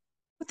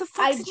 what the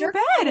I fuck's in your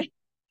jerked bed?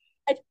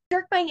 I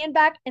jerked my hand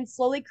back and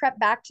slowly crept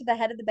back to the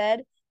head of the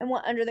bed and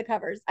went under the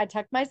covers. I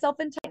tucked myself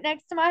in tight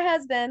next to my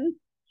husband,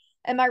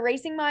 and my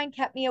racing mind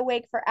kept me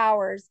awake for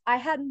hours. I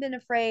hadn't been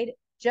afraid,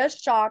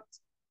 just shocked.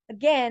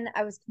 Again,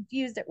 I was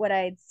confused at what I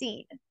had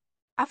seen.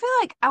 I feel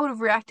like I would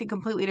have reacted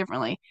completely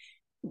differently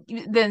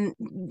than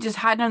just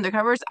hiding under the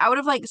covers. I would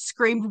have like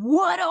screamed,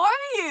 "What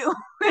are you?"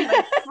 and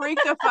like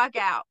freaked the fuck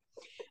out.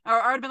 Or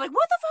I'd have been like,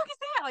 "What the fuck is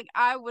that?" Like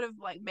I would have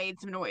like made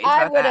some noise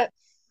I about would that.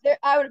 have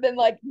I would have been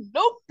like,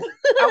 nope.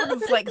 I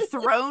would have like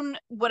thrown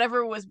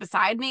whatever was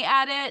beside me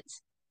at it.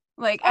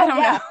 Like I Oh don't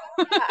yeah.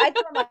 know. Yeah, I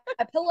threw my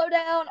pillow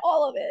down,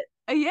 all of it.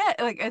 Yeah,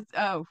 like it's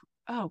oh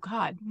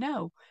God,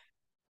 no.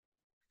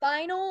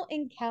 Final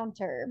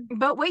encounter.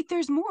 But wait,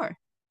 there's more.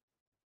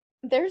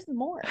 There's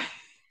more.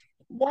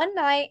 One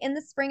night in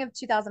the spring of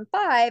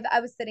 2005, I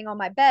was sitting on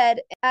my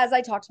bed as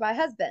I talked to my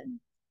husband.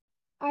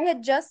 I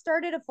had just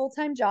started a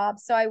full-time job,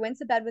 so I went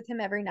to bed with him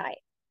every night.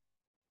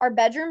 Our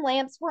bedroom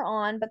lamps were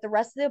on, but the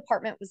rest of the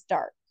apartment was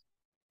dark.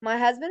 My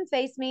husband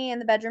faced me in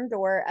the bedroom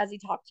door as he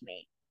talked to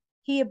me.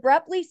 He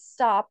abruptly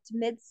stopped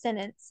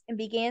mid-sentence and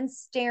began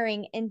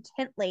staring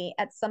intently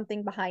at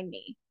something behind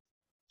me.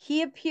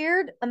 He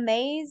appeared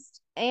amazed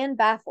and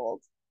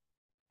baffled.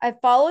 I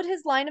followed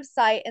his line of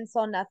sight and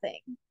saw nothing.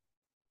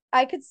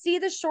 I could see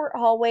the short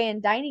hallway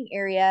and dining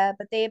area,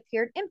 but they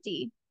appeared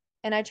empty,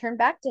 and I turned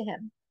back to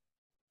him.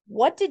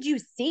 What did you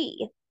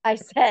see? I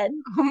said.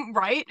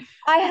 Right?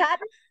 I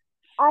hadn't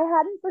I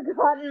hadn't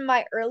forgotten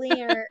my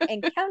earlier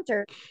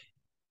encounter.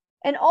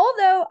 And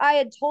although I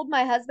had told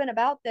my husband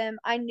about them,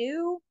 I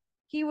knew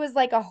he was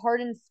like a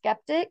hardened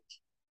skeptic,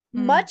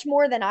 Mm. much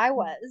more than I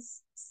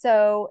was.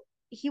 So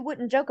he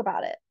wouldn't joke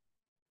about it.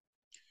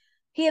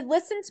 He had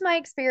listened to my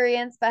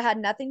experience, but had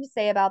nothing to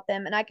say about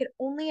them, and I could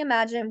only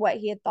imagine what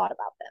he had thought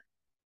about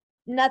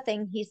them.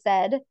 Nothing, he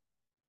said.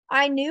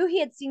 I knew he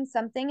had seen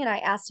something, and I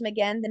asked him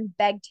again, then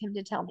begged him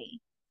to tell me.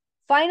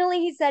 Finally,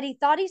 he said he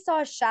thought he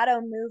saw a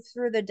shadow move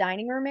through the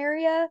dining room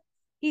area.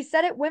 He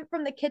said it went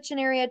from the kitchen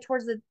area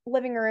towards the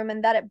living room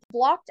and that it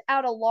blocked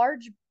out a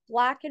large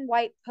black and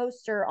white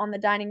poster on the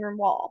dining room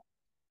wall.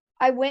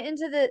 I went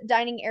into the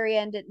dining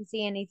area and didn't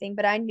see anything,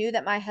 but I knew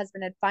that my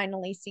husband had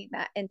finally seen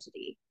that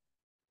entity.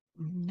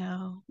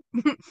 No.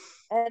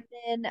 And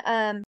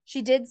then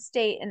she did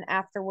state an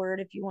afterword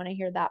if you want to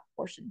hear that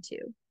portion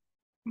too.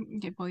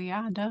 Well,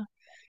 yeah, duh.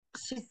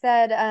 She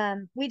said,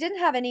 we didn't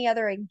have any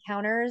other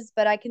encounters,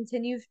 but I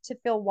continued to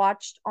feel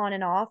watched on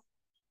and off.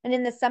 And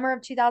in the summer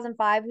of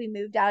 2005, we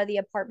moved out of the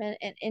apartment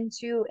and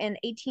into an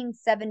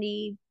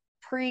 1870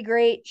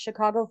 pre-Great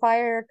Chicago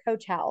Fire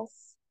coach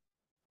house.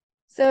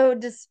 So,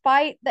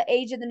 despite the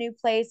age of the new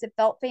place, it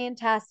felt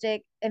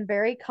fantastic and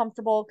very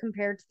comfortable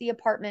compared to the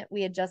apartment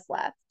we had just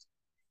left.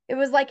 It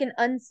was like an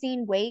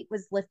unseen weight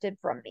was lifted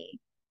from me.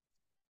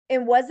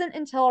 It wasn't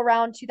until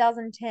around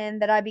 2010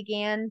 that I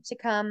began to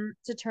come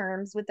to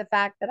terms with the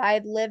fact that I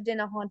had lived in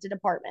a haunted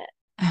apartment.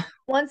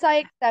 Once I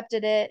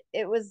accepted it,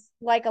 it was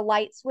like a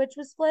light switch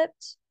was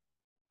flipped.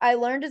 I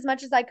learned as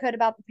much as I could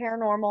about the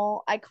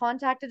paranormal. I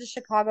contacted a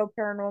Chicago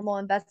paranormal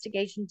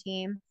investigation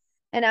team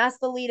and asked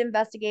the lead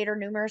investigator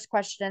numerous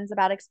questions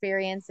about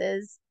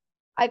experiences.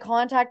 I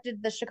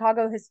contacted the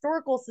Chicago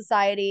Historical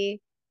Society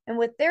and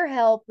with their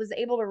help was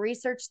able to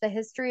research the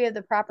history of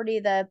the property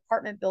the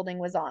apartment building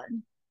was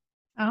on.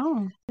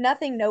 Oh.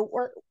 Nothing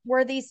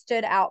noteworthy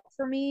stood out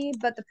for me,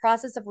 but the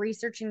process of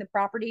researching the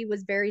property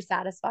was very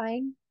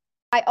satisfying.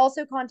 I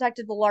also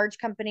contacted the large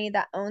company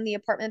that owned the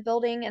apartment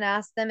building and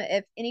asked them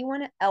if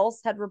anyone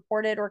else had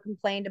reported or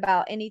complained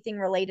about anything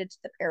related to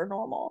the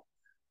paranormal.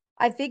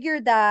 I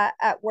figured that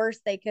at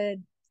worst they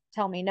could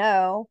tell me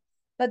no,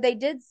 but they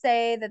did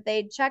say that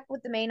they'd check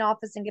with the main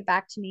office and get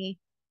back to me.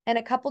 And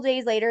a couple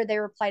days later, they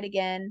replied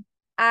again.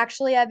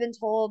 Actually, I've been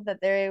told that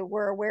they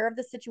were aware of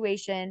the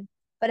situation,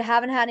 but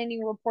haven't had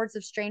any reports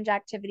of strange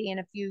activity in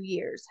a few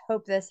years.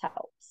 Hope this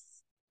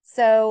helps.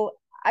 So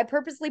I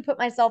purposely put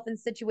myself in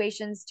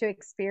situations to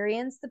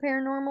experience the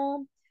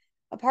paranormal.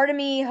 A part of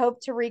me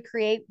hoped to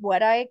recreate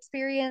what I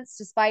experienced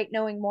despite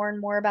knowing more and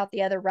more about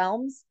the other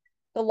realms.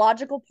 The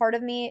logical part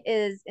of me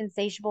is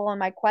insatiable and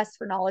my quest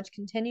for knowledge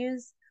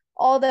continues.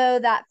 Although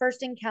that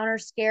first encounter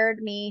scared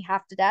me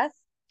half to death,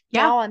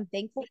 Yeah. now I'm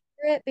thankful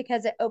for it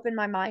because it opened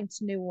my mind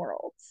to new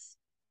worlds.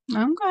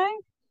 Okay.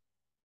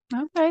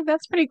 Okay,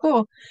 that's pretty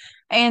cool.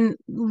 And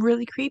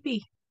really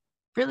creepy.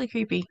 Really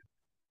creepy.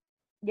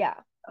 Yeah.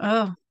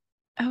 Oh,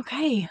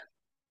 okay.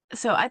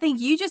 So I think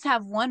you just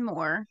have one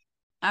more.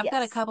 I've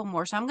got a Yes. couple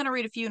more. So I'm going to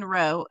read a few in a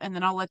row and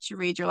then I'll let you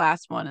read your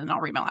last one and I'll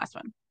read my last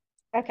one.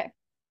 Okay.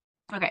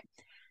 Okay.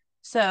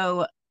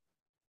 So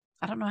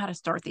I don't know how to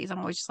start these. I'm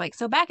always just like,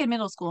 so back in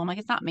middle school, I'm like,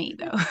 it's not me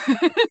though.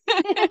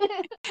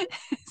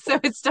 So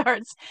it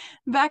starts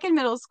back in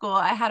middle school.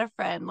 I had a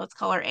friend, let's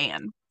call her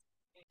Anne.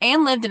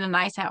 Anne lived in a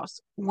nice house,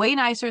 way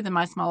nicer than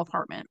my small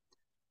apartment.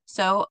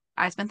 So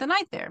I spent the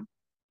night there.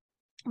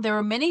 There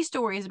were many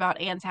stories about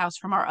Anne's house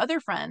from our other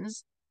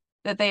friends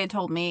that they had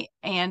told me,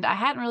 and I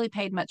hadn't really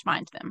paid much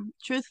mind to them.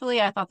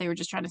 Truthfully, I thought they were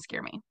just trying to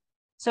scare me.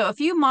 So a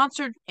few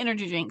monster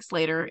energy drinks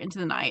later into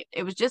the night,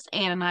 it was just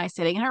Anne and I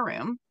sitting in her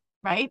room,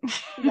 right?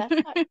 That's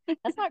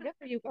not good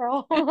for you,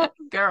 girl.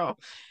 Girl.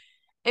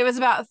 It was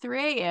about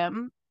 3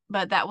 a.m.,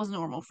 but that was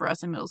normal for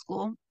us in middle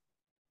school.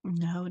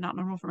 No, not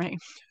normal for me.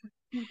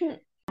 I We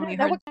don't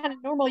know heard, what kind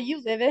of normal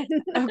you live in.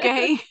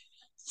 okay.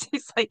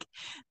 She's like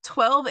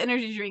 12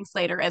 energy drinks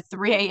later at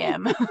 3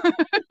 a.m.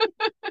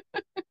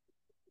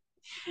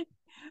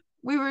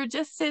 We were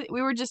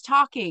just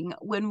talking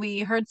when we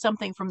heard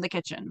something from the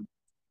kitchen.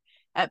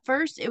 At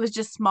first, it was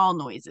just small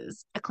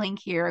noises, a clink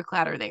here, a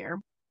clatter there.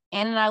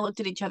 Anne and I looked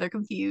at each other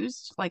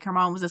confused, like her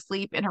mom was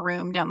asleep in her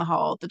room down the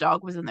hall. The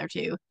dog was in there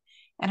too.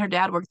 And her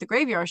dad worked the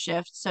graveyard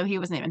shift, so he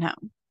wasn't even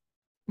home.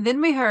 Then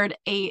we heard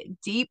a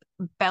deep,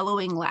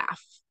 bellowing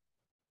laugh.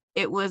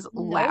 It was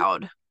Nope.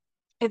 loud.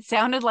 It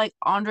sounded like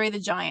Andre the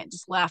Giant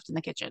just laughed in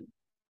the kitchen.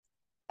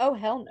 Oh,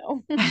 hell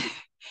no.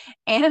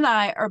 Anne and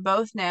I are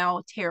both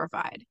now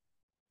terrified.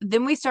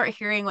 Then we start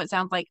hearing what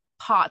sounds like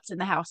pots in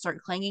the house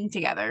start clanging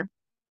together.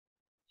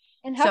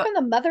 And how So, come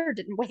the mother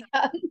didn't wake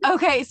up?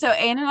 okay, so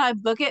Anne and I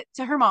book it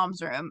to her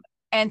mom's room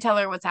and tell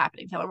her what's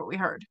happening, tell her what we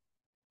heard.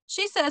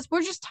 She says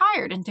we're just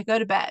tired and to go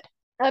to bed.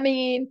 I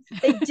mean,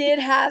 they did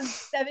have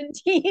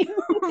 17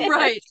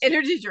 Right,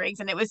 energy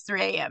drinks, and it was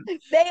 3 a.m.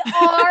 They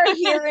are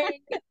hearing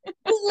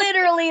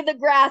literally the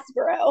grass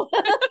grow.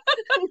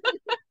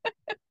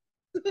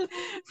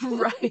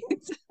 Right.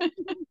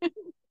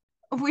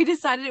 We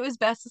decided it was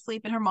best to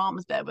sleep in her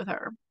mom's bed with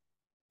her.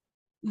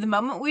 The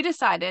moment we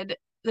decided,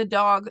 the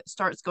dog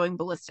starts going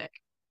ballistic.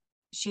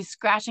 She's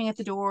scratching at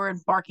the door and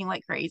barking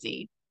like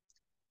crazy.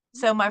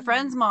 So my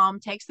friend's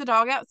mom takes the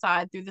dog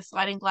outside through the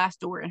sliding glass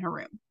door in her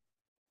room.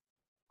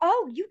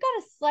 Oh, you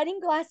got a sliding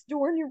glass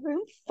door in your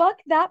room? Fuck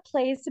that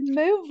place.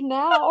 Move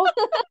now.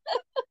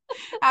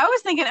 I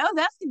was thinking, oh,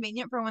 that's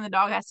convenient for when the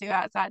dog has to go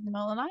outside in the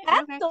middle of the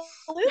night. Okay.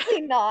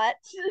 Absolutely not.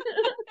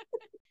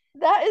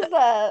 That is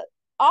a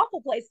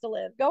awful place to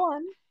live. Go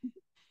on.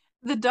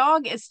 The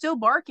dog is still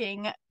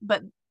barking,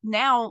 but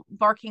now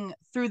barking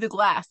through the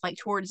glass, like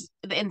towards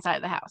the inside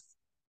of the house.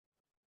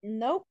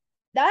 Nope.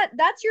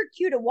 That's your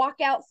cue to walk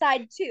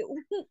outside too.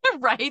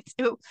 Right.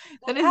 So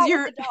that Go out is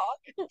your with the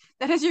dog.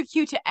 that is your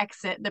cue to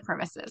exit the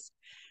premises.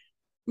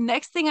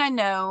 Next thing I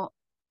know,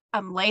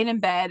 I'm laying in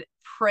bed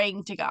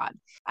praying to God.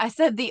 I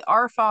said the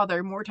Our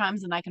Father more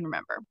times than I can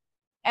remember.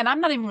 And I'm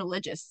not even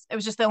religious. It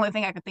was just the only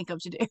thing I could think of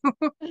to do.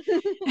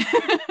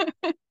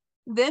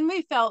 Then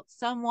we felt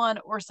someone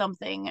or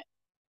something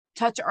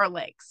touch our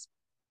legs.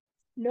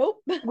 Nope.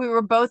 We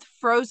were both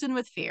frozen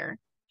with fear.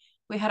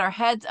 We had our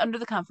heads under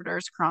the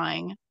comforters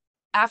crying.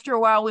 After a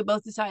while, we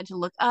both decided to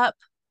look up.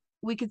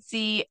 We could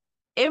see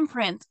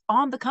imprints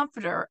on the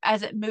comforter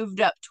as it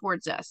moved up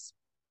towards us.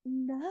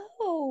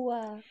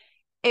 No.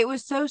 It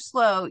was so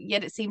slow,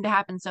 yet it seemed to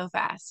happen so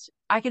fast.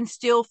 I can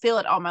still feel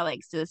it on my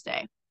legs to this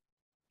day.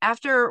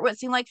 After what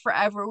seemed like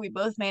forever, we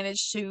both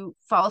managed to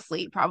fall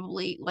asleep,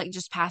 probably like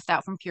just passed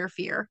out from pure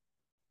fear.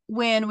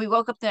 When we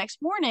woke up the next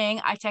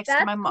morning, I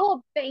texted my That's mom.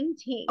 called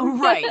fainting.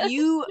 Right.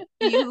 You,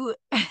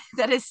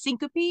 that is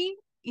syncope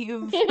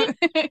you've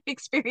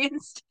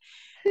experienced.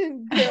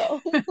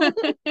 Girl.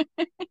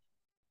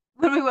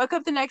 When we woke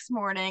up the next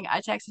morning,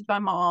 I texted my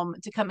mom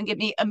to come and get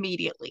me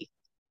immediately.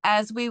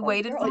 As we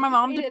waited Girl, for my you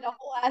mom waited a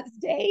whole ass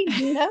day.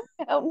 No,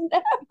 no,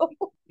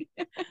 no.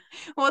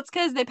 well, it's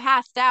because they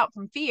passed out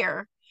from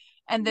fear.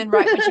 And then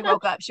right when she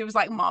woke up, she was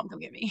like, Mom, come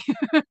get me.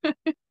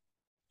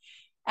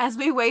 As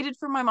we waited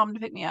for my mom to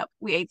pick me up,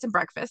 we ate some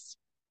breakfast.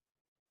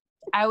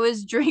 I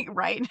was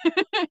right.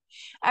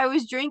 I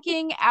was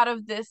drinking out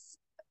of this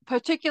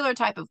particular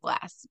type of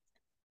glass.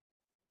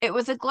 It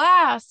was a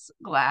glass,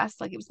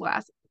 like it was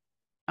glass.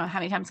 How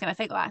many times can I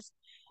say glass?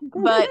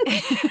 But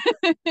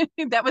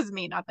that was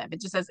me, not them.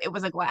 It just says it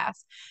was a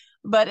glass,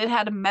 but it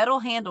had a metal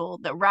handle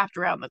that wrapped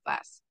around the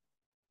glass.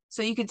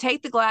 So you could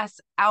take the glass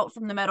out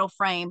from the metal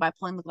frame by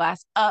pulling the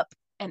glass up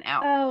and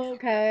out. Oh,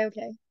 okay,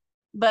 okay.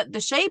 But the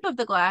shape of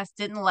the glass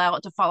didn't allow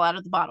it to fall out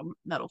of the bottom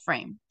metal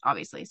frame,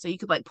 obviously. So you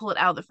could like pull it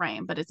out of the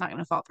frame, but it's not going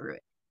to fall through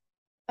it.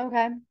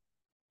 Okay.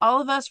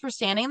 All of us were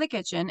standing in the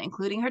kitchen,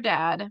 including her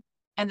dad.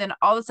 And then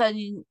all of a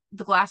sudden,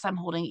 the glass I'm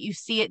holding, you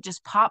see it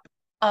just pop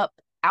up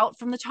out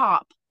from the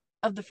top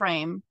of the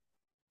frame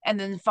and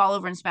then fall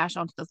over and smash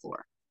onto the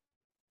floor.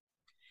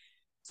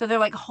 So they're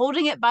like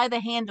holding it by the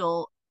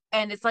handle,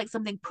 and it's like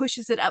something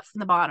pushes it up from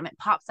the bottom. It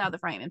pops out of the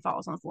frame and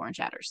falls on the floor and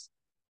shatters.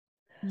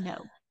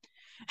 No.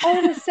 I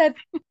would have said,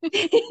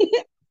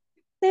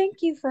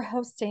 thank you for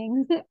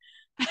hosting,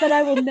 but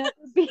I will never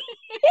be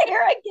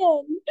here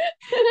again.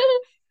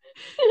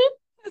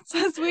 It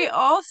says we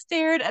all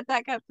stared at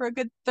that cup for a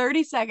good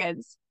 30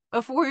 seconds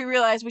before we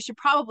realized we should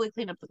probably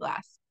clean up the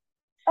glass.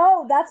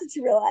 Oh, that's what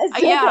you realized.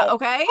 Yeah,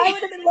 okay. I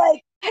would have been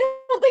like, I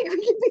don't think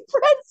we can be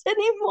friends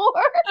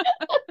anymore.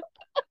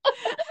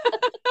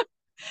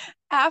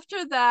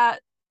 After that,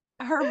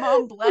 her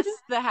mom blessed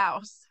the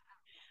house.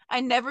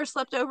 I never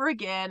slept over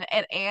again,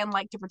 and Anne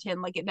liked to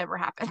pretend like it never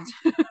happened.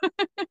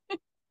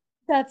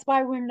 That's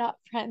why we're not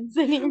friends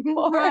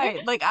anymore.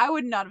 Right. Like, I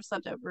would not have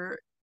slept over.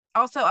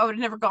 Also, I would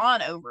have never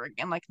gone over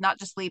again, like, not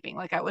just sleeping.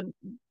 Like, I would,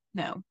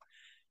 no.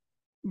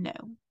 No.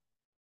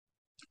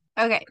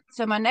 Okay,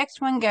 so my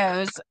next one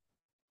goes,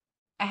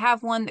 I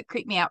have one that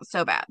creeped me out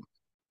so bad.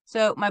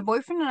 So my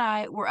boyfriend and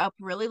I were up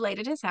really late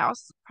at his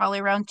house, probably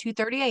around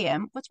 2:30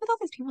 a.m. What's with all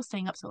these people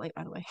staying up so late,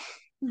 by the way?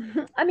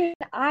 I mean,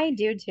 I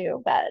do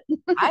too, but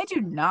I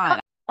do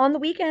not. on the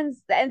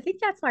weekends, I think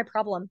that's my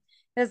problem.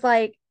 Is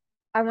like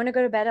I want to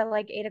go to bed at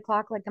like 8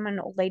 o'clock, like I'm an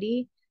old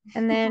lady,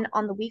 and then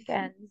on the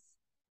weekends,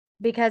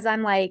 because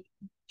I'm like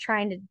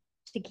trying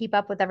to keep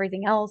up with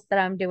everything else that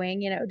I'm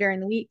doing, during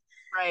the week.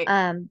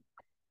 Right.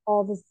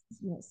 All this,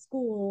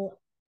 school,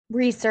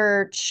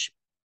 research,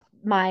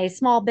 my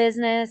small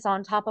business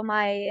on top of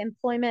my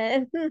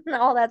employment,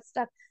 all that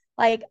stuff.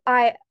 Like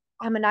I'm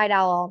a night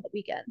owl on the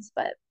weekends,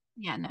 but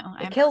yeah, no,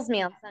 it kills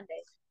me on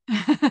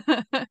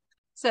Sundays.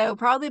 So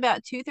probably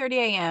about 2:30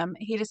 a.m.,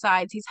 he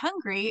decides he's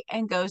hungry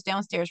and goes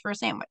downstairs for a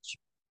sandwich.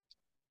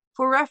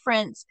 For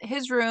reference,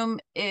 his room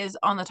is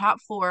on the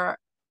top floor,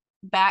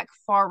 back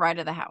far right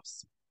of the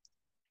house.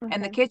 Okay.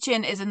 And the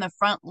kitchen is in the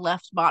front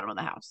left bottom of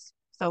the house.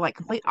 So like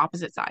complete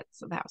opposite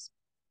sides of the house.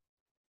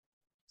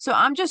 So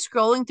I'm just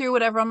scrolling through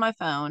whatever on my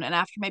phone, and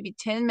after maybe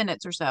 10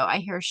 minutes or so, I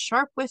hear a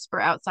sharp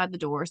whisper outside the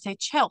door say,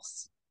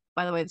 Chelsea.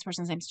 By the way, this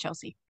person's name is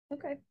Chelsea.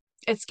 Okay.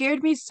 It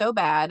scared me so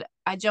bad.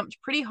 I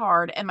jumped pretty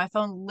hard, and my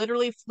phone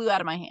literally flew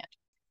out of my hand.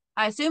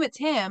 I assume it's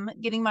him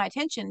getting my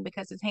attention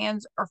because his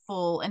hands are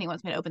full and he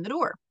wants me to open the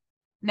door.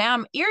 Now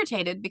I'm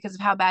irritated because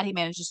of how bad he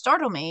managed to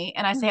startle me.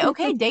 And I say,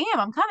 okay, damn,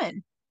 I'm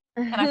coming.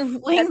 And I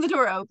fling the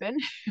door open.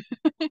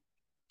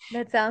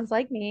 That sounds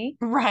like me.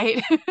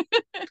 Right.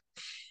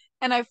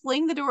 And I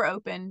fling the door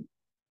open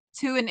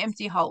to an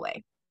empty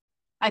hallway.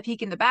 I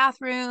peek in the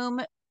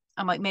bathroom.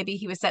 I'm like, maybe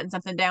he was setting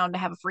something down to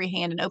have a free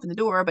hand and open the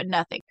door, but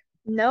nothing.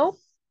 Nope.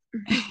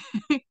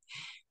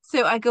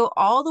 So I go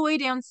all the way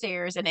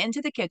downstairs and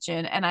into the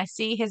kitchen, and I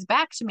see his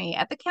back to me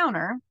at the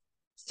counter,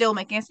 still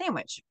making a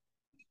sandwich.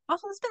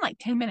 Also, it's been like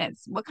 10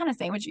 minutes. What kind of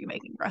sandwich are you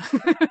making, bro?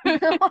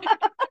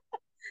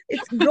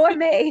 It's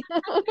gourmet.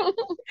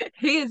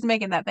 He is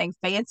making that thing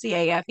fancy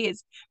AF. He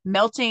is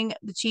melting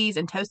the cheese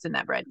and toasting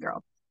that bread,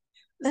 girl.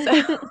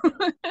 So,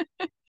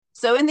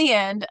 so in the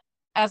end,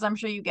 as I'm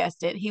sure you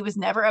guessed it, he was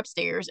never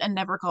upstairs and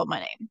never called my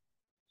name.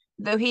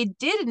 Though he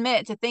did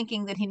admit to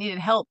thinking that he needed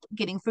help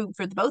getting food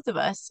for the both of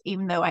us,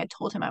 even though I had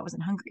told him I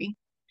wasn't hungry.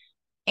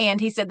 And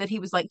he said that he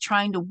was like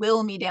trying to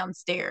will me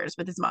downstairs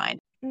with his mind.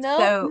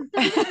 No.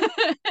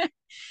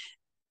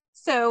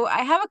 So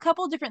I have a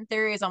couple different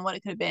theories on what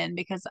it could have been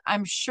because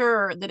I'm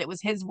sure that it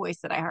was his voice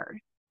that I heard.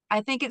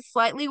 I think it's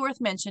slightly worth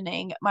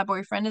mentioning. My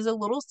boyfriend is a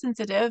little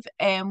sensitive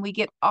and we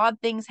get odd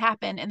things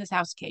happen in this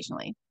house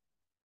occasionally,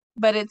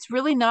 but it's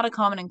really not a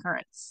common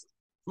occurrence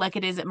like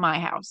it is at my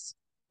house.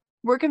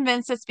 We're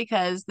convinced it's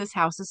because this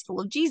house is full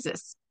of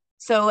Jesus.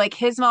 So, like,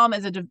 his mom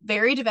is a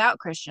very devout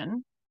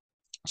Christian.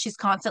 She's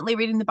constantly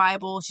reading the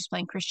Bible. She's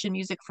playing Christian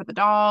music for the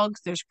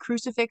dogs. There's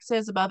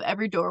crucifixes above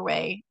every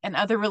doorway and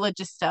other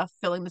religious stuff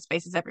filling the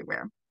spaces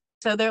everywhere.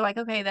 So they're like,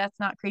 okay, that's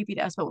not creepy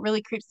to us. But what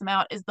really creeps them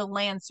out is the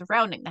land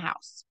surrounding the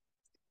house.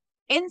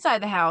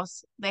 Inside the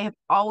house, they have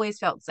always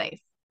felt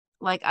safe.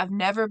 Like, I've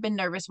never been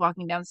nervous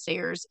walking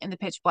downstairs in the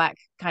pitch black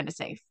kind of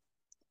safe.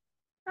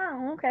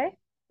 Oh, okay.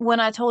 When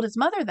I told his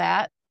mother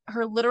that,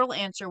 her literal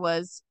answer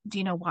was, do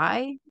you know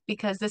why?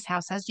 Because this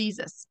house has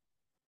Jesus.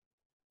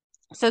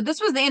 So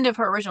this was the end of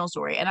her original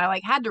story, and I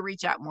like had to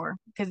reach out more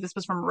because this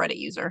was from a Reddit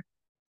user,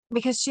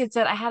 because she had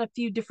said I had a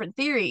few different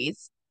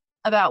theories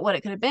about what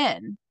it could have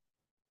been.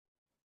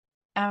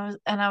 I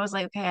was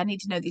like, okay, I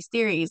need to know these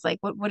theories. Like,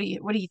 what are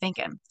you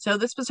thinking? So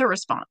this was her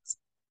response.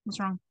 What's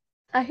wrong?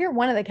 I hear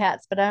one of the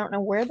cats, but I don't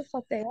know where the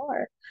fuck they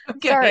are.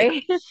 Okay.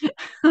 Sorry.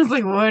 I was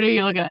like, what are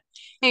you looking at?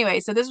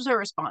 Anyway, so this was her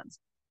response.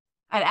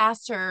 I'd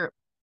asked her,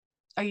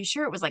 are you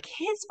sure it was like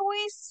his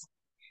voice?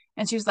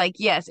 And she was like,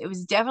 yes, it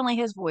was definitely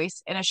his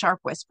voice in a sharp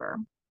whisper.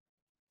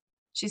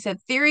 She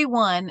said, theory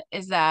one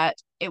is that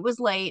it was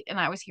late and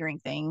I was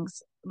hearing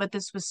things, but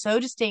this was so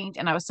distinct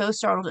and I was so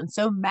startled and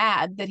so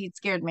mad that he'd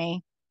scared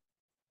me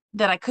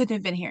that I couldn't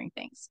have been hearing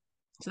things.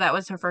 So that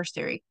was her first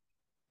theory.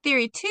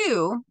 Theory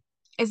two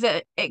is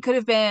that it could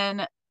have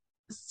been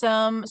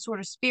some sort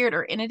of spirit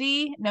or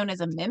entity known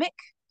as a mimic,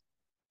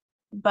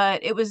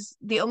 but it was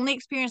the only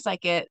experience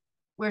like it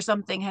where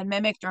something had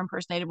mimicked or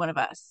impersonated one of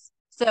us.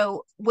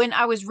 So when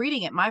I was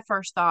reading it, my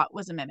first thought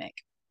was a mimic.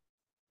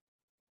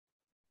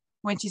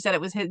 When she said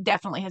it was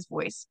definitely his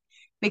voice,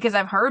 because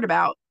I've heard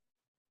about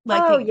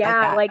like Oh things like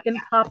yeah, that. like them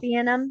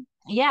copying them.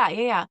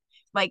 Yeah,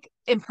 like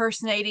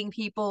impersonating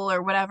people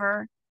or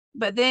whatever.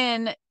 But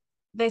then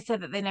they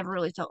said that they never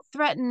really felt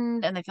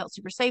threatened and they felt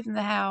super safe in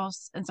the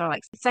house. And so I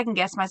like second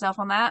guessed myself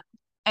on that.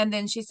 And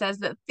then she says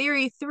that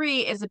theory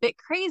three is a bit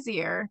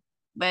crazier,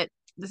 but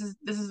this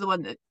is the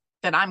one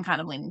that I'm kind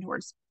of leaning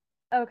towards,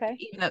 Okay.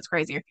 even though it's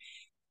crazier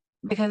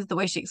because of the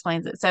way she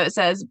explains it. So it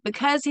says,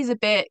 because he's a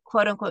bit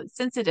quote unquote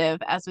sensitive,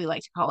 as we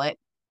like to call it,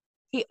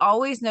 he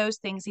always knows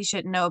things he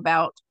shouldn't know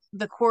about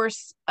the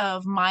course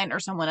of mine or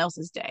someone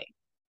else's day.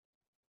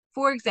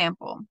 For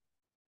example,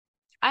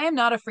 I am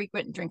not a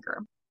frequent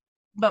drinker,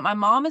 but my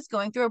mom is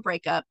going through a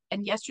breakup,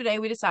 and yesterday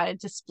we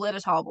decided to split a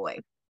tall boy.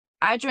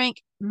 I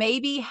drank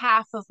maybe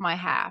half of my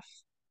half,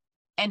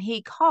 and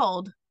he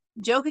called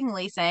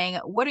jokingly saying,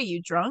 "What are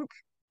you, drunk?"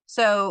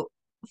 So,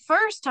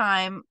 first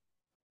time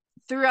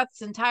throughout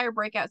this entire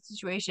breakout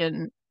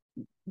situation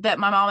that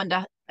my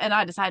mom and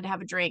I decided to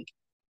have a drink.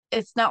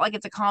 It's not like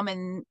it's a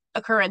common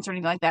occurrence or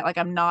anything like that. Like,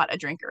 I'm not a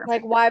drinker.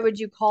 Like, why would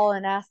you call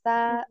and ask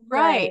that?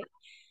 Right.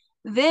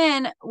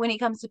 Then when he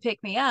comes to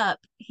pick me up,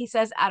 he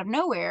says out of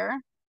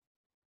nowhere,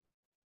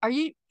 are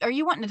you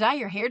wanting to dye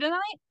your hair tonight?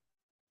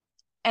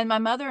 And my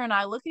mother and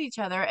I look at each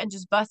other and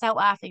just bust out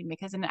laughing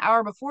because an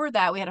hour before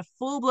that we had a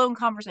full-blown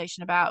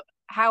conversation about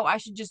how I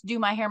should just do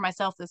my hair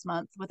myself this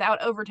month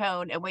without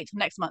overtone and wait till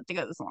next month to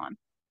go to the salon.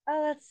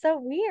 Oh, that's so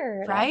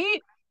weird. Right?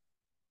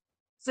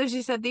 So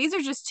she said these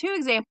are just two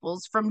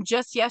examples from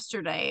just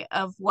yesterday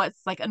of what's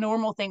like a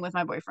normal thing with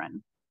my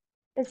boyfriend.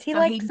 Is he So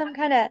like some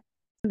kind of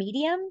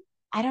medium?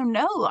 I don't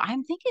know.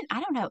 I'm thinking, I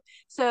don't know.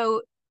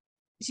 So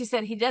she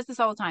said he does this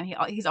all the time.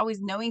 He's always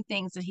knowing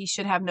things that he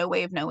should have no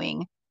way of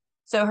knowing.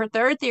 So her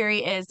third theory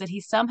is that he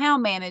somehow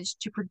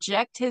managed to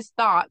project his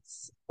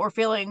thoughts or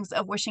feelings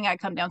of wishing I'd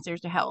come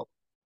downstairs to help.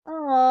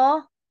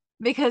 Oh,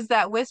 Because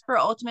that whisper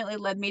ultimately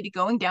led me to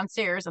going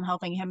downstairs and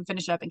helping him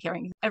finish up and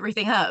carrying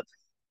everything up.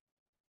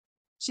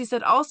 She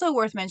said also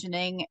worth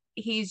mentioning,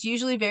 he's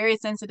usually very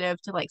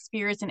sensitive to like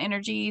spirits and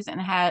energies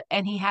and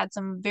he had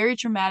some very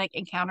traumatic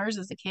encounters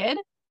as a kid.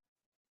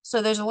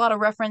 So there's a lot of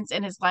reference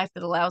in his life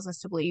that allows us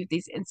to believe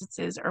these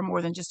instances are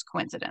more than just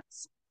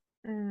coincidence.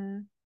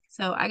 Mm.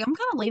 So I'm kind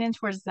of leaning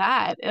towards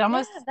that. It Yeah,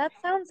 almost, that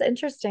sounds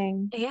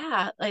interesting.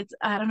 yeah, it's,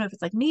 I don't know if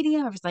it's like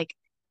medium or if it's like,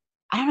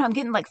 I don't know, I'm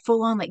getting like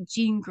full on like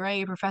Jean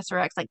Grey, Professor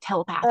X, like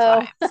telepath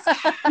Oh, vibes.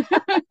 I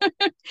don't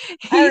know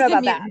He's a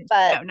about that, mutant.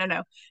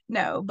 but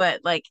No,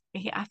 but like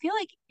I feel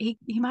like he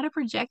might have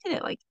projected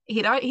it. Like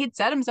he'd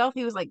said himself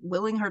he was like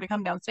willing her to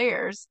come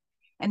downstairs,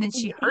 and then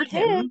she he heard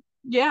did, him.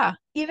 Yeah,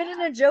 even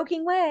in a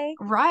joking way.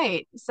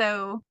 right.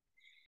 So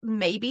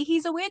maybe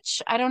he's a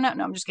witch. I don't know.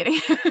 No, I'm just kidding.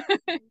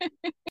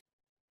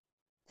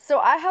 So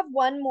I have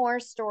one more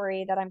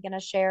story that I'm going to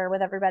share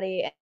with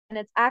everybody, and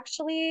it's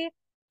actually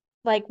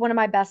like one of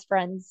my best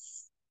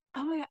friends.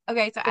 Oh my God.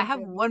 Okay, so I have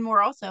Story. one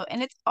more also,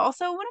 and it's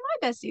also one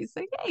of my besties.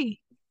 So yay.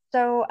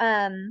 So,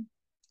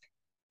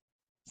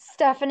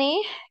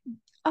 Stephanie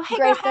Oh hey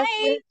girl, graced us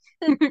hey.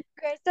 with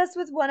graced us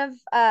with one of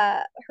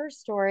her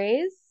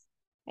stories,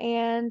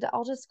 and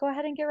I'll just go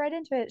ahead and get right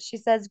into it. She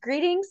says,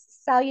 "Greetings,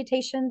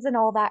 salutations, and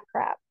all that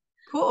crap."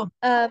 Cool.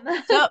 Um,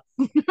 What's up?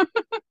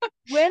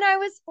 when I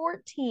was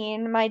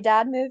 14, my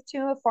dad moved to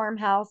a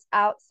farmhouse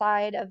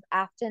outside of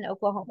Afton,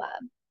 Oklahoma.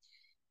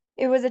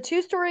 It was a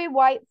two-story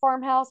white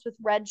farmhouse with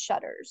red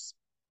shutters.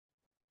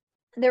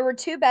 There were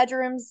two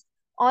bedrooms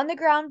on the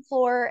ground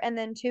floor and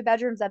then two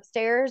bedrooms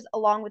upstairs,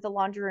 along with a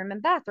laundry room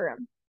and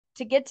bathroom.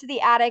 To get to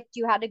the attic,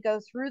 you had to go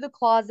through the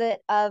closet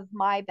of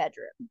my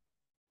bedroom.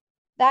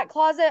 That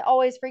closet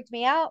always freaked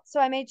me out, so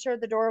I made sure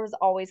the door was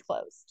always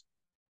closed.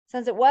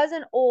 Since it was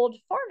an old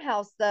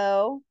farmhouse,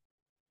 though,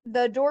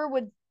 the door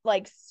would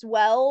like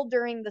swell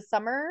during the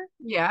summer.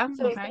 Yeah,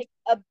 So it was okay. like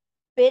a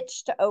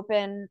bitch to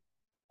open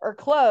or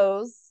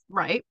close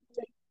Right.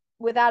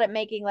 without it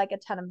making like a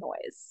ton of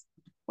noise,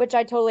 which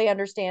I totally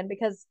understand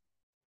because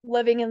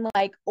living in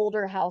like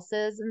older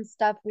houses and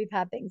stuff, we've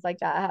had things like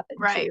that happen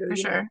Right, too, for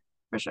you know. sure.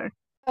 For sure.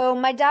 So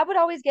my dad would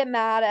always get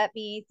mad at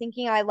me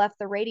thinking I left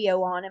the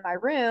radio on in my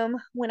room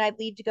when I'd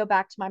leave to go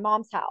back to my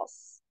mom's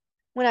house,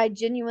 when I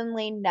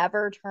genuinely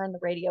never turned the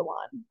radio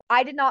on.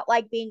 I did not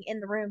like being in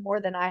the room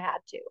more than I had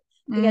to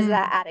because of Mm,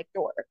 that attic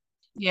door.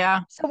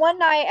 yeah. So one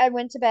night I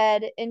went to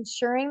bed,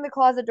 ensuring the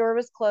closet door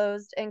was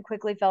closed, and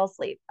quickly fell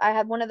asleep. I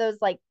had one of those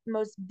like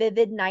most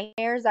vivid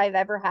nightmares I've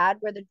ever had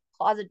where the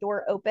closet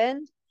door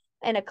opened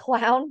and a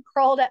clown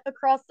crawled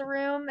across the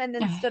room and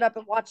then stood up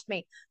and watched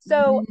me.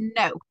 So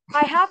No.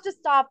 I have to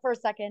stop for a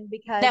second No.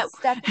 because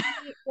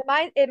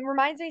Stephanie it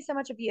reminds me so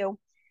much of you.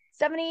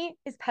 Stephanie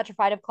is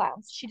petrified of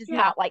clowns. She does Yeah.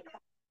 not like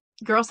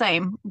Girl,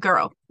 same.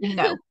 Girl.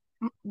 No.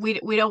 We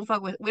don't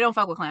fuck with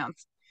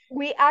clowns.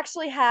 we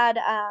actually had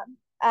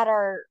at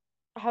our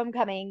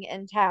homecoming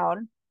in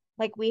town,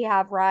 like we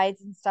have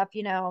rides and stuff,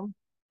 you know.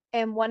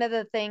 And one of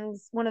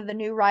the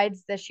new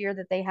rides this year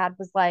that they had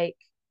was like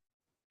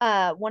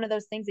one of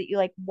those things that you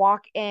like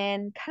walk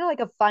in, kind of like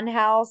a fun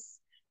house,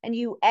 and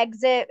you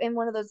exit in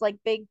one of those like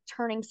big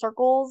turning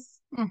circles.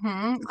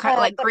 Mm-hmm.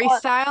 Like But Grease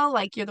style,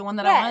 like you're the one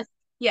that I yes, want.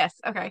 Yes.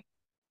 Okay.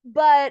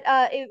 but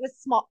it was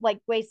small, like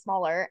way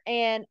smaller,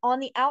 and on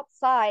the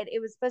outside it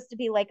was supposed to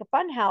be like a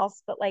fun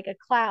house but like a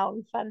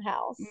clown fun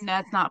house.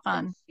 That's not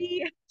And fun.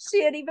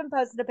 she had even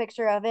posted a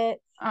picture of it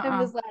and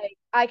Uh-uh. was like,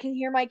 I can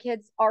hear my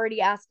kids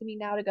already asking me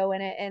now to go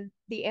in it, and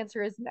the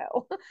answer is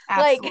no.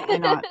 Like Absolutely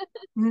not.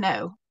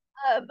 No.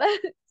 um,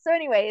 so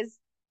anyways,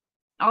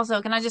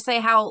 Also, can I just say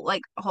how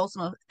like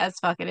wholesome as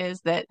fuck it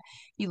is that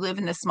you live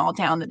in this small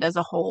town that does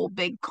a whole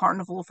big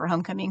carnival for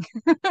homecoming?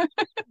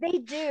 they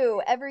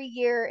do every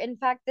year. In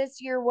fact,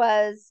 this year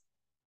was,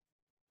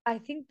 I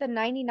think, the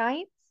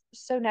 99th.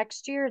 So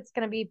next year it's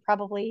going to be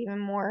probably even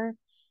more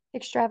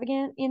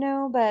extravagant, you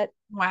know, but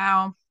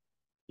Wow.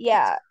 That's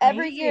yeah,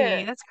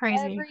 crazy. That's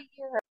crazy. every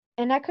year.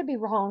 And I could be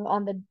wrong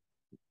on the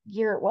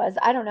year it was.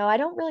 I don't know. I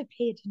don't really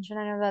pay attention.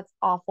 I know that's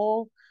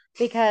awful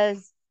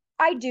because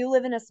I do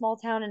live in a small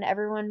town and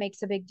everyone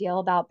makes a big deal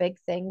about big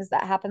things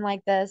that happen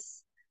like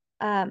this.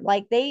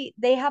 Like they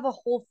have a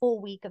whole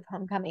full week of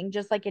homecoming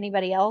just like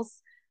anybody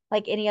else,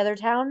 like any other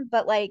town,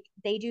 but like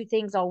they do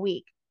things all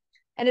week.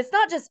 And it's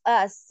not just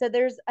us. So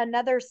there's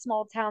another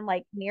small town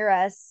like near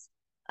us,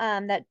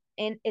 that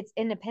in it's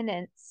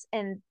Independence,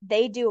 and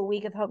they do a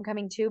week of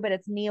homecoming too, but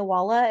it's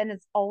Neowalla, and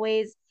it's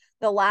always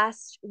the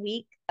last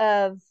week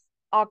of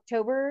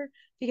October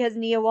because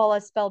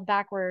Neowalla spelled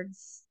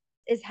backwards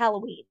is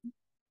Halloween.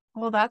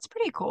 Well, that's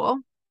pretty cool.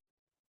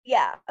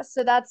 Yeah,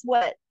 so that's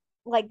what,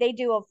 like they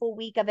do a full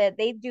week of it.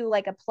 They do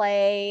like a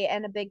play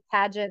and a big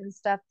pageant and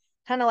stuff,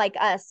 kind of like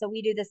us. So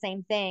we do the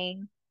same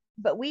thing,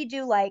 but we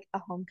do like a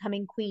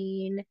homecoming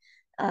queen,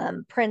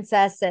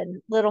 princess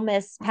and little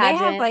miss They have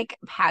pageant. like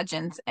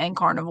pageants and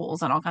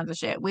carnivals and all kinds of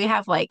shit. We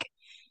have like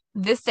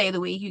this day of the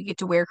week you get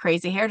to wear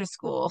crazy hair to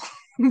school.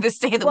 This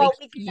day of the week Well,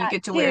 we do you that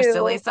get to wear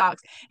silly too.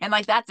 socks. And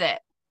like that's it.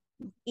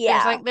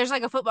 Yeah. There's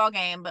like a football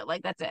game, but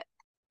like that's it.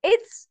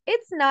 It's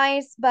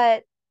nice,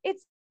 but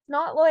it's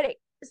not what it,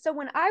 so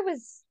when I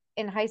was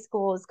in high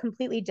school is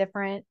completely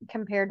different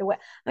compared to what,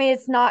 I mean,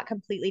 it's not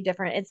completely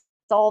different. It's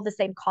all the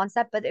same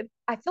concept, but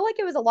I feel like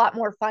it was a lot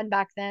more fun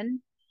back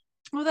then.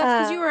 Well, that's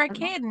because you were a Um,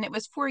 kid and it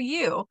was for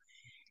you.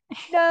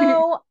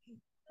 no,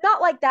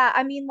 not like that.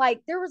 I mean,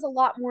 like there was a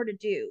lot more to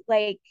do.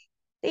 Like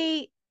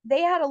they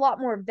had a lot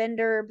more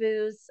vendor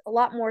booths, a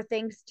lot more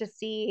things to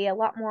see, a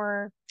lot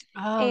more,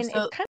 Oh, and it's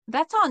so kind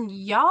that's on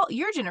y'all,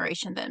 your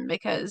generation then,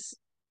 because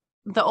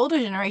the older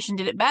generation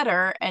did it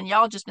better and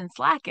y'all just been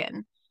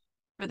slacking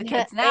for the of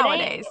kids it ain't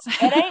nowadays.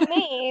 it ain't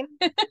me,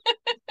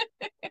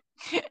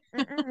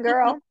 mm-mm,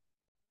 girl.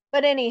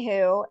 But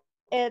anywho,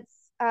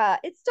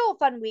 it's still a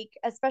fun week,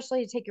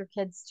 especially to take your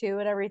kids to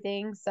and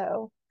everything.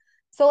 So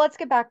let's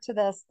get back to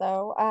this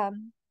though.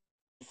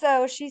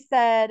 So she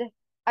said,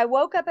 I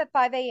woke up at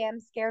 5 a.m.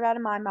 scared out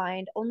of my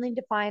mind, only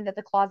to find that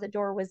the closet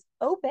door was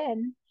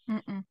open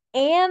Mm-mm.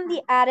 and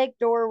the attic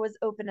door was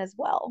open as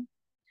well.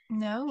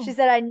 She No.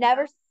 said, I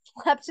never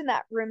slept in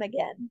that room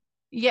again.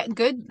 Yeah,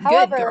 good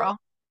However, girl.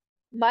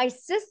 my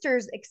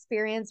sister's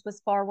experience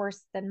was far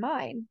worse than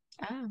mine.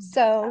 Oh.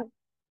 So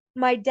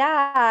my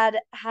dad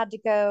had to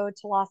go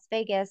to Las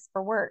Vegas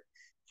for work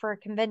for a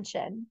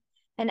convention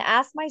and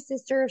asked my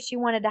sister if she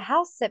wanted to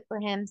house sit for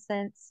him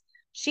since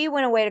she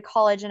went away to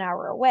college an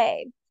hour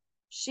away.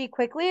 She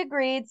quickly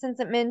agreed since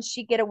it meant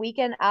she'd get a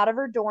weekend out of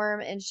her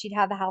dorm and she'd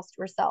have the house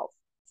to herself.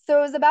 So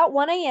it was about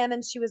 1 a.m.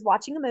 and she was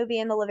watching a movie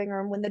in the living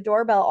room when the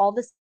doorbell all of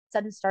a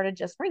sudden started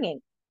just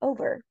ringing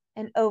over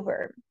and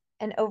over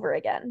and over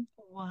again.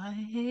 What?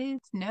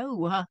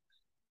 No.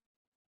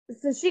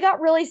 So she got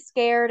really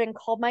scared and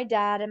called my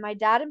dad, and my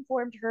dad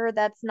informed her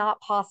that's not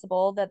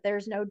possible, that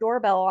there's no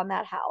doorbell on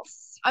that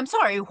house. I'm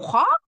sorry,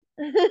 what?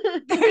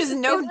 There's It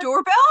no was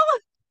doorbell?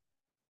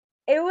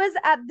 it was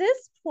at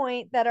this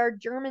point that our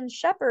German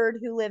Shepherd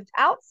who lived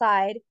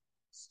outside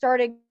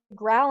started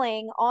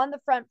growling on the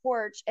front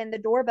porch and the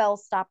doorbell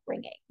stopped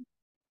ringing.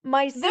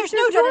 My There's sister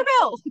no said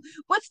doorbell.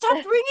 What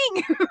stopped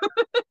ringing?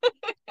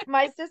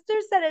 my sister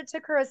said it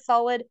took her a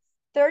solid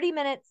 30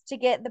 minutes to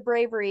get the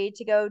bravery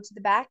to go to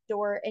the back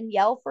door and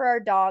yell for our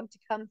dog to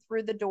come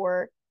through the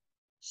door,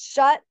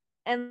 shut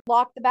and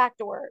lock the back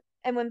door.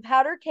 And when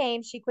Powder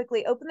came, she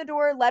quickly opened the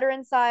door, let her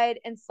inside,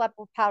 and slept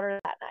with Powder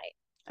that night.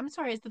 I'm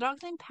sorry, is the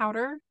dog's name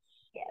Powder?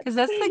 Yes. Because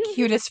that's the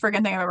cutest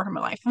friggin' thing I've ever heard in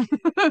my life.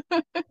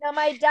 Now,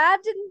 my dad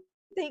didn't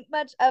think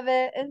much of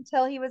it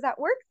until he was at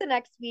work the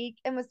next week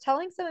and was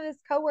telling some of his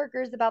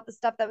coworkers about the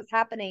stuff that was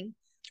happening.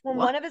 When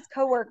Wha- one of his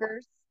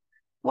coworkers,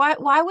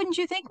 why wouldn't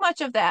you think much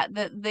of that?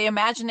 That the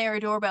imaginary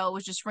doorbell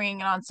was just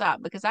ringing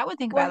nonstop? Because I would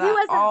think well,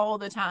 about that all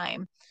the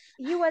time.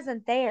 he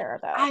wasn't there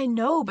though. I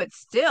know, but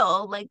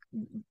still, like,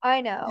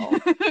 I know.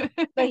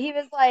 But he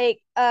was like,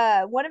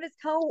 one of his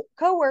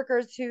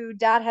coworkers who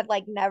dad had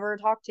like never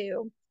talked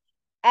to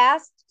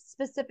asked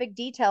specific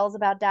details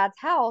about dad's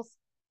house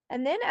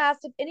and then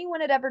asked if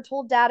anyone had ever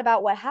told dad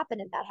about what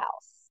happened in that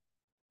house.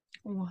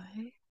 what?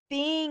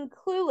 Being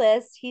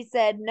clueless, he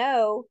said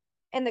no.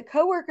 And the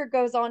coworker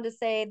goes on to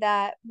say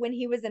that when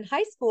he was in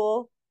high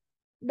school,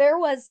 there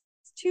was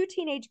two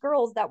teenage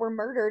girls that were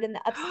murdered in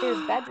the upstairs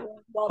bedroom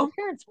while the Oh,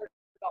 parents were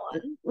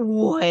gone.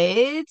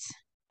 what?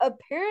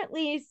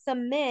 Apparently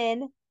some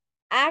men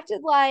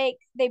acted like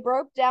they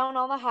broke down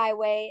on the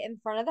highway in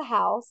front of the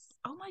house,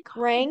 Oh my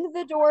God. rang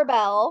the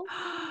doorbell.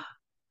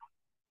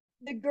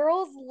 The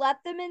girls let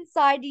them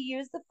inside to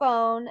use the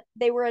phone.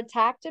 They were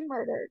attacked and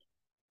murdered.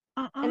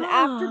 And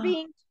after Uh-uh.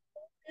 being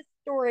told this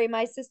story,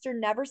 my sister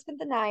never spent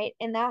the night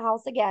in that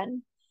house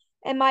again.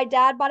 And my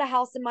dad bought a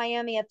house in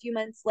Miami a few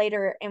months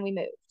later and we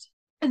moved.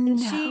 And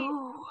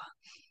No.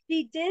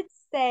 she did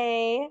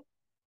say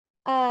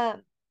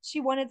um she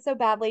wanted so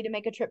badly to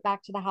make a trip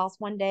back to the house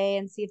one day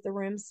and see if the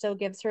room still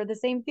gives her the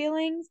same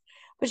feelings.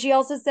 But she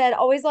also said,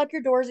 always lock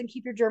your doors and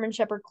keep your German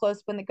Shepherd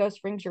close when the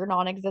ghost rings your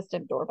non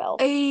existent doorbell.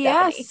 Stephanie.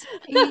 Yes.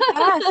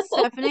 Yes,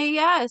 Stephanie,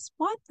 yes.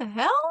 What the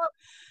hell?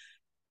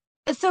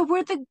 So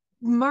were the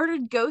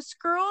murdered ghost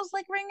girls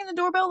like ringing the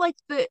doorbell like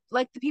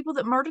the people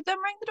that murdered them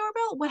rang the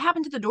doorbell? What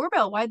happened to the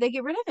doorbell? Why'd they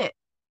get rid of it?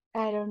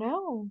 I don't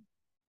know.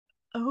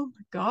 Oh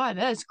my God,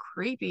 that is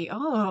creepy.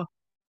 Oh.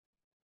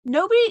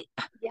 Nobody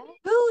Yeah.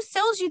 who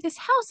sells you this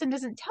house and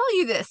doesn't tell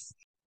you this?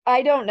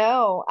 I don't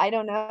know. I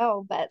don't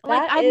know. But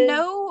Like that is,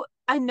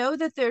 I know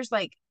that there's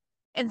like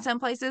in some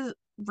places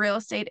real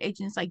estate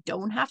agents like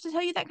don't have to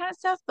tell you that kind of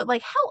stuff, but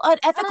like how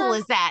unethical um,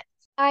 is that?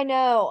 I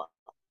know.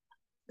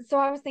 So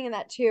I was thinking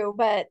that too,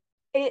 but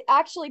it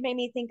actually made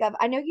me think of,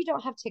 I know you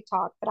don't have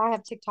TikTok, but I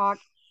have TikTok.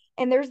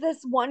 And there's this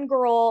one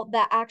girl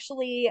that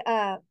actually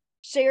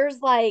shares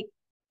like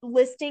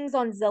listings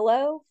on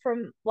Zillow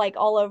from like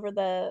all over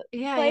the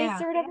Yeah, place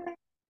yeah. or whatever.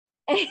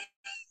 And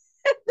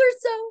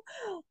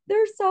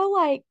they're so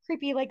like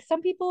creepy. Like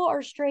some people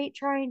are straight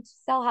trying to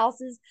sell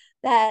houses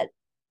that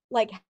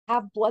like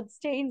have blood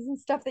stains and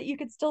stuff that you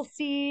could still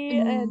see.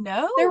 And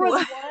No. there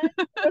was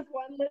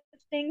one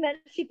listing that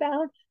she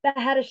found that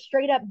had a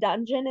straight up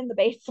dungeon in the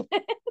basement.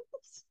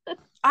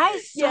 I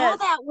saw Yes.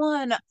 that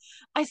one.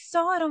 I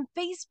saw it on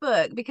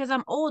Facebook because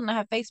I'm old and I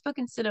have Facebook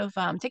instead of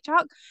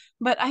TikTok.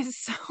 But I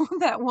saw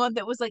that one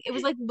that was like it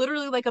was like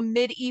literally like a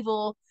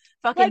medieval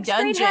fucking Like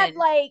straight had dungeon.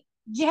 like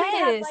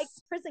Yes.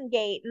 prison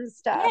gate and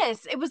stuff.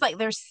 Yes. It was like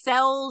there's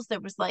cells. There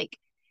was like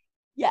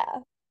Yeah.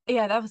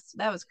 yeah, that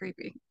was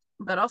creepy.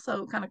 But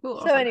also kind of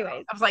cool. So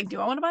anyways, I was like, do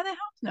I want to buy that house?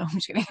 No, I'm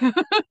just kidding.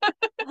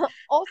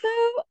 also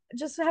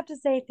just have to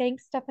say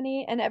thanks,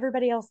 Stephanie, and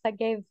everybody else that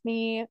gave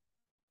me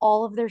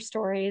all of their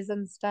stories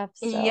and stuff.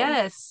 So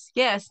Yes.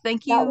 Yes.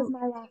 Thank that was you.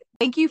 my last.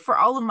 Thank you for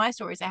all of my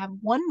stories. I have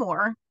one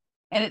more,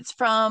 and it's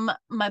from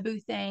my boo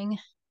thing,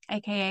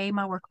 aka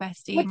my work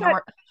bestie, Which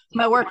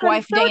my work I'm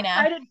wife so Dana.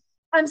 excited.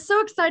 I'm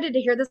so excited to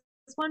hear this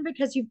one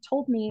because you've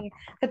told me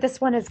that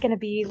this one is going to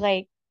be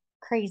like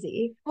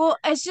crazy. Well,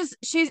 it's just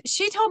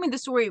she told me the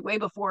story way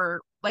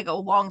before, like a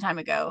long time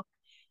ago,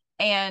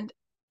 and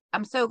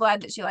I'm so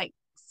glad that she like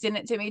sent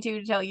it to me too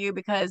to tell you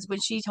because when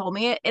she told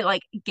me it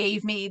like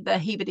gave me the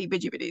heebity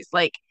bidgibities.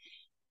 Like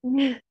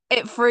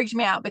it freaked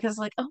me out because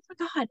like, oh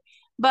my God.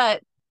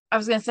 But I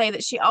was gonna say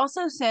that she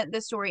also sent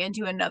this story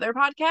into another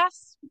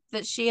podcast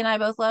that she and I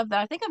both love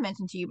that I think I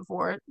mentioned to you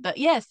before. But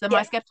yes, the My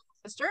Yes. Skeptical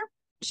Sister.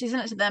 She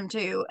sent it to them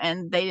too,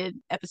 and they did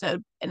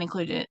episode and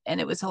included it, and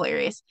it was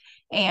hilarious.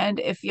 And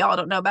if y'all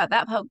don't know about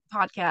that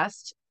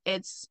podcast,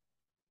 it's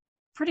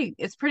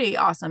pretty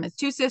awesome. It's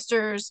two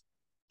sisters,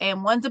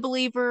 and one's a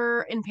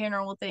believer in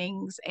paranormal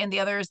things, and the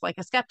other is like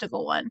a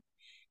skeptical one.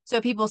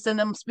 So people send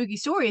them spooky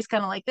stories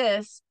kind of like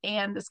this,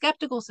 and the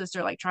skeptical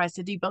sister like tries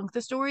to debunk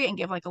the story and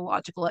give like a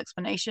logical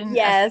explanation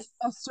Yes.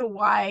 as to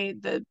why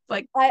the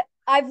like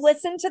I've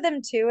listened to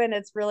them too, and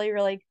it's really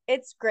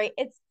it's great.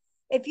 It's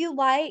if you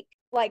like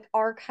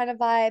our kind of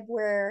vibe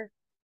where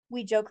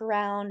we joke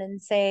around and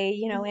say,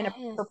 you know, Yes.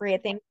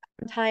 inappropriate things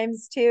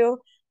sometimes too.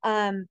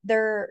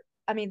 They're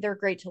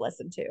great to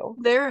listen to.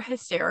 They're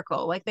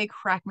hysterical. Like they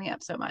crack me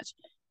up so much.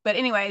 But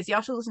anyways, y'all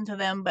should listen to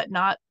them, but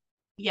not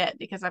yet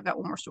because I've got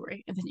one more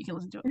story and then you can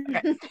listen to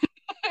it.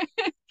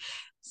 Okay.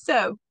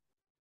 So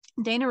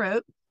Dana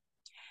wrote,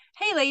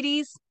 "Hey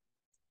ladies."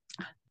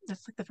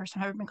 That's like the first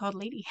time I've ever been called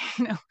lady.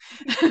 No.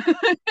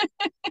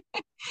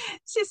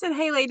 She said,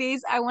 "Hey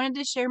ladies, I wanted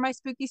to share my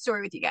spooky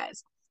story with you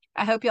guys.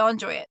 I hope y'all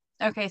enjoy it."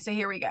 Okay, so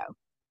here we go.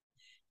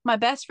 My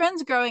best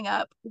friends growing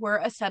up were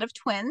a set of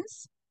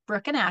twins,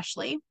 Brooke and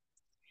Ashley,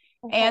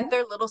 and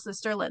their little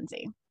sister,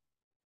 Lindsay.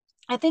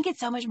 I think it's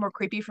so much more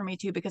creepy for me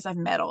too because I've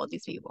met all of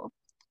these people.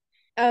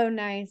 Oh,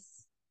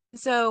 nice.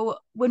 So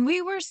when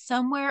we were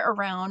somewhere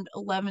around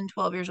 11,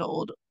 12 years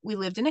old, we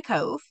lived in a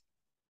cove.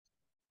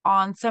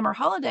 On summer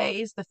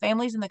holidays, the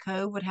families in the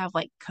cove would have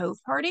like cove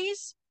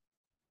parties.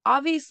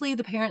 Obviously,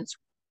 the parents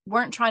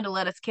weren't trying to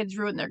let us kids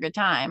ruin their good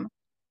time.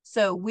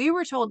 So we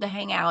were told to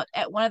hang out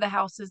at one of the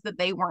houses that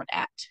they weren't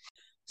at.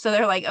 So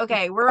they're like,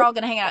 okay, we're all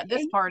going to hang out at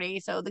this party.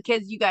 So the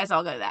kids, you guys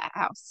all go to that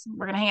house.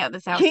 We're going to hang out at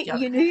this house.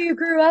 You knew you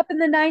grew up in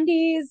the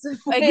 90s.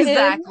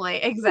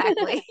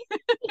 Exactly.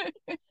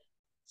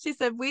 She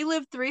said, we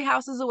lived 3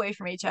 houses away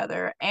from each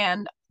other.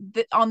 And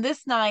on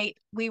this night,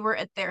 we were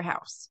at their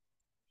house.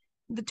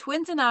 The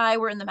twins and I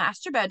were in the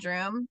master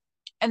bedroom,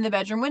 and the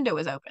bedroom window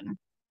was open.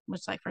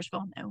 Which, like, first of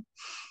all, no.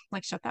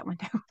 Like, shut that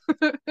window.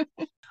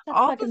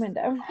 Fucking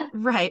window.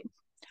 Right.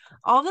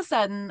 All of a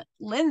sudden,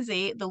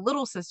 Lindsay, the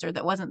little sister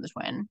that wasn't the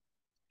twin,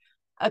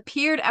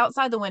 appeared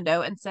outside the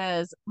window and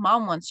says,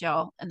 "Mom wants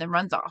y'all," and then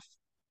runs off.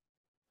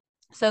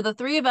 So the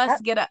 3 of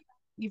us get up.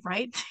 You're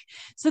right.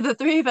 So the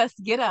 3 of us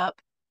get up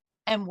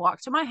and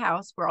walk to my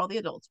house where all the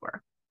adults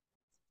were.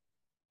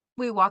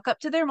 We walk up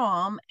to their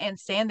mom and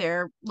stand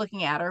there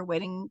looking at her,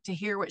 waiting to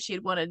hear what she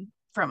had wanted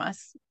from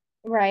us.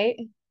 Right.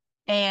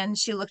 And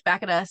she looked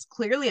back at us,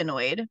 clearly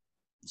annoyed.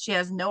 She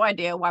has no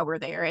idea why we're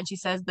there. And she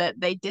says that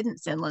they didn't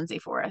send Lindsay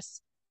for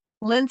us.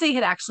 Lindsay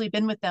had actually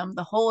been with them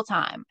the whole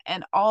time.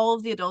 And all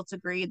of the adults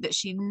agreed that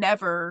she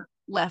never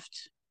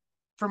left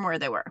from where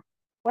they were.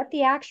 What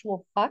the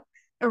actual fuck?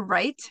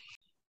 Right.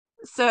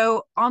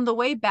 So on the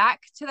way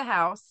back to the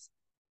house,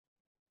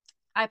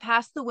 I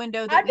passed the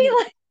window that I'd be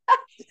like,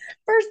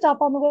 first off,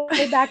 on the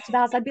way back to the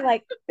house, I'd be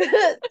like,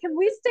 can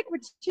we stick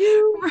with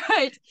you?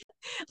 Right.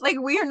 Like,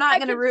 we are not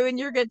going to ruin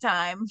your good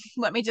time.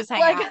 Let me just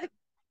hang out.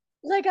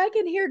 Like, I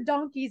can hear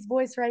Donkey's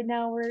voice right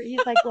now where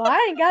he's like, well,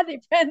 I ain't got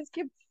any friends.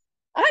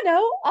 I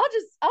know.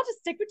 I'll just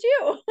stick with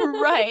you.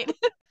 Right.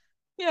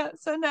 Yeah.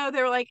 So no,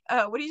 they were like,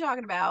 what are you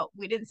talking about?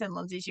 We didn't send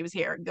Lindsay. She was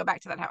here. Go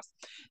back to that house.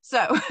 So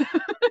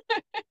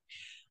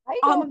I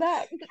ain't going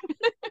back.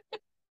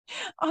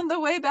 On the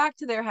way back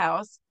to their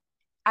house,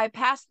 I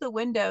passed the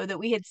window that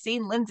we had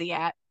seen Lindsay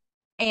at,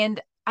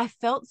 and I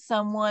felt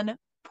someone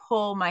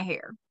pull my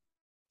hair.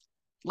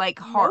 Like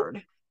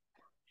hard.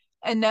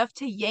 Enough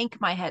to yank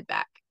my head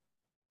back.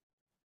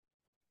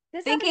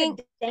 This happened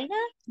to Dana?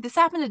 This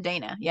happened to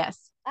Dana,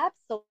 yes.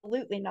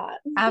 Absolutely not.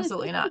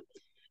 Absolutely not.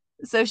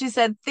 So she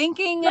said,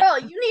 thinking, girl,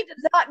 you need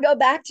to not go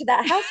back to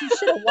that house. You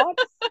should have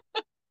walked.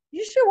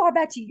 You should walk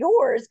back to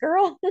yours,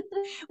 girl.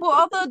 Well,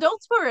 all the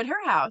adults were at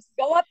her house.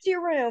 Go up to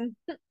your room.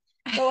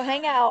 Go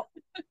hang out.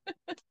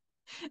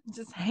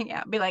 Just hang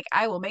out. Be like,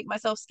 I will make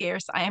myself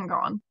scarce. I am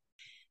gone.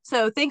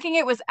 So thinking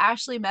it was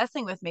Ashley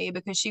messing with me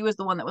because she was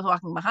the one that was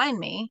walking behind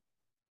me,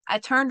 I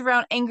turned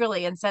around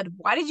angrily and said,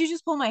 "Why did you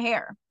just pull my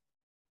hair?"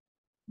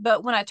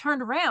 But when I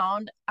turned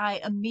around, I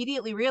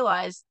immediately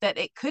realized that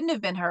it couldn't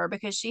have been her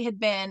because she had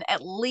been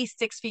at least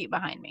 6 feet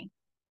behind me.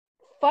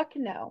 Fuck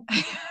no.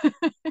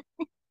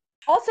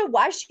 Also,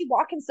 why is she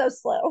walking so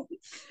slow?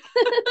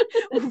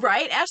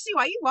 Right? Ashley,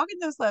 why are you walking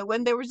so slow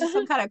when there was just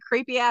some kind of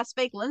creepy ass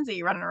fake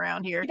Lindsay running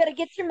around here? You gotta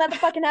get your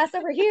motherfucking ass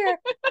over here.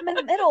 I'm in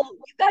the middle.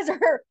 You guys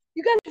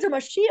are my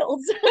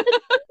shields.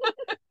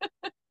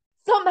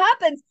 Something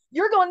happens.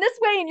 You're going this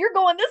way and you're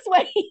going this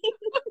way.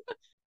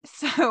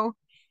 So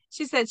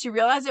she said she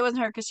realized it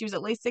wasn't her because she was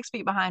at least 6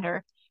 feet behind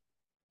her.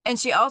 And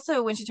she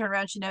also, when she turned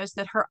around, she noticed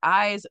that her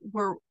eyes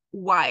were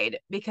wide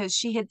because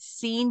she had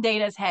seen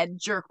Dana's head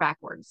jerk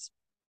backwards.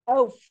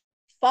 Oh,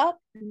 fuck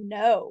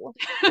no.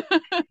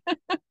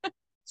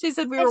 She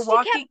said we And were she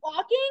walking. kept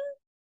walking?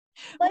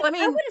 Like, Well, I I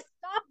mean, would have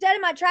stopped dead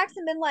in my tracks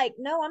and been like,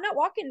 no, I'm not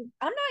walking.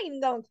 I'm not even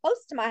going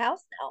close to my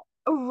house now.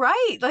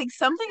 right. Like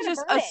something I'm gonna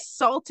just burn it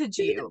assaulted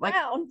to the you. Like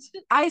ground.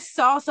 I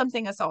saw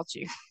something assault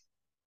you.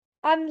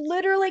 I'm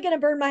literally gonna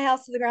burn my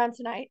house to the ground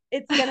tonight.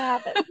 It's gonna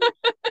happen.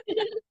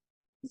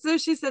 So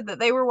she said that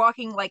they were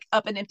walking like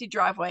up an empty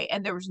driveway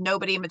and there was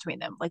nobody in between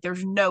them. Like there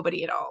was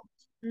nobody at all.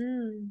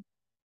 Mm.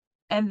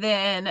 And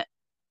then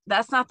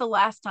that's not the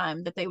last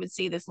time that they would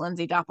see this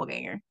Lindsay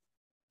doppelganger.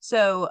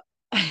 So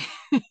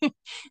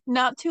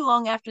not too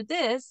long after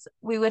this,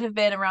 we would have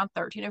been around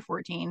 13 or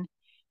 14.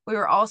 We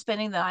were all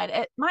spending the night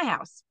at my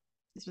house.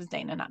 This was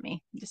Dana, not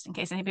me, just in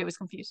case anybody was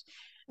confused.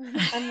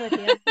 I'm with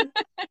you.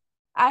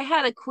 I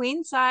had a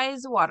queen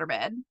size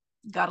waterbed.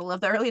 Gotta love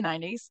the early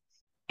 90s.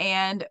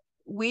 And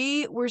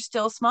we were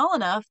still small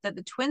enough that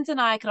the twins and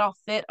I could all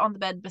fit on the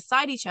bed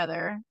beside each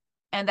other.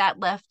 And that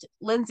left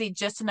Lindsay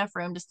just enough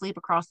room to sleep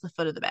across the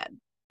foot of the bed.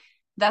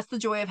 That's the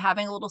joy of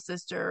having a little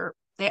sister.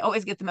 They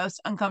always get the most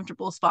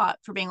uncomfortable spot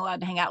for being allowed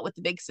to hang out with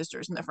the big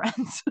sisters and their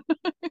friends.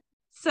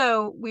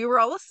 So we were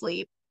all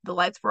asleep. The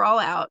lights were all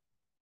out.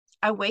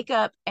 I wake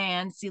up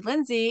and see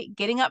Lindsay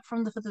getting up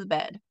from the foot of the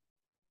bed.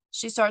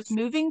 She starts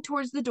moving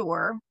towards the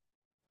door.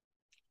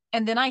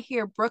 And then I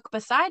hear Brooke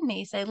beside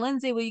me say,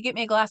 "Lindsay, will you get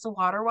me a glass of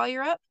water while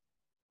you're up?"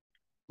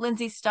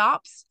 Lindsay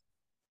stops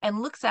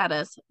and looks at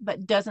us,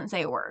 but doesn't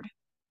say a word.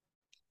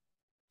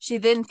 She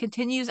then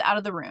continues out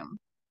of the room.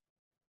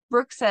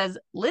 Brooke says,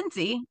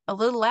 "Lindsay," a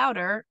little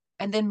louder,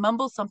 and then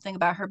mumbles something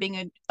about her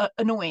being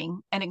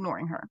annoying and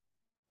ignoring her.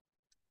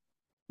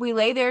 We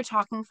lay there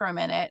talking for a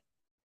minute,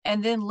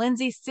 and then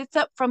Lindsay sits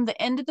up from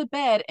the end of the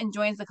bed and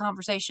joins the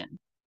conversation.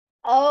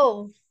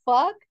 Oh,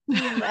 fuck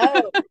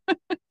no.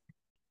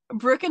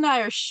 Brooke and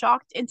I are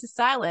shocked into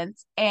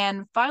silence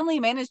and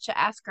finally managed to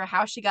ask her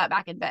how she got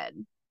back in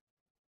bed.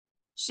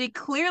 She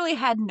clearly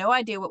had no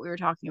idea what we were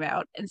talking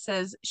about and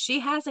says she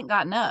hasn't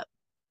gotten up.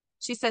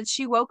 She said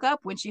she woke up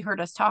when she heard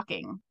us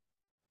talking.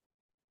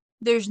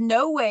 There's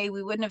no way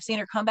we wouldn't have seen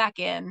her come back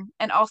in.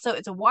 And also,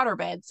 it's a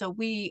waterbed, so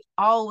we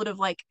all would have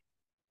like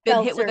been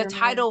Felt hit with a her,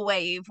 tidal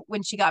wave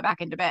when she got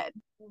back into bed.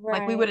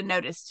 Like we would have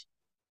noticed.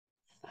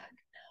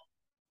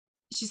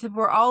 She said,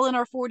 "We're all in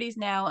our 40s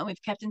now and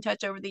we've kept in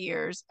touch over the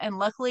years. And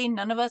luckily,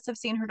 none of us have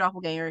seen her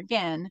doppelganger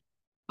again.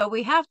 But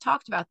we have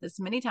talked about this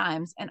many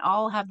times and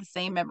all have the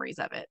same memories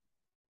of it.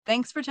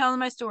 Thanks for telling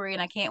my story.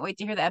 And I can't wait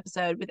to hear the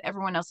episode with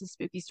everyone else's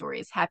spooky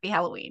stories. Happy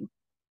Halloween."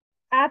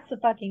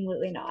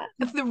 Absolutely not.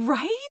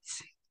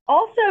 Right?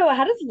 Also,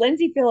 how does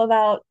Lindsay feel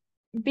about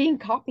being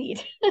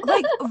copied?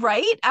 Like,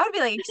 right? I would be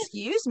like,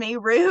 "Excuse me,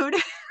 rude."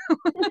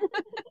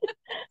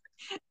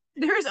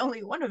 There's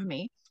only one of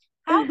me.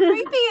 How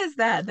creepy is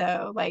that,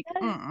 though? Like,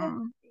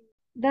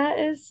 that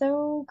is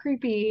so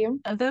creepy.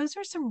 Those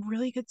are some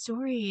really good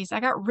stories. I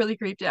got really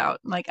creeped out.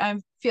 Like, I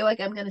feel like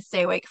I'm gonna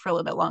stay awake for a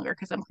little bit longer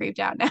because I'm creeped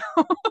out now.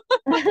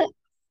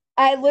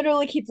 I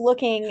literally keep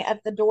looking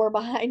at the door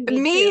behind me.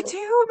 Me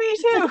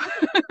too.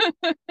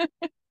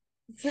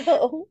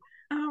 So,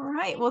 all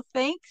right. Well,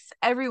 thanks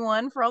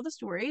everyone for all the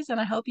stories, and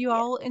I hope you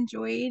all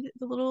enjoyed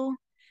the little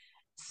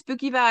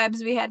spooky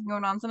vibes we had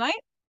going on tonight.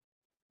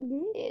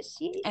 yes.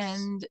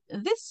 And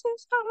this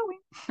is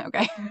Halloween.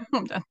 Okay,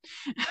 I'm done.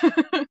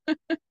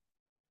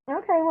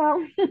 Okay,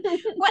 well.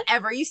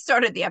 Whatever. You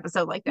started the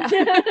episode like that.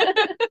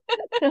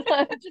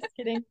 Just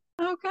kidding.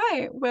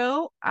 Okay.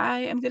 Well,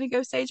 I am gonna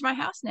go stage my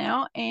house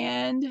now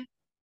and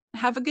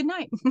have a good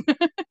night.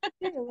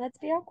 Let's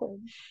be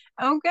awkward.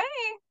 Okay.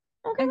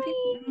 Okay.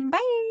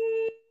 Bye.